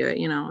it, I can do it,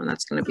 and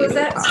that's going to be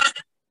really powerful.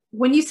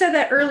 When you said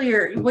that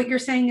earlier, what you're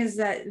saying is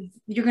that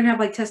you're going to have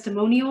like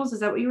testimonials.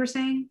 Is that what you were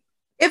saying?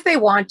 If they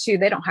want to,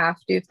 they don't have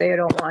to if they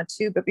don't want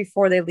to, but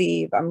before they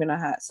leave, I'm going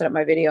to set up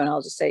my video and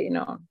I'll just say,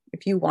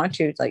 if you want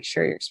to like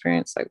share your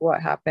experience, like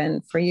what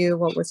happened for you,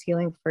 what was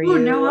healing for you.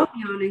 No, I'm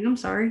yawning. I'm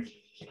sorry.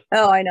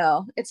 Oh, I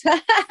know. It's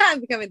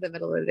becoming the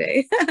middle of the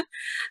day.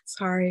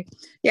 Sorry.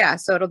 Yeah.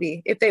 So it'll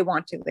be, if they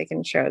want to, they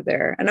can share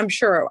there. And I'm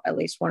sure at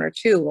least one or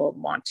two will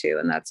want to,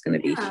 and that's going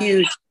to be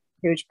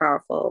huge,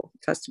 powerful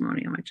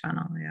testimony on my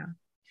channel. Yeah.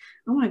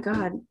 Oh my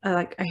God.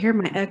 Like I hear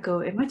my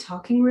echo. Am I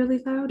talking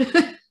really loud?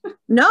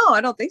 No,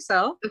 I don't think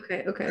so.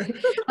 Okay.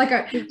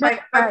 Like my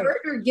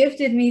partner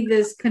gifted me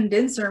this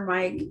condenser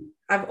mic.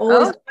 I've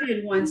always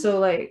wanted one. So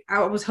like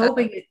I was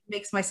hoping it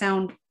makes my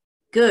sound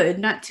good,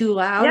 not too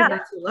loud Yeah. and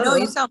not too low. No,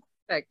 you sound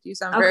perfect. You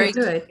sound okay, very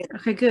good.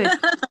 Okay, good.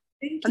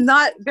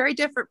 not very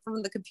different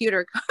from the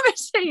computer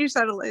conversation. You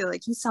sounded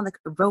like you sound like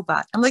a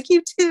robot. I'm like,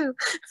 you too.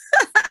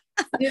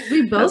 Dude,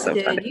 we both so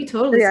did. funny. You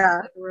totally Yeah.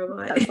 sound like a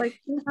robot. I was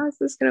like, how's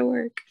this gonna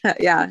work?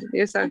 Yeah,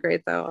 you sound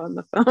great though on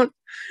the phone.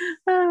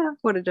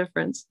 What a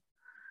difference.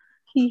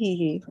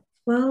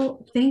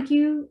 Well, thank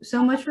you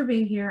so much for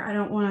being here. I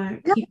don't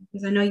want to Yeah. keep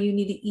because I know you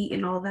need to eat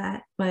and all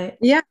that, but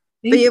Yeah.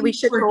 thank But yeah, you we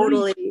should for doing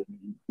totally. it.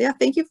 Yeah,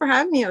 thank you for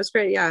having me. It was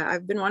great. Yeah,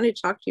 I've been wanting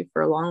to talk to you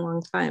for a long,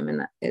 long time,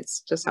 and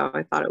it's just how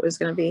I thought it was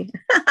going to be.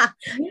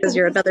 Because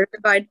you're another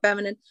divine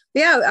feminine. But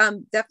yeah,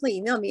 definitely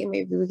email me, and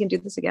maybe we can do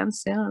this again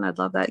soon. I'd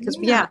love that because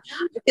I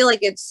feel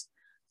like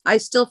I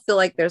still feel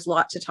like there's a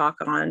lot to talk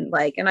on.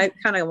 Like, and I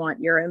kind of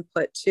want your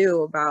input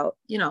too about,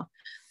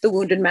 the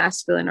wounded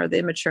masculine or the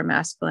immature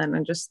masculine,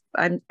 and just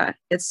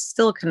it's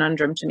still a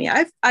conundrum to me.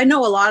 I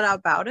know a lot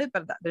about it,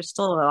 but there's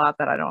still a lot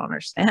that I don't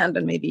understand,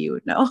 and maybe you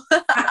would know.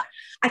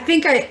 I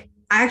think I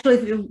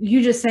actually,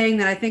 you just saying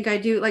that, I think I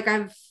do. Like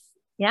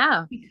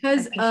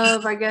because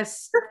of, I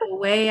guess, the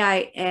way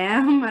I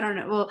am, I don't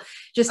know. Well,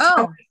 just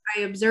how I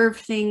observe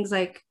things,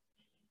 like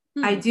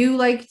I do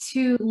like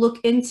to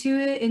look into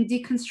it and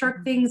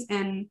deconstruct things.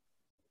 And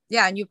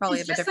yeah, and you probably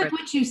have just a different,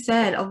 like what you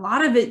said, a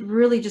lot of it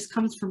really just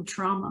comes from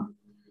trauma.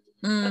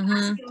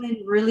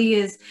 Masculine really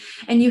is,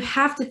 and you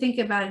have to think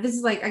about it. This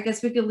is like, I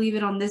guess we could leave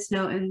it on this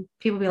note and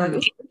people be like,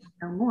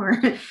 no more.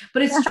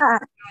 But it's true,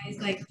 guys,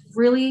 like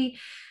really.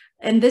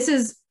 And this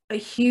is a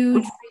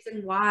huge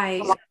reason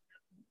why,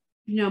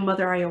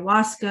 Mother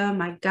Ayahuasca,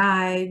 my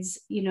guides,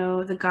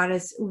 the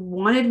goddess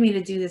wanted me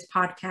to do this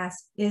podcast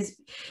is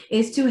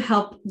to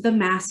help the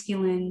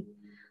masculine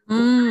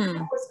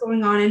what's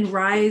going on and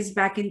rise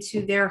back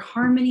into their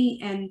harmony,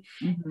 and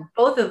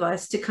both of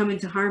us to come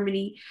into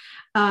harmony,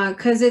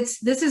 because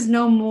this is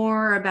no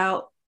more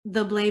about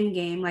the blame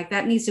game. Like,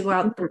 that needs to go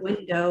out the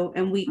window,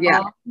 and we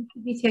all need to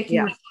be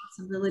taking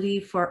responsibility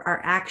for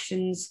our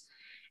actions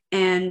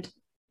and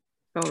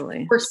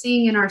totally we're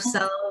seeing in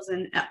ourselves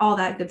and all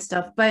that good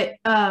stuff. But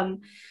the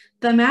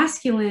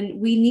masculine,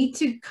 we need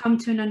to come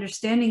to an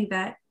understanding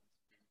that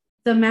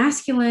the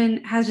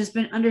masculine has just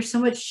been under so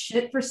much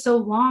shit for so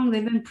long.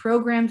 They've been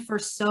programmed for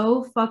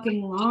so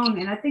fucking long.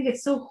 And I think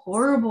it's so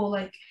horrible.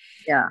 Like,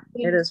 yeah,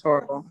 it is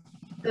horrible.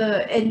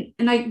 And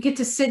I get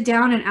to sit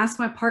down and ask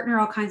my partner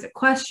all kinds of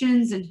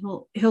questions, and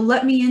he'll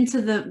let me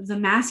into the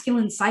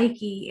masculine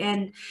psyche,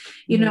 and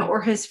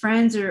or his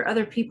friends or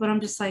other people. And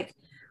I'm just like,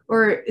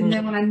 and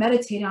then when I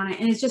meditate on it,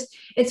 and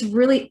it's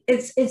really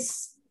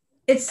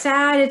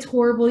sad, it's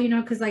horrible,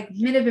 because like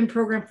men have been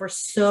programmed for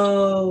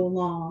so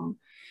long.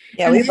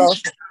 Yeah, we both.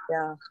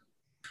 Yeah.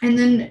 And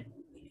then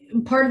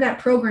part of that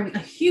programming, a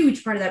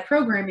huge part of that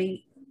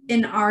programming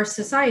in our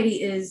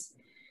society, is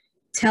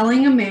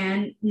telling a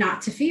man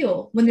not to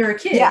feel when they're a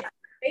kid. Yeah.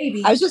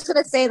 Baby. I was just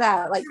gonna say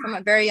that, like, from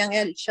a very young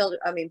age,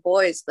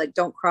 boys, like,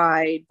 don't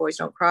cry, boys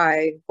don't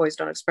cry, boys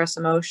don't express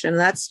emotion.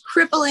 That's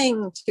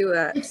crippling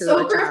to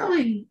so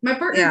crippling. My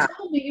partner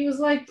told me, he was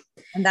like,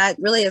 and that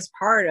really is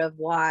part of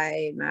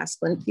why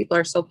masculine people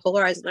are so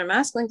polarized in their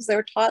masculine, because they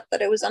were taught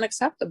that it was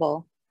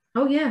unacceptable.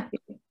 Oh yeah.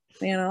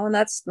 And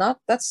that's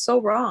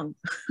so wrong.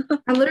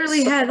 I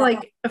literally had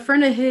like a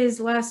friend of his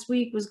last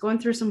week was going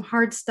through some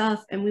hard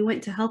stuff, and we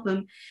went to help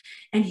him,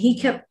 and he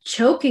kept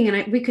choking,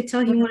 and we could tell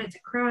he wanted to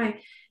cry. And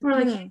we're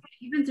like, hey,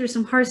 you've been through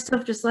some hard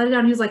stuff, just let it out.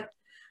 And he was like,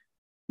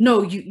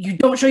 no, you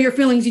don't show your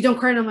feelings, you don't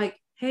cry. And I'm like,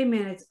 hey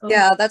man, it's okay.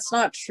 Yeah, that's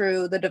not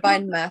true. The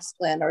divine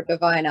masculine or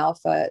divine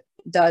alpha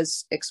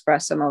does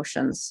express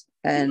emotions,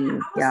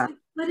 and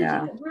let it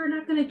out. We're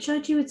not going to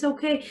judge you. It's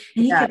okay.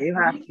 And he kept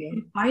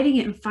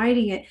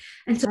fighting it.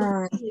 And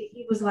so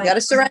he was like, you got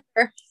to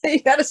surrender.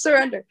 You got to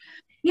surrender.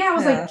 Yeah, I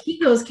was like, he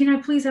goes, can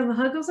I please have a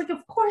hug? I was like,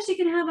 of course you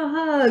can have a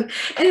hug.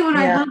 And when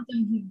I hugged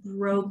him, he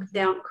broke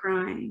down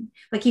crying.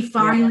 Like, he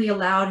finally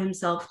allowed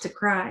himself to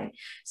cry.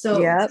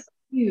 So it's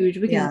huge.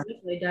 We can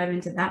definitely dive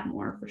into that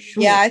more for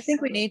sure. Yeah, I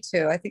think we need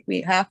to. I think we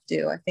have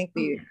to. I think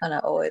we kind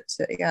of owe it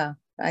to,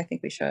 I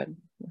think we should.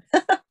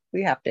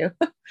 We have to.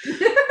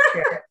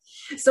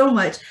 So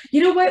much.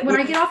 You know what? When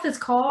I get off this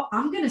call,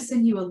 I'm going to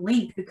send you a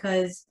link,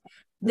 because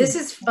this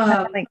is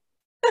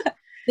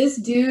this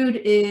dude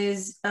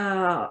is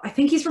I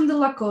think he's from the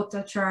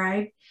Lakota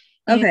tribe.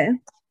 Okay.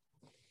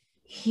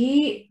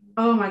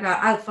 Oh my God,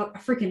 I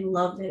freaking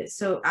loved it.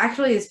 So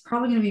actually it's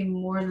probably going to be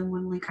more than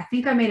one link. I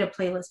think I made a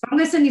playlist, but I'm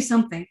going to send you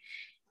something.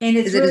 And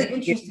it's really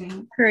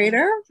interesting.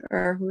 Creator,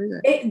 or who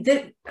is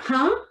it?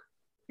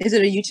 Is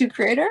it a YouTube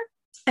creator?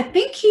 I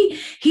think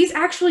he's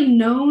actually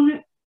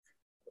known.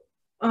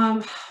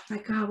 Oh my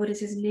God, what is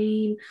his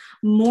name?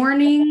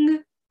 Morning.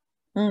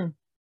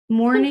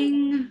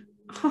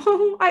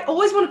 Oh, I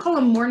always want to call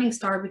him Morning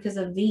Star because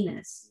of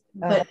Venus,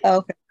 but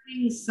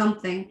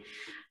something.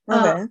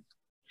 Okay.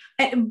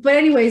 But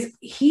anyways,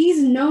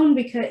 he's known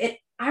because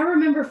I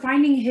remember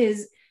finding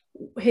his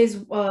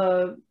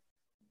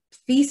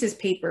thesis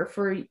paper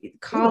for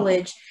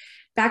college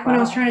back when I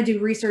was trying to do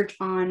research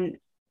on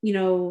you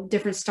know,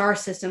 different star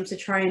systems to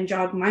try and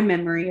jog my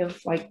memory of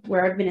like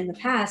where I've been in the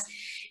past.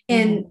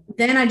 And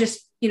then I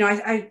just, you know,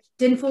 I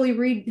didn't fully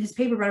read his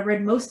paper, but I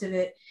read most of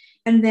it.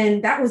 And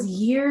then that was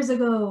years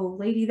ago,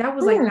 lady. That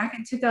was like back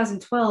in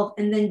 2012.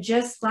 And then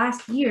just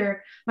last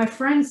year, my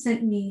friend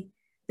sent me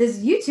this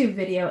YouTube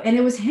video, and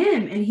it was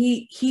him. And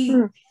he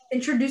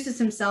introduces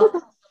himself,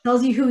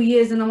 tells you who he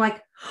is. And I'm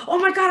like, oh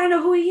my God, I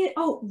know who he is.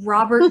 Oh,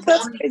 Robert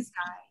Morning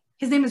Sky.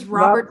 His name is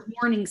Robert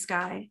Morning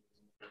Sky.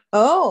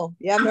 Oh,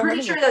 yeah. I'm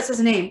pretty sure that's his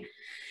name.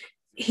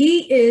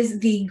 He is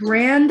the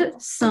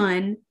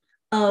grandson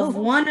of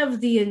one of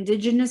the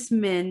indigenous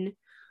men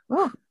who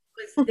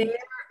was there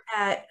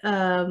at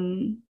oh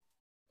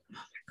my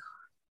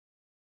God,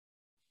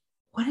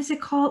 what is it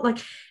called? Like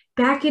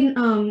back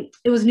in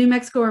it was New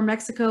Mexico or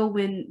Mexico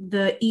when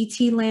the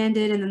ET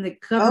landed and then the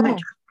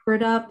government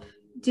covered up.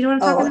 Do you know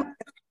what I'm talking about?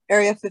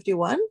 Area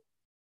 51?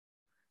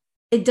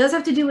 It does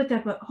have to do with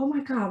that, but oh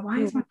my God,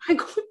 why is my mind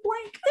going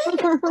blank?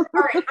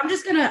 All right,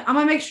 I'm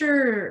gonna make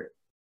sure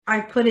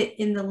I put it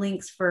in the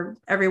links for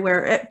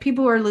everywhere.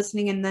 People who are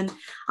listening, and then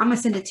I'm gonna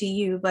send it to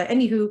you. But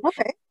anywho,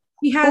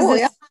 he has this.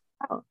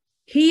 Yeah.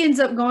 He ends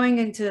up going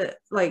into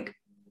like,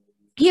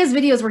 he has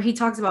videos where he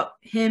talks about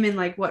him and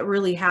like what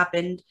really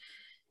happened.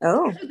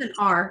 Other than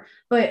R,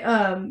 but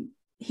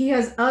he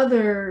has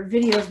other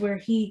videos where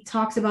he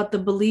talks about the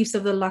beliefs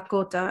of the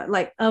Lakota,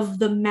 like of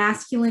the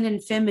masculine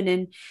and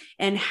feminine,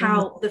 and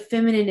how the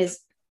feminine is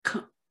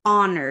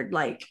honored.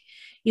 Like,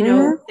 you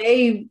know,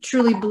 they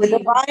truly believe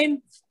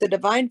the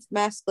divine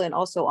masculine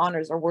also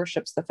honors or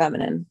worships the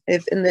feminine.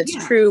 If in its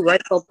true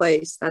rightful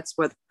place, that's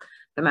what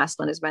the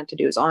masculine is meant to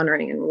do, is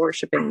honoring and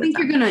worshiping. I think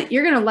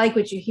you're gonna like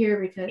what you hear,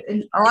 because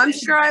I'm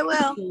sure I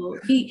will.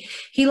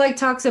 He like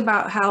talks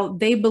about how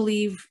they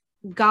believe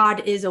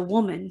God is a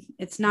woman.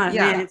 It's not a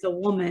man, it's a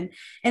woman.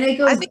 And it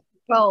goes, I think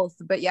both,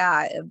 but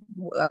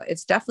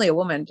it's definitely a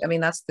woman. I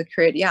mean, that's the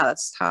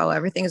that's how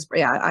everything is.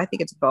 I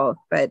think it's both.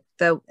 But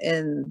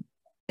in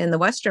the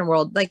Western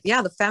world, like,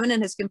 the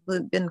feminine has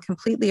been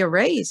completely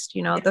erased.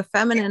 You know, the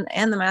feminine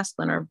and the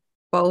masculine are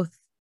both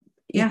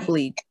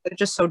equally, they're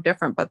just so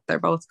different, but they're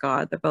both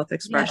God. They're both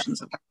expressions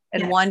of God.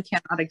 And one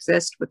cannot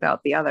exist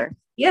without the other.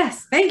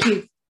 Yes. Thank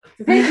you.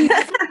 Thank you.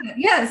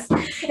 Yes.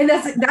 And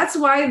that's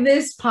why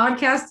this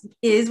podcast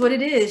is what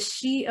it is.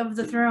 She of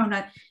the Throne.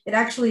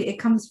 It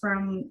comes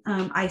from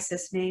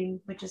Isis name,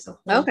 which is a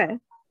whole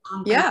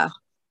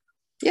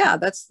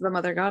that's the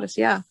mother goddess.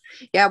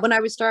 When I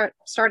would start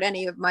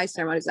any of my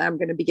ceremonies, I'm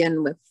going to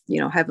begin with,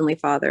 Heavenly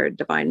Father,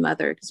 Divine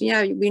Mother, because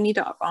we need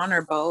to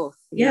honor both.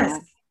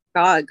 Yes.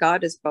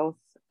 God is both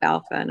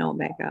Alpha and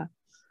Omega.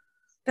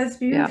 That's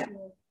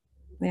beautiful.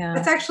 Yeah.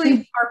 That's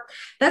actually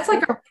that's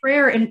like our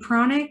prayer in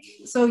pranic.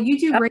 So you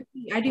do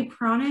Reiki, I do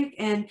pranic,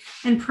 and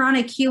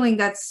pranic healing,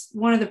 that's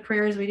one of the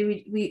prayers we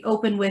do. We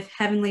open with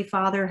Heavenly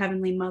Father,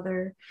 Heavenly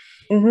Mother.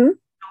 We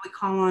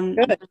call on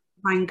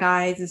divine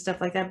guides and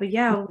stuff like that. But we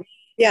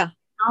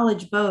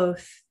acknowledge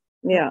both.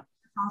 Yeah.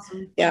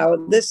 Awesome. Yeah.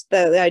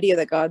 The idea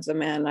that God's a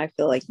man, I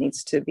feel like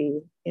needs to be,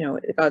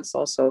 God's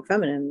also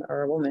feminine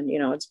or a woman,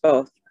 it's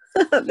both.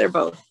 They're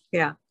both.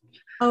 Yeah.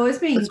 Oh, it's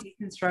being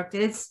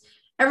deconstructed.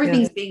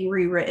 Everything's being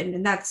rewritten,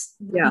 and that's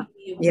where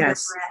we're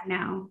at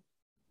now.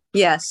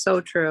 Yes,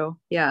 so true.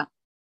 Yeah.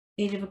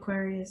 Age of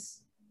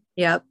Aquarius.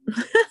 Yep.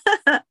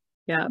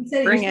 Yeah. You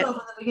said it yourself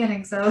in the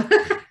beginning, so.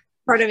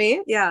 Pardon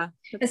me? Yeah.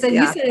 I said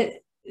you said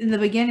it in the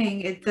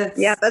beginning.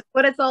 That's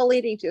what it's all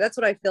leading to. That's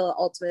what I feel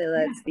ultimately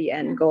that's the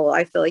end goal.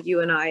 I feel like you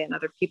and I and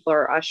other people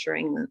are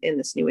ushering in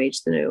this new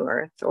age, the new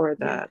earth, or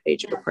the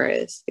age of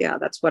Aquarius. Yeah,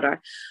 that's what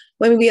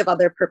we have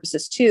other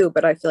purposes too,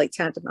 but I feel like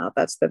tantamount,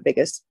 that's the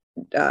biggest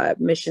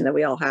mission that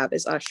we all have,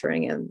 is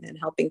ushering and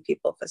helping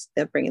people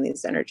bringing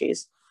these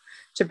energies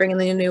to bring in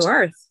the new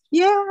earth.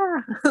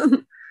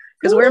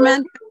 Because we're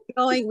meant to be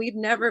going, we've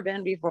never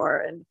been before,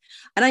 and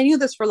I knew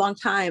this for a long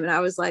time, and I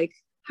was like,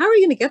 how are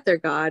you going to get there,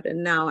 God?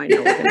 And now I know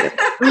we're going to get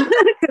there,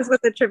 because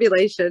with the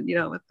tribulation,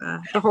 with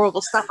the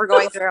horrible stuff we're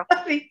going through,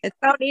 it's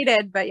so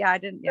needed. But I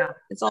didn't.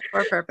 It's all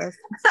for a purpose.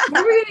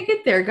 How are we going to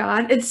get there,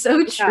 God? It's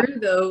so true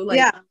though.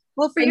 Like,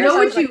 well, for I know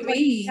what you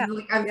mean.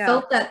 Like, I've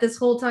felt that this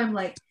whole time.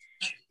 Like,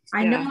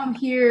 I know I'm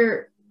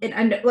here, and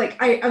I know,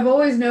 like, I've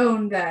always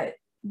known that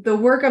the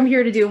work I'm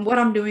here to do and what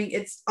I'm doing,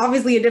 it's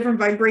obviously a different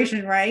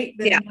vibration, right?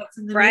 What's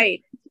in the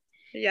right.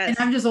 Yes. And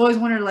I'm just always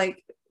wondering, like,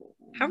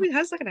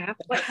 how's that gonna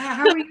happen? Like,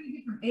 how are we gonna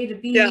get from A to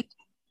B?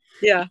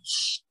 Yeah.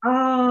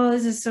 Oh,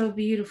 this is so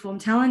beautiful. I'm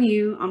telling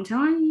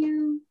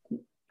you.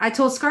 I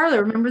told Scarlett,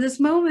 remember this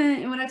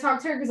moment, and when I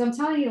talked to her, because I'm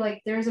telling you,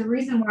 like, there's a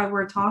reason why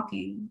we're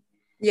talking.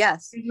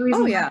 Yes. There's a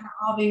reason why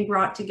we're all being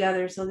brought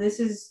together. So this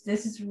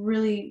is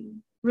really,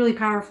 really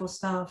powerful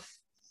stuff.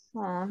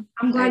 Aww,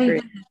 I'm glad you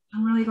did it.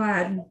 I'm really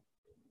glad.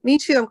 Me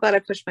too. I'm glad I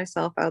pushed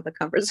myself out of the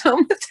comfort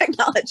zone with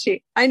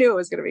technology. I knew it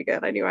was going to be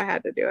good. I knew I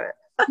had to do it.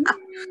 I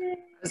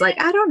was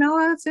like, I don't know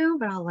how to,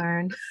 but I'll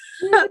learn.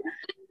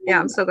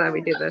 I'm so glad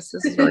we do this.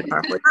 This is really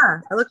powerful.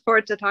 I look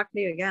forward to talking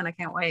to you again. I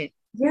can't wait.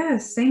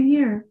 Yes, same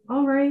here.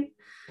 All right.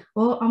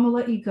 Well, I'm gonna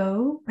let you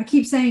go. I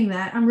keep saying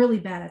that. I'm really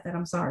bad at that.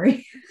 I'm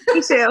sorry.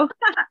 Me too.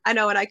 I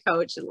know when I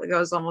coach, it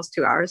goes almost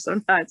 2 hours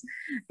sometimes.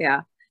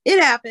 Yeah,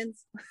 it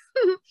happens.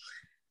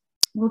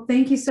 Well,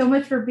 thank you so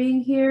much for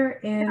being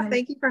here Yeah, and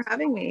thank you for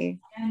having me.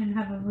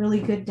 have a really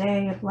good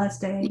day, a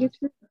blessed day. You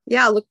too.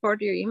 Yeah, I look forward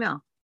to your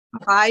email.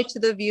 Bye to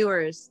the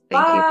viewers.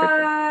 Thank you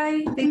for.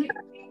 Bye. Thank you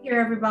for being here,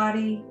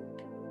 everybody.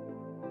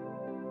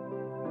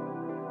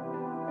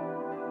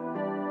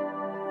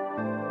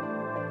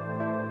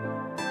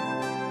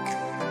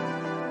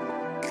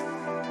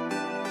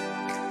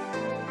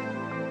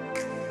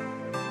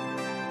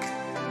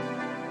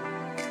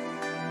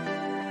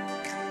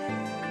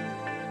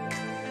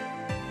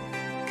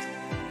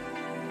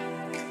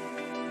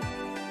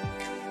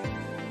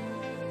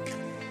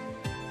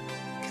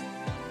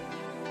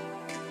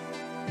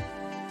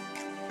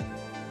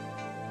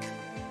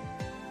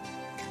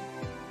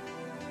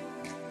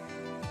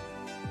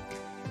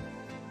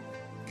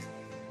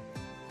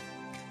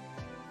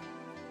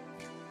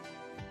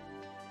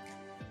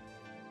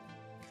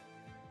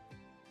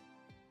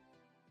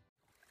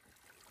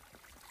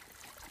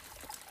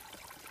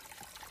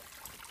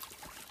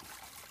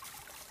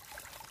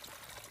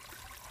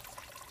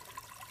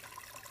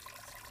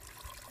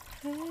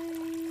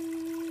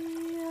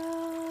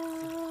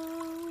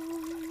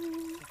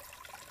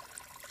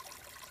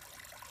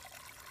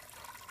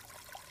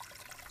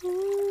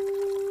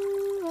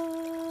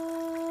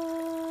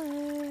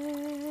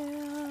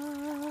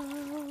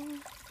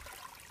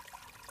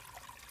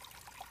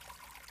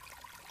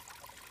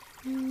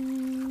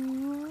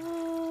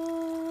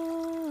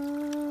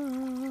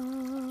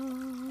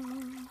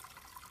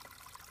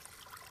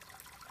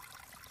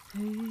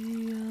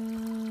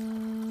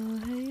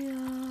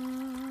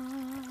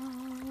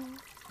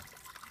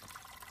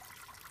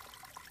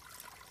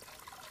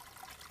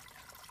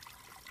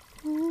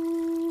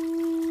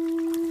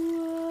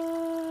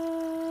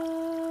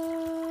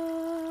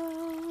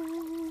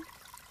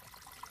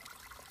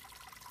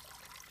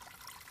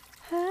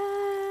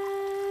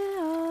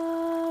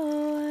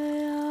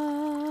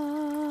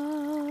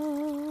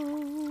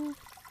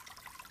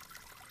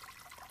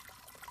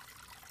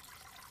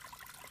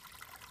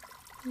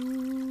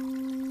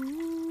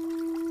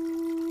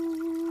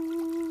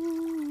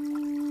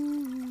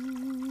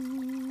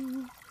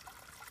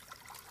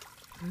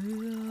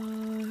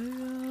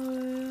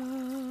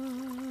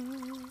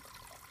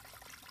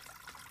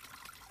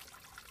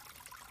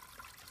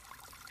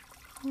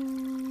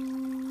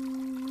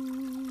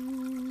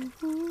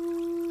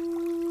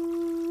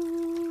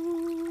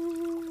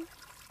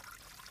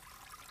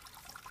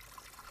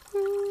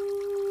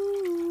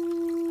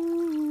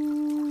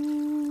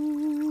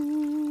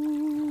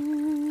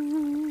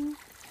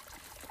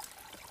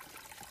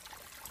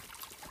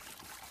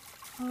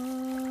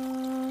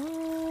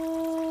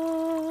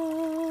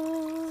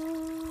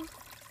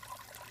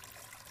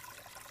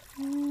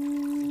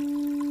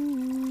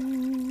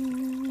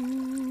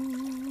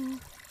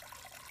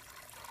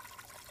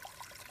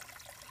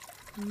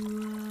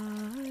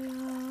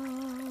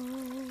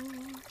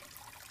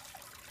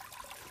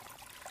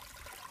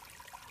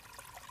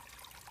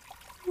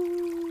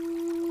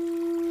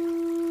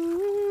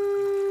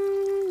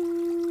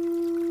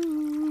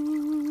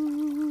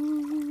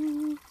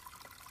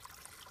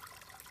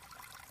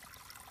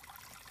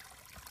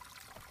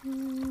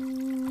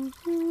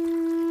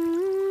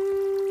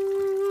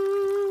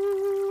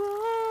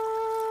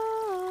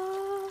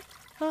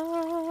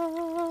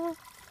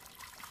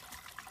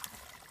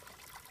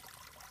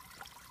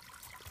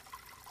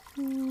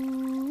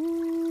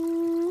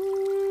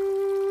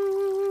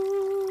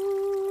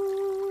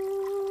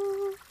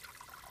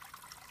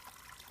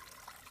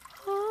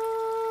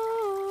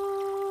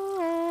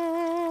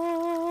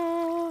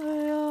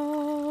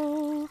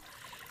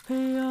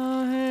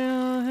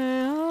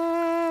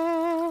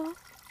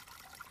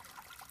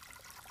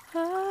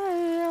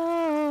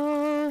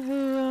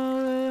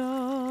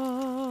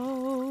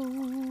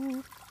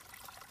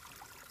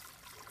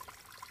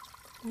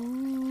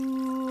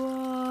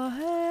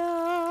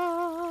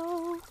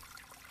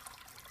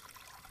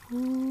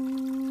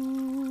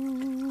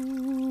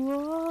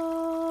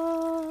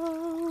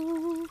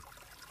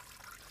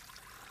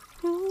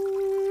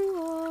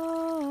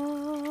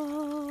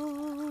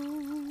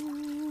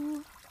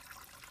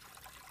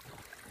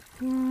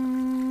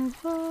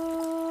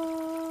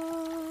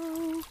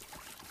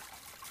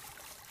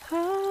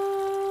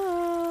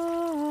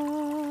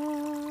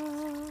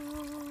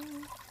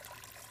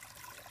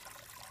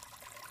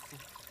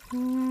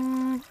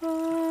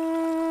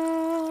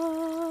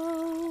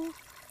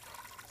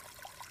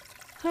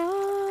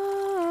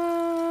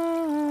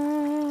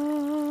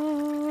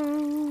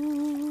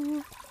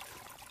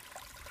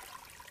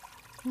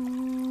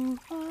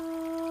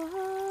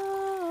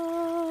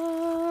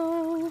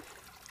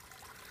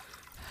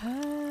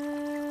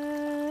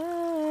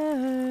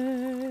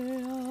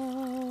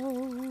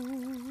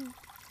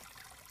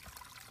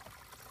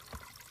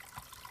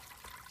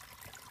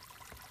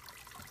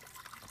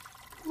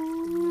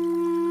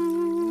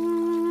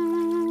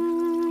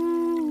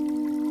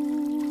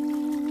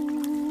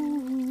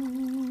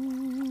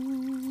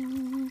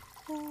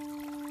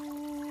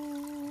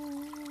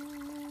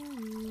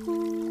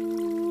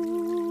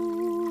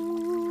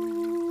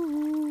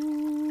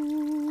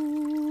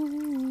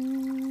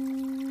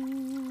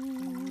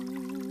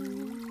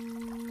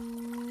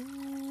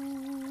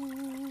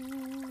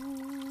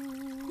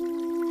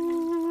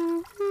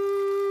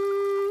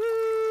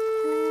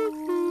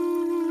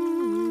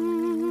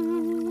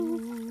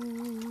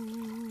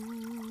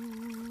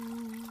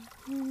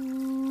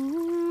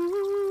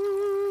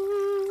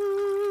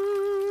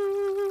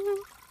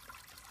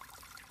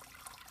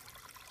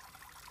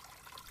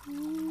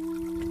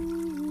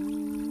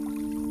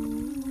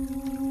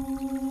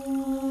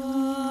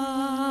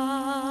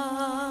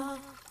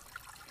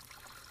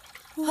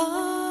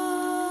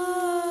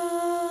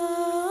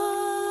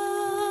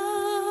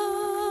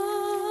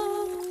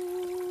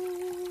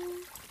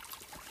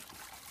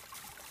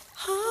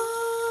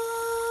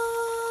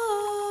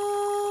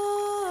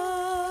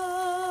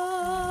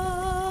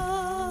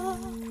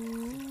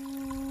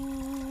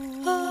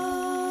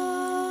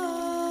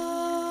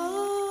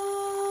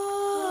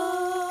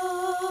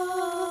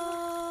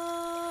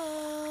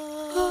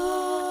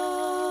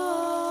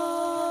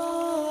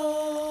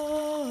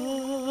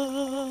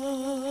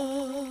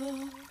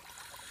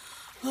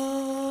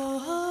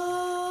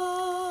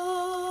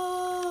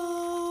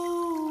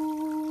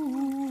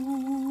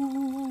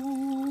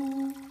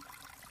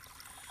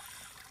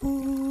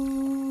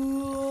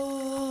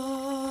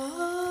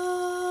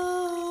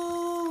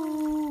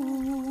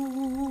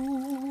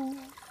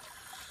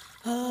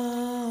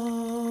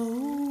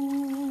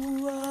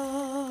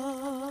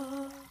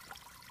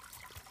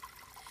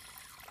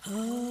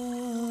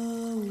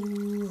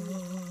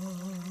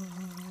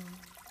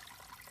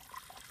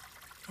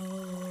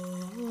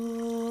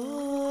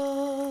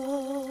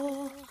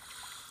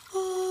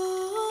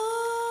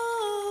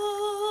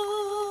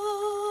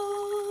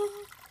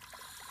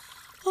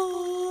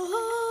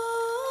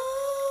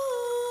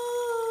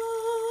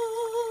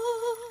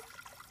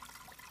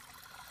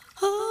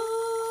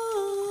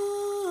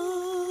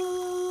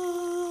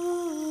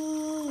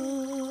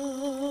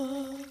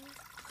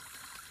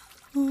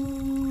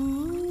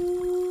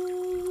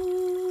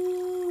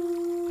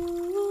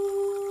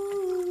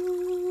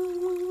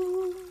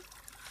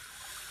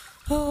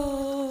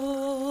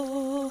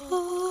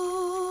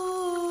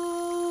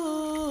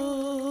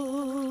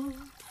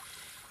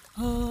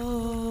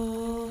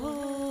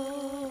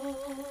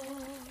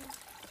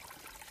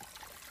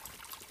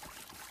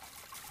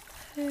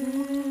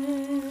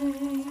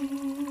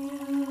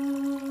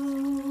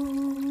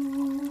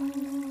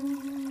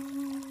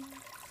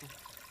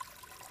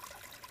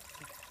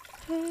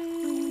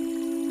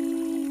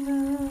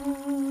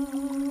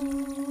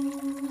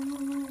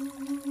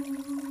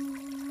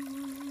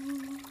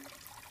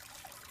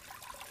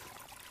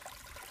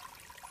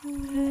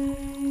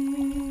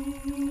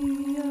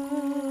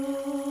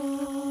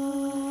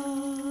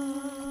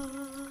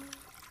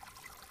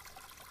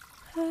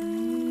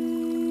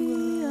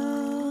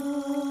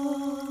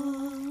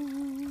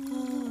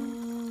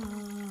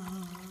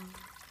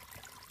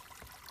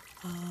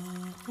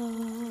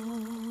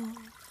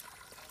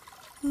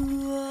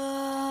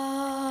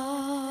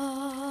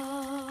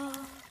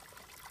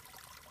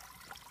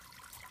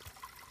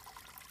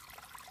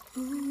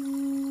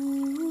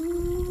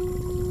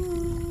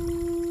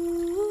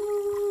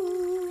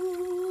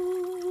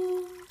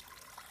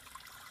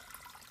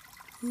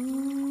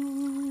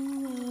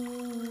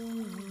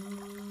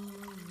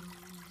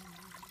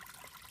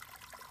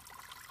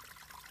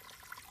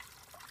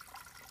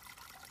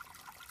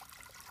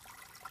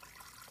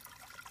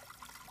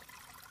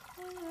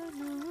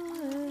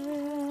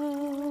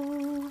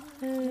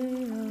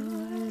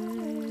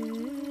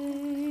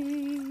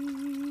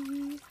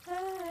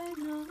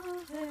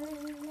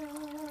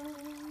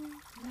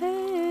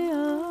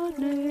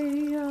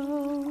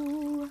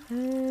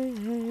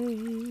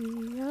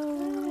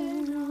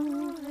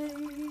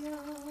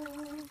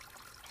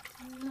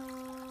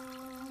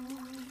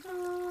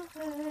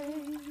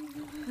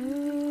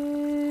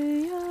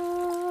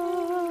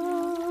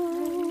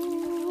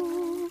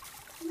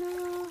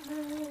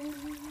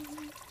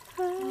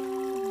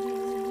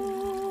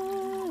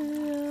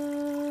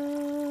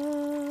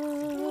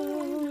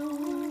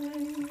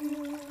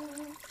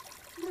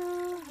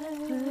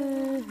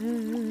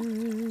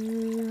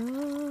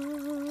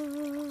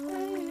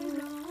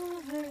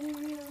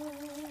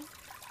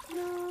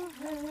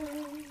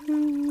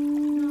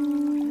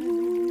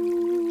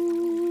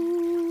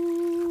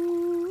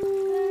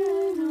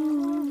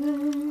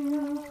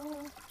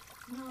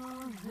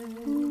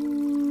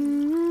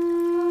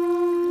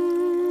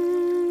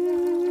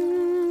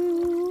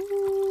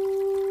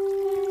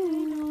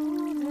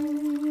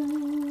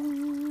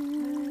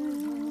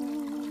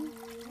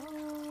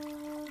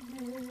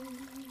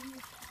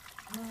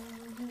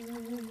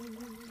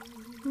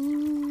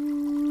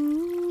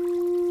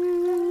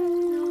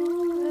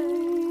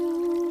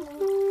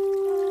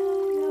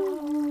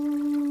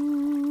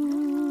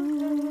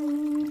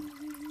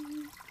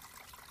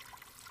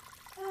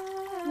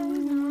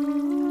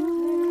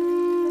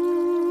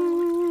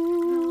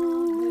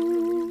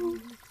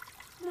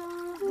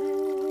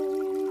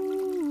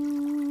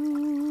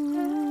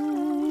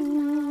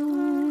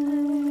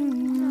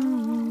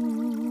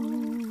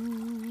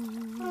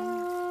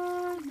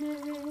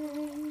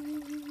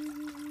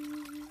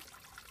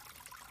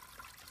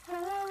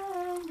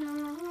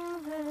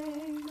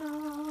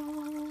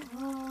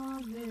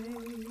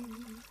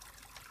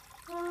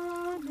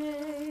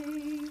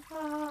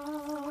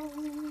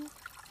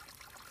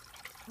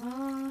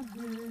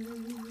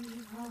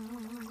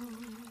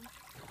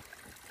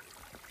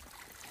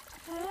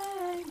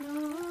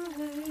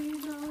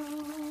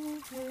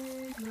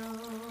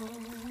 No.